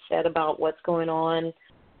getting upset about what's going on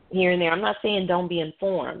here and there. I'm not saying don't be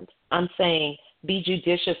informed. I'm saying be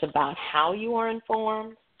judicious about how you are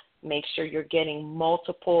informed. Make sure you're getting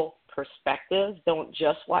multiple perspectives. Don't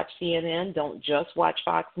just watch CNN. Don't just watch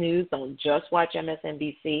Fox News. Don't just watch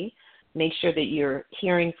MSNBC. Make sure that you're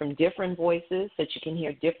hearing from different voices so that you can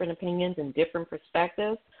hear different opinions and different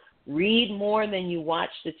perspectives. Read more than you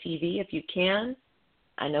watch the TV if you can.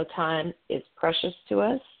 I know time is precious to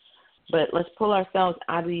us, but let's pull ourselves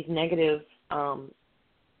out of these negative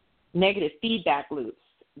feedback loops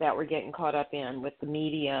that we're getting caught up in with the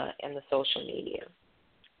media and the social media.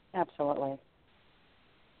 Absolutely.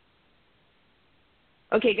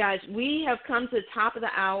 Okay, guys, we have come to the top of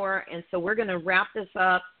the hour, and so we're going to wrap this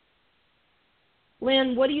up.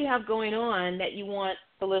 Lynn, what do you have going on that you want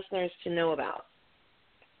the listeners to know about?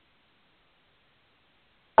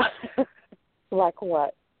 Like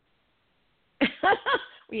what?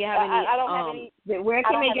 We have any? I don't have any. Where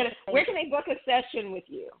can they book a session with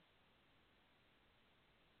you?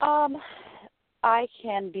 I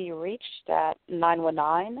can be reached at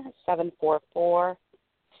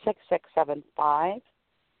 919-744-6675,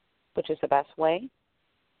 which is the best way.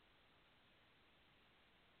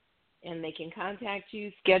 And they can contact you,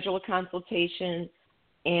 schedule a consultation,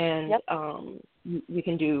 and you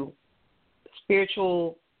can do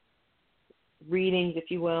spiritual readings,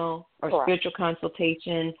 if you will, or Correct. spiritual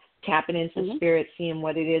consultation, tapping into spirit, seeing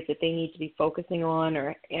what it is that they need to be focusing on,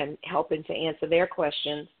 and helping to answer their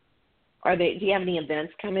questions. Do you have any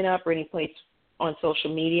events coming up or any place on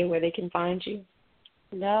social media where they can find you?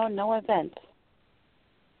 No event.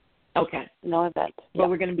 Okay. No event.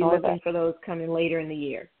 But we're going to be looking for those coming later in the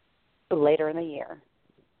year. Later in the year.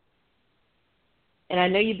 And I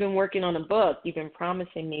know you've been working on a book. You've been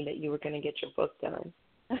promising me that you were going to get your book done.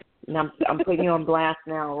 And I'm putting you on blast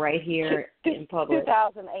now right here in public.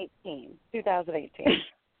 2018.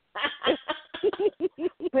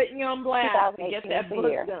 Putting you on blast to get that book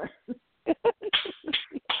done.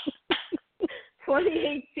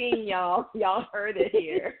 2018, y'all. Y'all heard it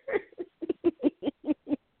here.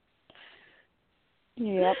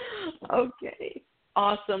 Yep. Okay.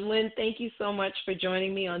 Awesome. Lynn, thank you so much for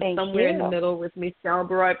joining me on Thank Somewhere you. in the Middle with Michelle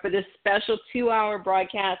Berard for this special 2-hour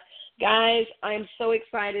broadcast. Guys, I'm so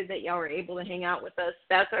excited that y'all were able to hang out with us.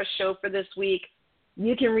 That's our show for this week.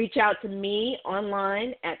 You can reach out to me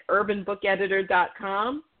online at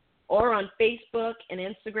urbanbookeditor.com or on Facebook and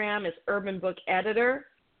Instagram as Urban Book Editor.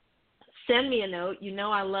 Send me a note. You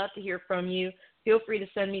know I love to hear from you. Feel free to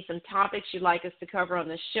send me some topics you'd like us to cover on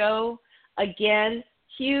the show. Again,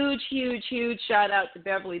 huge shout out to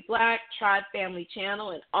Beverly Black, Tribe Family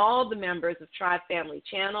Channel, and all the members of Tribe Family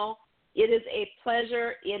Channel. It is a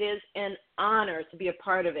pleasure. It is an honor to be a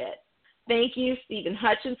part of it. Thank you, Stephen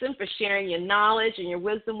Hutchinson, for sharing your knowledge and your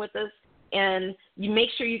wisdom with us. And you make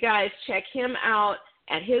sure you guys check him out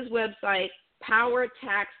at his website,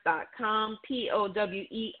 powertax.com,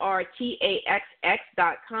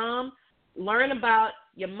 POWERTAXX.com. Learn about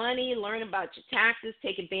your money, learn about your taxes,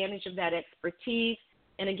 take advantage of that expertise.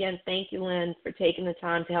 And again, thank you, Lynn, for taking the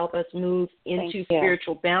time to help us move into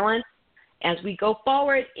spiritual balance. As we go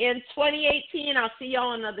forward in 2018, I'll see y'all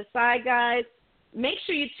on the other side, guys. Make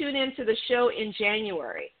sure you tune in to the show in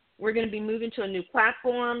January. We're going to be moving to a new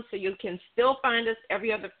platform, so you can still find us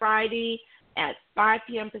every other Friday at 5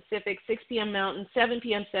 p.m. Pacific, 6 p.m. Mountain, 7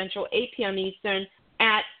 p.m. Central, 8 p.m. Eastern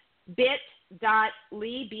at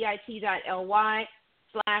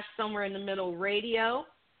bit.ly/Somewhere in the Middle Radio.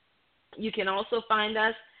 You can also find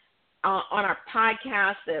us on our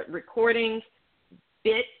podcast recordings,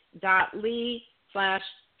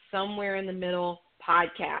 bit.ly/Somewhere in the Middle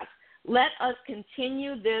Podcast. Let us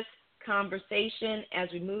continue this conversation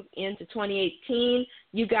as we move into 2018.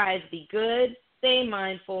 You guys be good, stay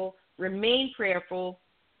mindful, remain prayerful.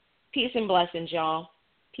 Peace and blessings, y'all.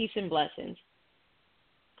 Peace and blessings.